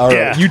podcast or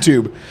Yeah.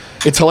 YouTube.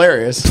 It's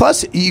hilarious.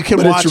 Plus, you can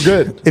But it's watch.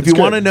 good. If It's you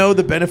good. want to know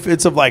the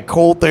benefits of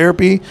cold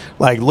therapy,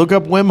 look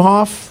up Wim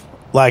Hof.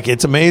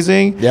 It's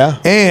amazing. Yeah.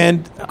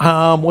 And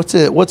what's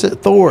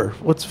it? Thor.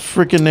 What's the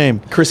freaking name?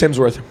 Chris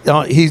Hemsworth.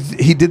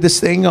 He did this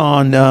thing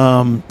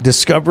on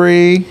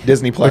Discovery,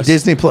 Disney Plus. or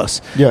Disney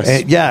Plus. Yes.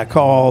 And,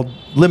 called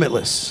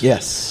Limitless.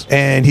 Yes.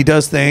 And he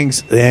does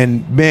things,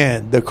 and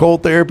man, the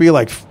cold therapy,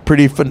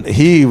 pretty fun.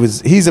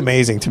 He's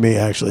amazing to me,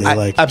 actually.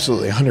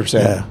 Absolutely,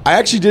 100%. Yeah. I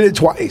actually did it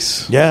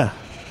twice. yeah.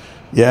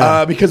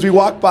 Because we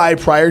walked by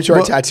prior to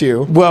our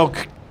tattoo. Well,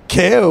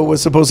 KO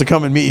was supposed to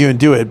come and meet you and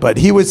do it, but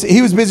he was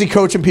busy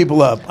coaching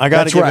people up. I got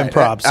to That's give right. him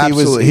props.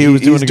 Absolutely. He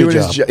was doing He's a good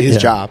job. His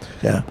job.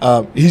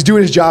 Yeah. He's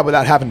doing his job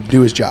without having to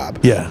do his job.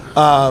 Yeah.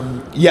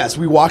 Yes,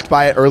 we walked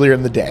by it earlier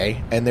in the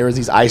day, and there was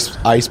these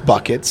ice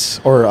buckets,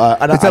 or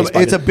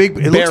It's a big.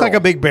 It looks like a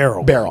big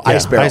barrel.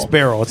 Ice barrel. Ice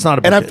barrel. It's not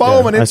a. And I bucket. follow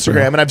him on Ice Instagram,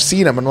 barrel. and I've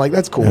seen him, and I'm like,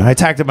 that's cool. Yeah, I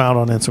tagged him out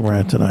on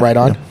Instagram tonight. Right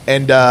on. Yeah.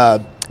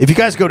 And if you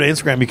guys go to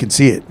Instagram, you can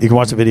see it. You can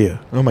watch the video.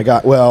 oh my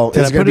god, well,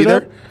 Did is I it going put to be it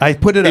there? up? I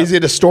put it up. Is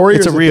it a story?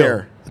 It's or a is reel. It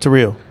there? It's a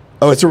reel.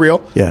 Oh, it's a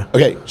reel. Yeah.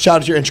 Okay. Shout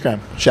out to your Instagram.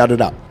 Shout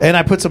it out. And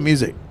I put some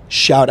music.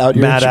 Shout out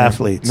your Mad Instagram.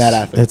 Athletes. Mad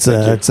Athletes.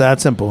 It's that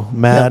simple.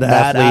 Mad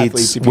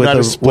Athletes If you know how to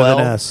with spell,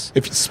 an S.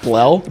 If you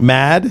spell,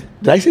 Mad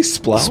did I say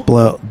spell?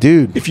 Spell,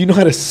 dude. If you know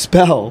how to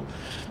spell,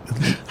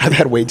 I've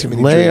had way too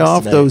many. Lay drinks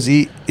off tonight. those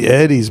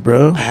Eddies,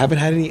 bro. I haven't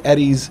had any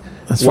Eddies.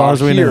 As far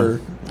as we know.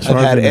 here. I've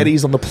had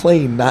Eddies on the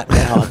plane. Not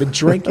now. I've been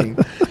drinking.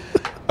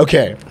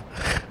 Okay.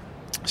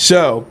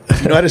 So,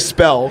 you know how to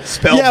spell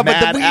Yeah,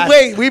 Mad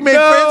but we made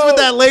friends with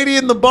that lady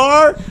in the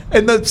bar,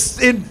 and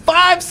in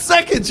 5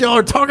 seconds, y'all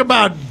are talking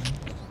about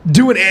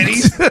doing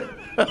Eddies.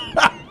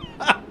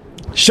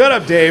 Shut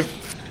up, Dave.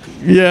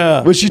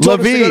 Yeah, But she told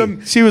us to go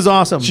to- she was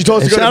awesome. She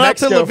told us to go to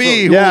Mexico. Shout out to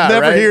LaVie, who will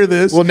never hear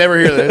this. We'll never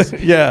hear this.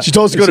 Yeah, She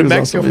told us to go to was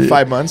Mexico awesome. for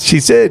 5 months.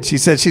 She said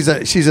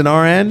she's an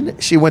RN.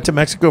 She went to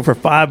Mexico for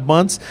 5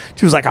 months.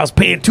 She was like, I was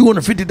paying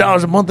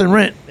 $250 a month in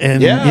rent,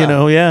 and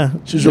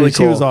She was really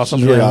She was cool. awesome.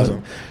 She was really Yeah.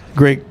 awesome.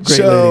 Great lady.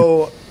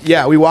 So,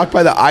 yeah, we walked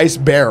by the ice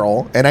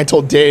barrel, and I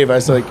told Dave, I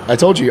was like,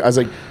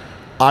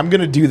 I'm going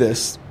to do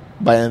this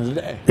by the end of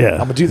the day. Yeah, I'm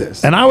going to do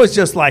this. And I was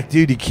just like,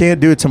 dude, you can't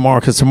do it tomorrow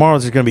because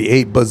tomorrow's there's going to be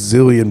 8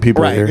 bazillion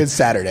people Right, here. it's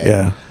Saturday.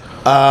 Yeah.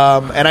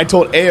 And I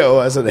told Ao,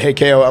 I said, hey,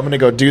 KO, I'm going to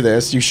go do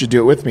this. You should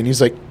do it with me. And he's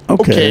like,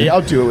 okay,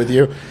 I'll do it with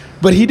you.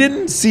 But he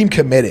didn't seem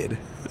committed.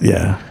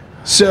 Yeah.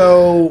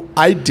 So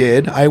I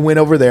did. I went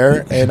over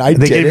there, and I They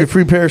did gave you it. a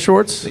free pair of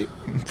shorts?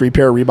 Free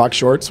pair of Reebok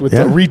shorts with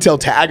a retail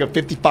tag of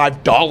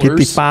 $55.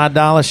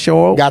 $55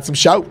 show. Got some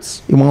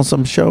shouts. You want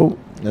some show?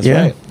 That's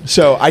right.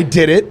 So I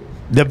did it.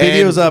 The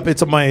video's up.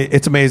 It's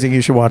amazing.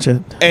 You should watch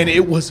it. And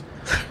it was...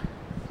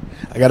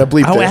 I got to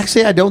bleep Oh, this.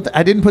 actually,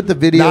 I didn't put the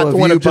video Not of the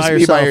one you of just by me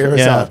yourself. by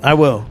yourself. Yeah, I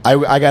will. I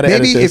got to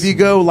edit Maybe this. if you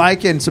go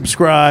like and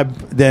subscribe,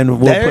 then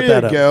we'll There put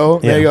that you up. go.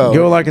 There you go.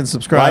 Go like and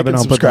subscribe, like and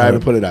I'll subscribe put that and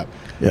up. put it up.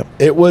 Yep.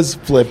 It was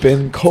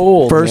flipping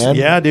cold, First, man.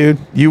 yeah, dude,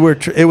 you were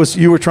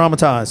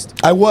traumatized.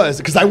 I was,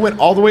 because I went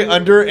all the way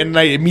under and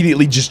I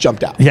immediately just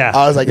jumped out. Yeah.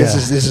 I was like, Yeah.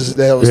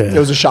 it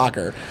was a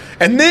shocker.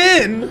 And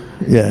then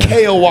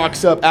KO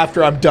walks up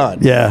after I'm done.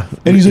 Yeah,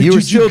 And he's like, you were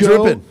 "Did still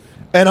go?" dripping.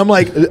 And I'm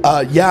like,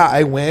 yeah,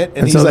 I went.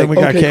 And he's so like, then we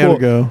got okay, KO cool.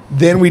 to go.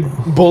 Then we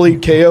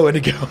bullied KO into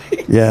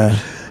going. Yeah.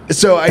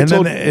 So I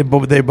told, you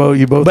both.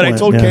 but I went,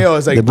 told yeah. KO, I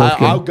was like, They both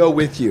I'll came. go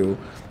with you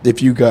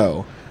if you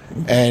go.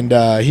 And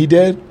he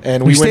did.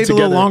 And we You went stayed a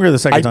together. little longer the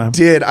second I time.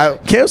 did.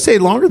 KO stayed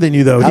longer than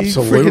you though.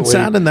 Absolutely. He freaking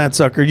sat in that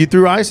sucker. You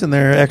threw ice in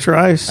there, extra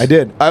ice. I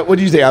did. What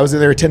did you think? I was in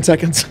there 10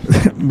 seconds?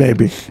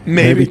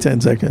 Maybe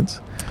 10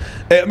 seconds.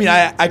 I mean,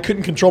 I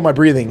couldn't control my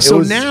breathing. So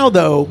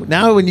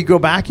now when you go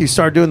back, you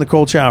start doing the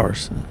cold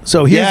showers.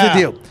 So here's the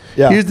deal.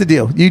 Yeah. Here's the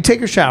deal. You take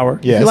your shower.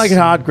 If Yes. you like it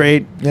hot,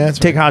 great. Yeah, that's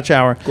take a hot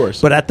shower. Of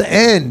course. But at the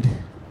end,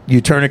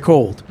 you turn it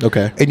cold.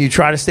 Okay. And you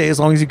try to stay as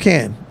long as you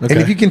can. Okay.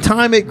 And if you can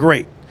time it,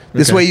 great.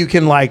 This Okay. way you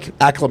can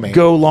acclimate,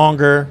 go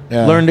longer,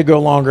 Yeah. learn to go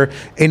longer.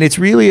 And it's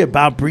really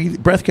about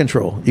breath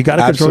control. You got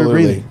to control your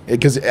breathing.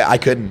 Because I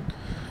couldn't.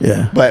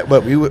 Yeah. But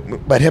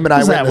him and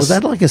I went. Was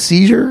that like a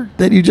seizure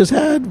that you just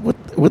had? What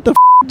the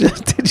did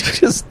you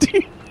just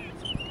do?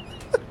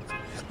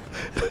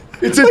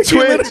 It's a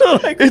twitch.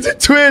 It's a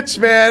twitch,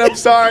 man. I'm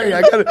sorry.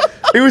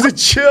 It was a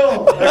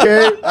chill.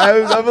 Okay,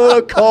 I'm a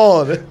little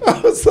cold. I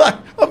was like,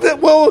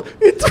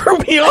 it threw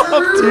me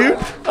off, dude.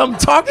 I'm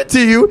talking to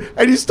you,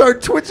 and you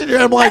start twitching your.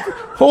 I'm like,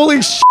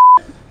 holy shit,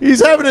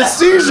 he's having a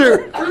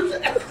seizure.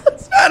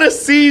 It's not a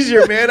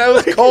seizure, man. I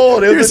was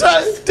cold. It was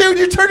Dude,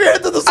 you turned your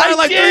head to the side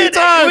like 3 did.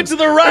 times. It went to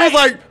the right.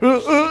 It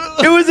was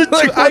like, It was a.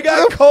 like, I what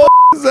got the cold.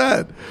 f- is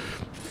that?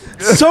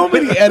 So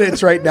many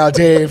edits right now,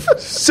 Dave.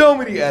 So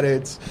many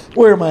edits.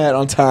 Where am I at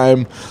on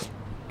time?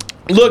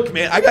 Look,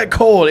 man, I got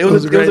cold. It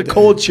was a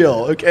cold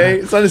chill, okay?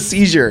 It's not a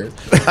seizure.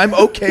 I'm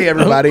okay,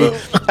 everybody.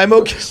 I'm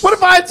okay. What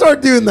if I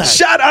start doing that?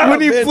 Shut up.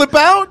 Wouldn't you man. flip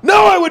out?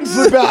 No, I wouldn't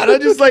flip out.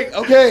 I'm just like,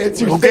 okay, it's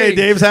your Okay, thing.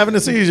 Dave's having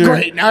a seizure.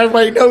 Great. Now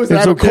everybody knows that I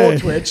It's have a okay.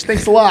 cold twitch.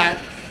 Thanks a lot.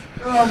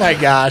 Oh, my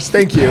gosh.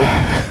 Thank you.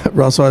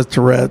 Russell has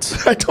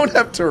Tourette's. I don't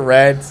have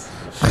Tourette's.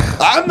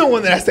 I'm the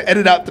one that has to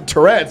edit out the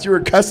Tourette's. You were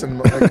cussing.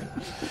 Like,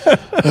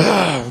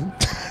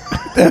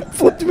 That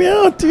flipped me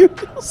out, dude.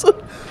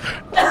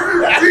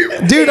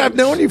 Dude, I've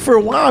known you for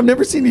a while. I've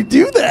never seen you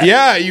do that.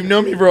 yeah, you've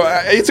known me, bro.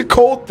 It's a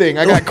cold thing.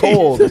 I got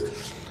cold.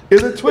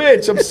 It's a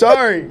twitch. I'm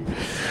sorry.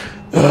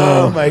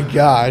 Oh my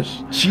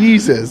gosh,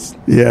 Jesus.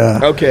 Yeah.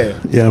 Okay.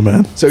 Yeah,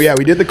 man. So yeah,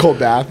 we did the cold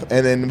bath,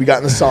 and then we got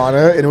in the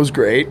sauna, and it was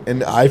great,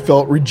 and I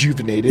felt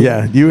rejuvenated.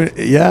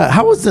 Yeah.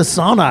 How was the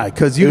sauna?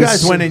 Because you It was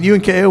guys so- went in, you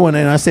and KO went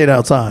in, I stayed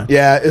outside.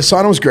 Yeah, the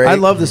sauna was great. I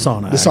love the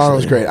sauna. The sauna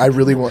was actually. great. I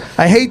really want.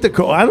 I hate the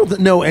cold. I don't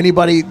know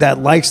anybody that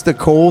likes the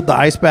cold, the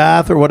ice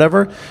bath or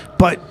whatever,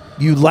 but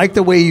you like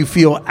the way you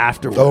feel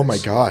afterwards. Oh my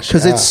gosh,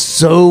 Because yeah. it's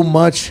so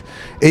much.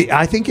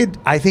 I think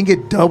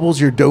it doubles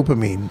your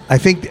dopamine. I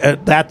think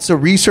that's the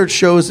research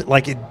shows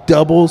like it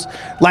doubles.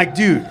 Like,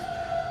 dude,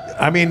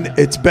 I mean,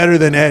 it's better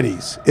than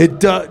Eddie's.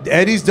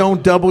 Eddie's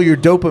don't double your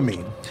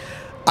dopamine.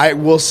 I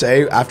will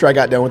say, after I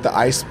got done with the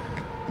ice,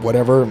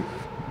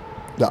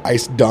 the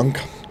ice dunk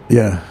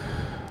Yeah.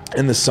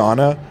 in the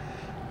sauna,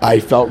 I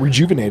felt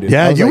rejuvenated.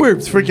 Yeah, I was you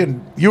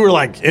like, were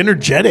like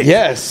energetic.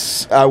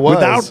 Yes, I was.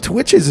 Without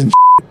twitches and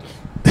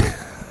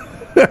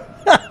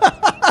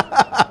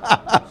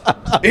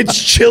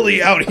It's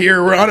chilly out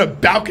here. We're on a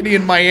balcony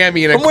in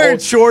Miami. And I'm wearing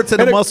shorts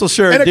and a muscle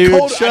shirt,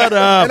 dude. Shut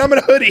up. And I'm in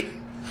a hoodie.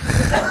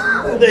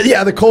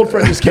 Yeah, the cold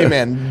front just came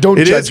in. Don't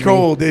judge me. It is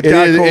cold. It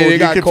got cold. You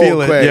can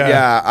feel it. Quick.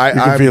 Yeah,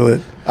 you can feel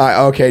it.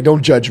 Okay,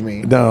 don't judge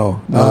me. No.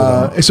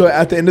 So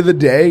at the end of the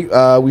day,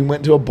 we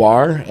went to a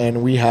bar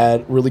and we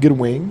had really good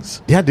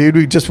wings. Yeah, dude,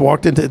 we just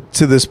walked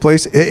into this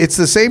place. It's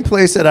the same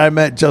place that I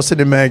met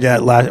Justin and Meg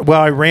at last. Well,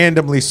 I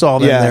randomly saw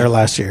them there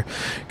last year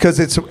because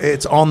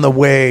it's on the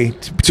way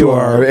to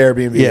our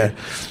Airbnb. Yeah.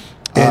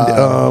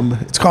 And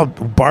it's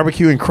called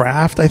Barbecue and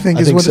Craft, I think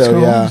is what it's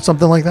called. Yeah.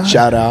 Something like that.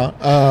 Shout out.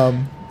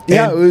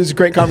 Yeah, it was a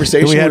great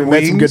conversation. We had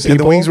met some good people. And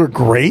the wings were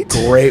great.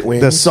 Great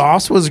wings. The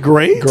sauce was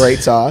great. Great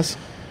sauce.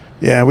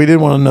 Yeah, we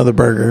didn't want another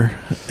burger.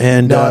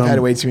 And no, I've had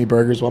way too many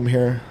burgers while I'm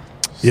here.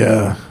 So.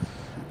 Yeah.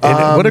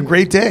 And what a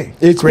great day.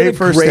 It's great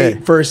first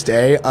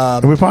day.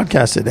 And we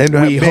podcasted. And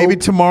maybe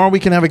tomorrow we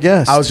can have a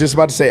guest. I was just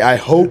about to say, I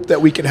hope that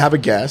we can have a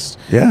guest.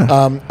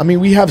 Yeah. I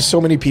mean, we have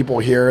so many people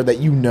here that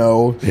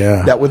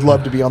that would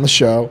love to be on the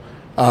show.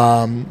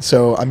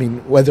 So, I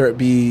mean, whether it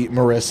be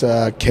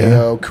Marissa,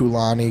 Ko,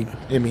 Kulani,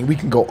 I mean, we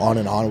can go on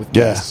and on with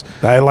guests.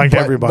 I like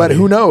everybody. But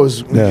who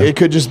knows? Yeah. It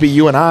could just be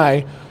you and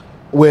I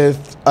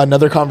with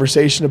another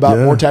conversation about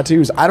more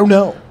tattoos. I don't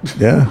know.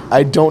 Yeah.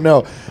 I don't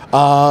know.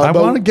 I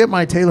want to get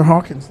my Taylor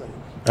Hawkins thing.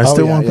 I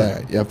still want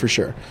that. Yeah, for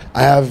sure.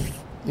 I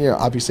have,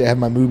 obviously I have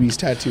my movies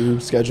tattoo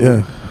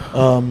scheduled.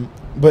 Yeah.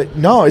 But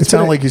no, it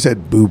sounded like you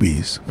said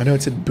boobies. I know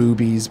it said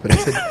boobies, but I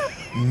said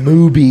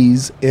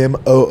moobies,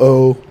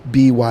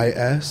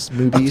 Moobys,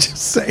 moobies. I'm just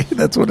saying,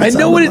 that's what it I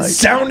know what like. It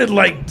sounded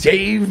like,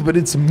 Dave, but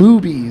it's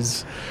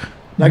moobies.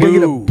 Not gonna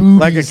get a boobies.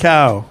 Like a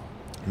cow.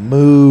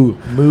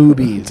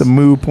 Moobies. It's a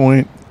moo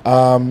point.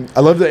 I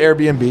love the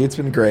Airbnb. It's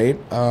been great.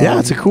 Yeah,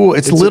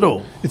 it's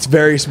little. It's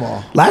very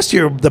small. Last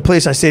year, the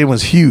place I stayed in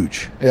was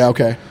huge. Yeah,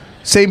 okay.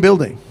 Same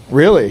building.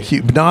 Really?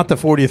 Not the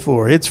 40th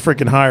floor. It's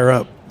freaking higher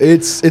up.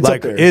 It's like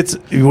up there. It's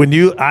when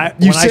I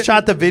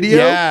shot the video.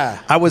 Yeah.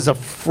 I was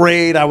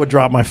afraid I would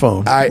drop my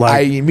phone.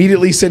 I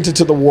immediately sent it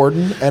to the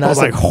warden, and I was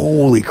like,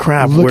 "Holy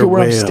crap! Look at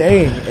where I'm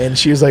staying." And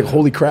she was like,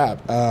 "Holy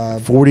crap!"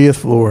 40th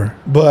floor.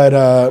 But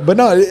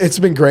no, it's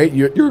been great.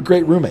 You're a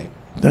great roommate.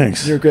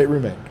 Thanks. You're a great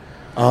roommate.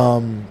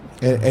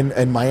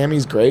 And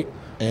Miami's great.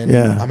 And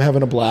I'm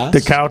having a blast. The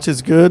couch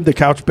is good. The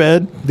couch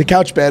bed. The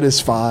couch bed is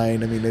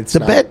fine. I mean,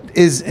 bed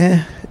is.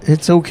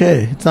 It's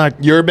okay. It's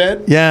not your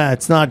bed. Yeah,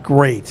 it's not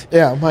great.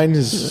 Yeah, mine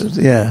is.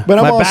 Yeah, but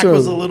my back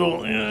was a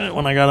little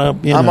when I got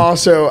up. I'm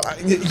also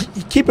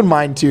keep in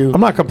mind too.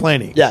 I'm not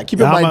complaining. Yeah, keep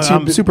in mind too.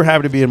 I'm super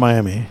happy to be in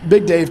Miami.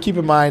 Big Dave, keep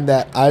in mind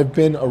that I've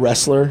been a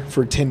wrestler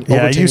for 10. Yeah,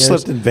 over 10 you years.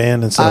 slept in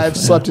van and stuff. I've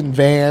slept in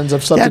vans.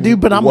 I've slept. Yeah, in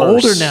dude, but I'm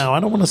worse. older now. I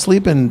don't want to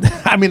sleep in.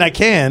 I mean, I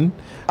can.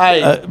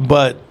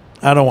 But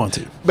I don't want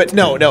to. But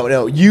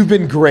no. You've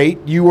been great.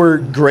 You were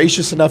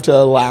gracious enough to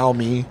allow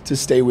me to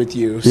stay with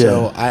you.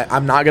 So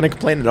I'm not going to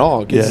complain at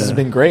all because this has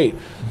been great.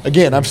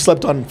 Again, I've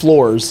slept on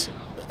floors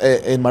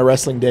in my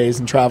wrestling days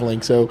and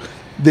traveling. So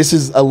this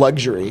is a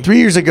luxury. 3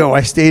 years ago,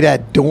 I stayed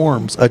at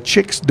dorms, a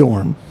chick's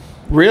dorm.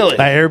 Really?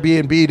 I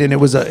Airbnb'd, and it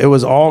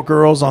was all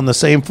girls on the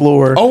same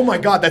floor. Oh my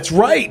God, that's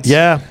right.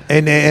 Yeah,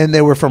 and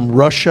they were from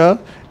Russia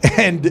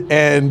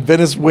and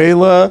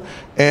Venezuela,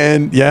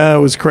 and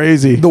it was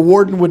crazy. The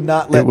warden would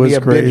not let me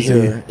have been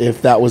here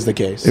if that was the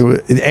case.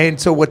 And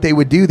so what they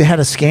would do, they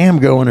had a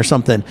scam going or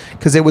something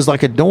because it was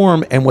like a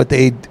dorm, and what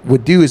they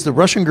would do is the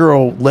Russian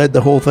girl led the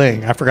whole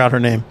thing. I forgot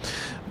her name.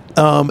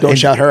 Don't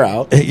shout her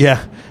out.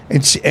 Yeah.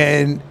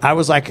 And I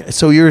was like,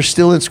 so you're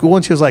still in school?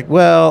 And she was like,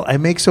 well, I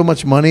make so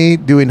much money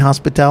doing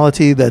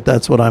hospitality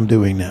that's what I'm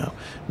doing now.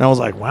 And I was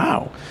like,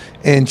 wow.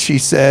 And she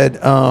said,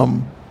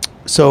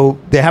 so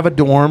they have a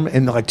dorm,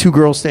 and like two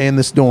girls stay in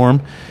this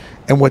dorm.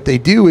 And what they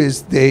do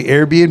is they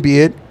Airbnb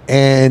it,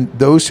 and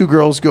those two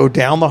girls go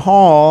down the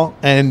hall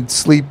and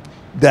sleep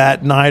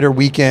that night or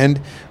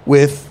weekend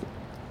with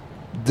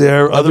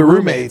their other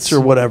roommates or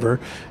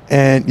whatever.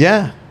 And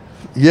yeah.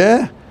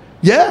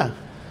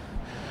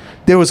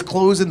 There was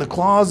clothes in the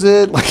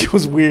closet. Like, it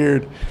was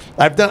weird.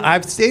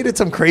 I've stayed at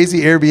some crazy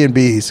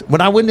Airbnbs.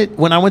 When I went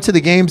to the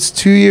games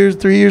 2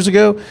 years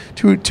ago,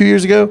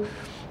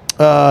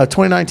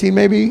 2019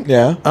 maybe.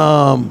 Yeah.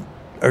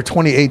 Or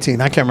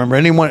 2018. I can't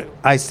remember.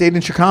 I stayed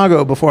in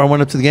Chicago before I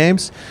went up to the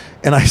games,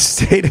 and I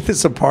stayed in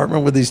this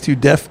apartment with these two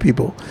deaf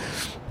people.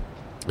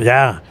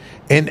 Yeah.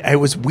 And it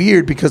was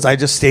weird because I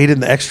just stayed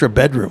in the extra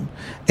bedroom.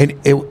 And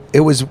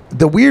it was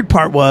the weird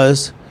part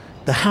was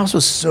the house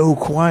was so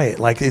quiet.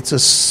 Like, it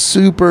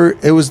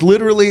was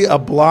literally a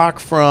block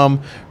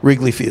from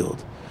Wrigley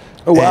Field.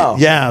 Oh, wow.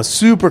 And, yeah,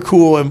 super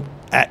cool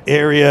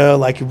area,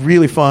 like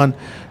really fun.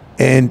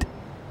 And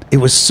it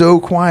was so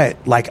quiet.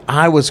 Like,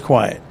 I was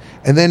quiet.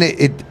 And then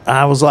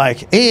I was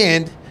like,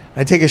 and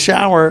I take a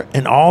shower,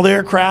 and all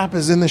their crap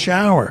is in the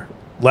shower.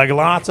 Like,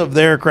 lots of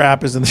their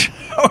crap is in the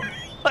shower.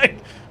 Like,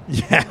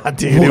 yeah,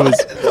 dude, it was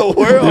the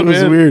world. It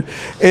was weird.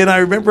 And I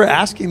remember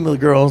asking the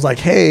girls, like,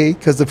 "Hey,"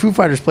 because the Foo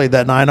Fighters played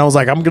that night. And I was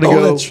like, "I'm gonna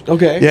go."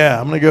 Okay. Yeah,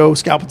 I'm gonna go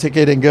scalp a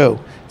ticket and go.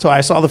 So I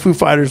saw the Foo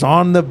Fighters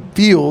on the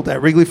field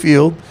at Wrigley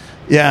Field.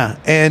 Yeah,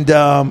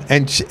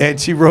 and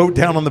she wrote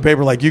down on the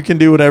paper like, you can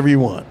do whatever you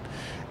want,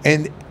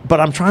 but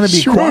I'm trying to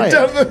be quiet. She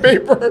wrote down on the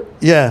paper.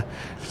 Yeah,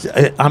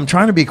 I'm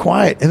trying to be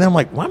quiet, and then I'm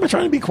like, why am I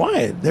trying to be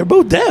quiet? They're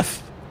both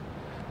deaf.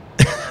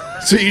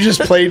 So you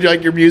just played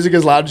like your music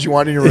as loud as you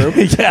want in your room?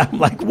 Yeah, I'm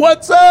like,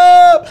 what's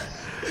up?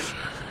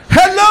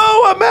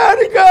 Hello,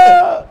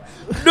 America.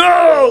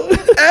 No,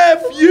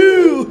 F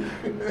you.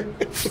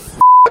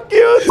 Fuck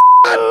you.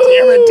 God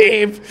damn it,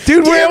 Dave.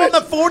 Dude, we're on the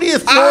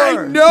 40th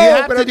floor. I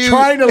know, but I'm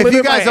trying to limit If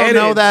you guys my don't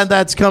know edits.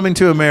 that's Coming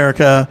to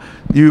America,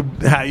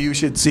 you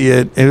should see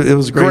it. It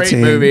was a great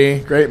scene. movie.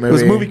 Great movie. It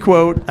was a movie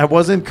quote. I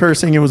wasn't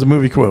cursing. It was a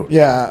movie quote.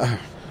 Yeah.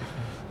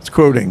 It's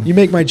quoting. You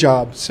make my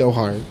job so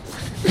hard.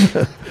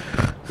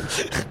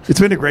 It's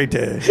been a great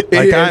day.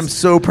 Like, I'm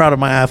so proud of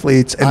my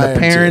athletes and the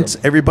parents.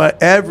 Too.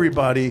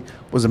 Everybody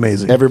was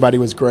amazing. Everybody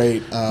was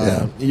great. You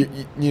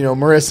know,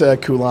 Marissa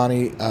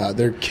Kulani,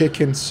 they're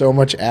kicking so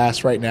much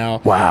ass right now.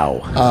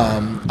 Wow.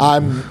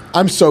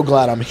 I'm so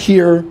glad I'm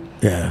here.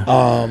 Yeah.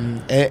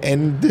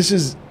 And this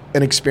is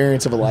an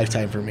experience of a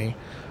lifetime for me.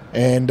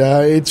 And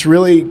it's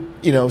really,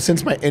 you know,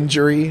 since my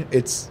injury,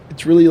 it's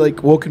really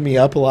like woken me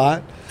up a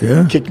lot.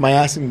 Yeah. Kicked my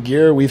ass in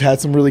gear. We've had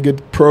some really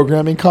good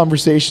programming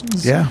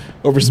conversations. Yeah.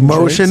 Over some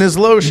motion drinks. is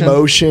lotion.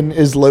 Motion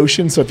is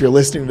lotion. So if you're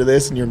listening to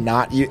this and you're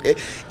not,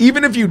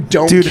 even if you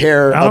don't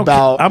care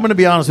about, I'm going to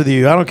be honest with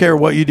you. I don't care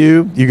what you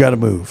do. You got to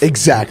move.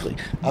 Exactly.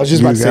 I was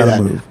just about to say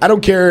that. Move. I don't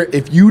care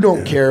if you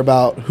don't care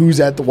about who's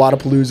at the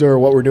Wodapalooza or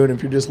what we're doing.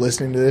 If you're just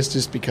listening to this,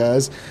 just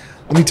because,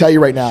 let me tell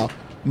you right now.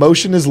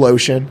 Motion is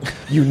lotion.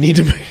 You need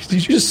to.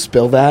 Did you just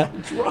spill that,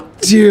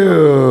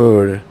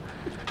 dude?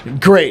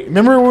 Great.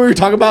 Remember when we were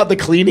talking about the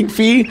cleaning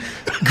fee?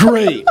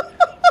 Great.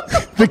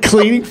 The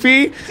cleaning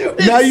fee. Dude,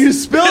 now you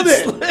spilled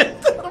it.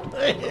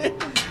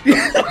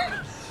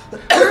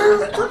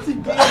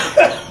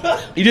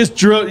 You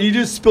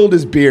just spilled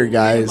his beer,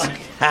 guys. Like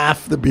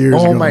half the beer.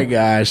 Oh my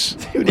gosh!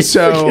 Dude,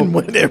 so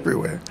went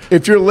everywhere.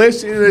 If you're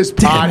listening to this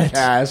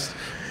podcast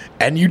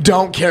and you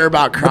don't care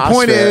about CrossFit, the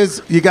point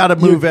is you got to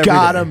move. You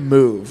gotta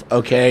move.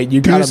 Okay,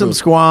 you do some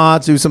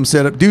squats, do some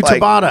sit-ups, do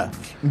Tabata.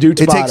 Do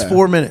Tabata. It takes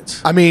 4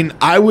 minutes. I mean,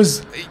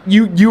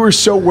 you were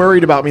so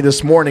worried about me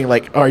this morning.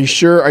 Like, are you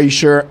sure? Are you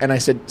sure? And I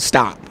said,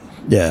 stop.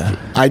 Yeah,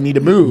 I need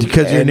to move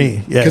because of your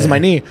knee. Yeah, because of my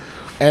knee.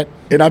 And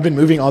I've been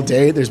moving all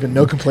day. There's been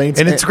no complaints,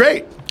 and it's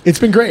great. It's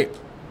been great.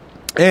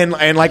 And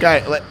like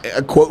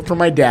a quote from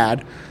my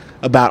dad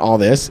about all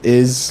this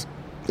is,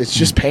 it's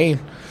just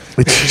pain.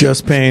 It's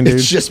just pain, dude.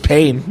 It's just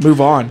pain. Move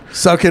on.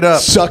 Suck it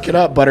up. Suck it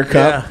up,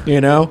 Buttercup. Yeah. You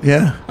know?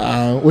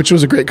 Yeah. Which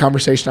was a great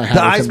conversation I had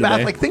the with ice him bath,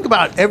 today. like, think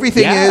about it.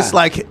 Everything is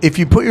like, if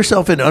you put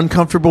yourself in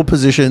uncomfortable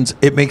positions,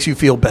 it makes you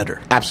feel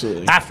better.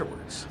 Absolutely.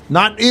 Afterwards.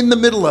 Not in the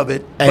middle of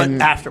it, but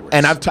afterwards.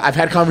 And I've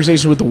had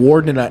conversations with the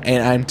warden,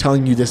 and I'm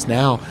telling you this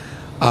now.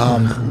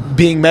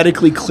 Being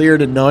medically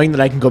cleared and knowing that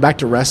I can go back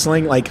to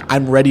wrestling, like,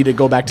 I'm ready to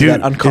go back to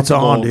that uncomfortable. It's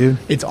on, dude.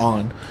 It's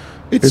on.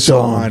 It's so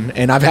on.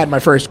 And I've had my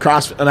first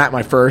CrossFit, not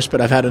my first, but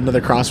I've had another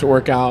CrossFit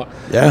workout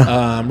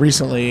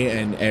recently,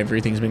 and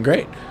everything's been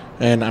great.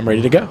 And I'm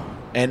ready to go.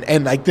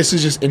 And like, this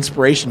is just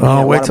inspiration.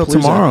 Oh, wait till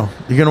tomorrow.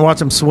 You're going to watch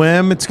them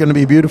swim. It's going to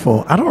be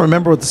beautiful. I don't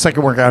remember what the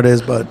second workout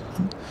is, but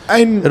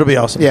it'll be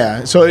awesome.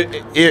 Yeah. So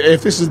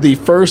if this is the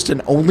first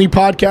and only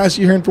podcast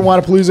you're hearing from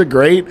Wodapalooza,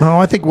 great.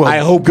 I think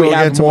we'll go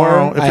again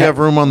tomorrow if we have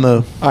room on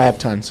the... I have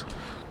tons.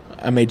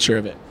 I made sure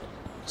of it.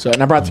 So,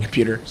 and I brought the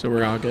computer, so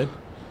we're all good.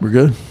 We're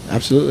good.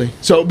 Absolutely.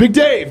 So, Big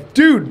Dave,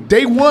 dude,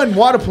 day one,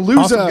 Wodapalooza.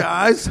 Awesome,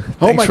 guys.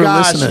 Oh, my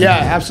gosh. Listening. Yeah,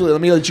 absolutely.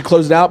 Let me let you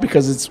close it out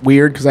because it's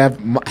weird because I have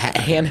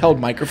handheld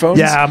microphones.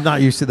 Yeah, I'm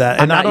not used to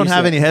that. And I don't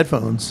have any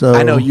headphones. So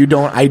I know you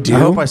don't. I do. I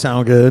hope I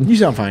sound good. You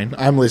sound fine.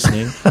 I'm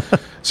listening.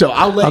 So,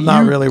 I'll let I'm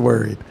not really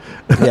worried.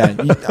 Yeah.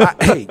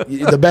 Hey,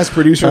 the best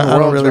producer in the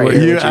world. Really right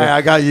here,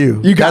 I got you.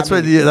 You got that's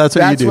what you do. That's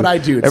what I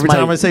do. Every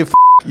time I say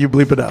you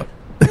bleep it out.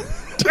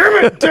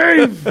 Damn it,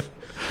 Dave.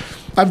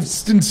 I've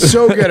been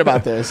so good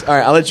about this. All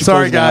right, I'll let you.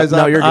 Sorry, guys.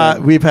 No, you're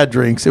good. We've had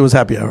drinks. It was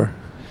happy hour.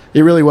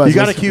 It really was. You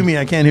got to cue me.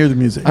 I can't hear the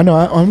music. I know.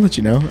 I'll let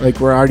you know. Like,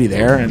 we're already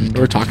there and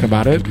we're talking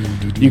about it.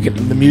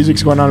 The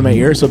music's going on in my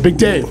ear. So, Big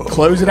Dave,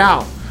 close it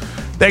out.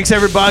 Thanks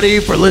everybody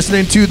for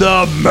listening to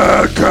the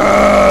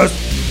Madcast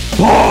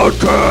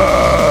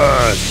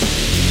Podcast.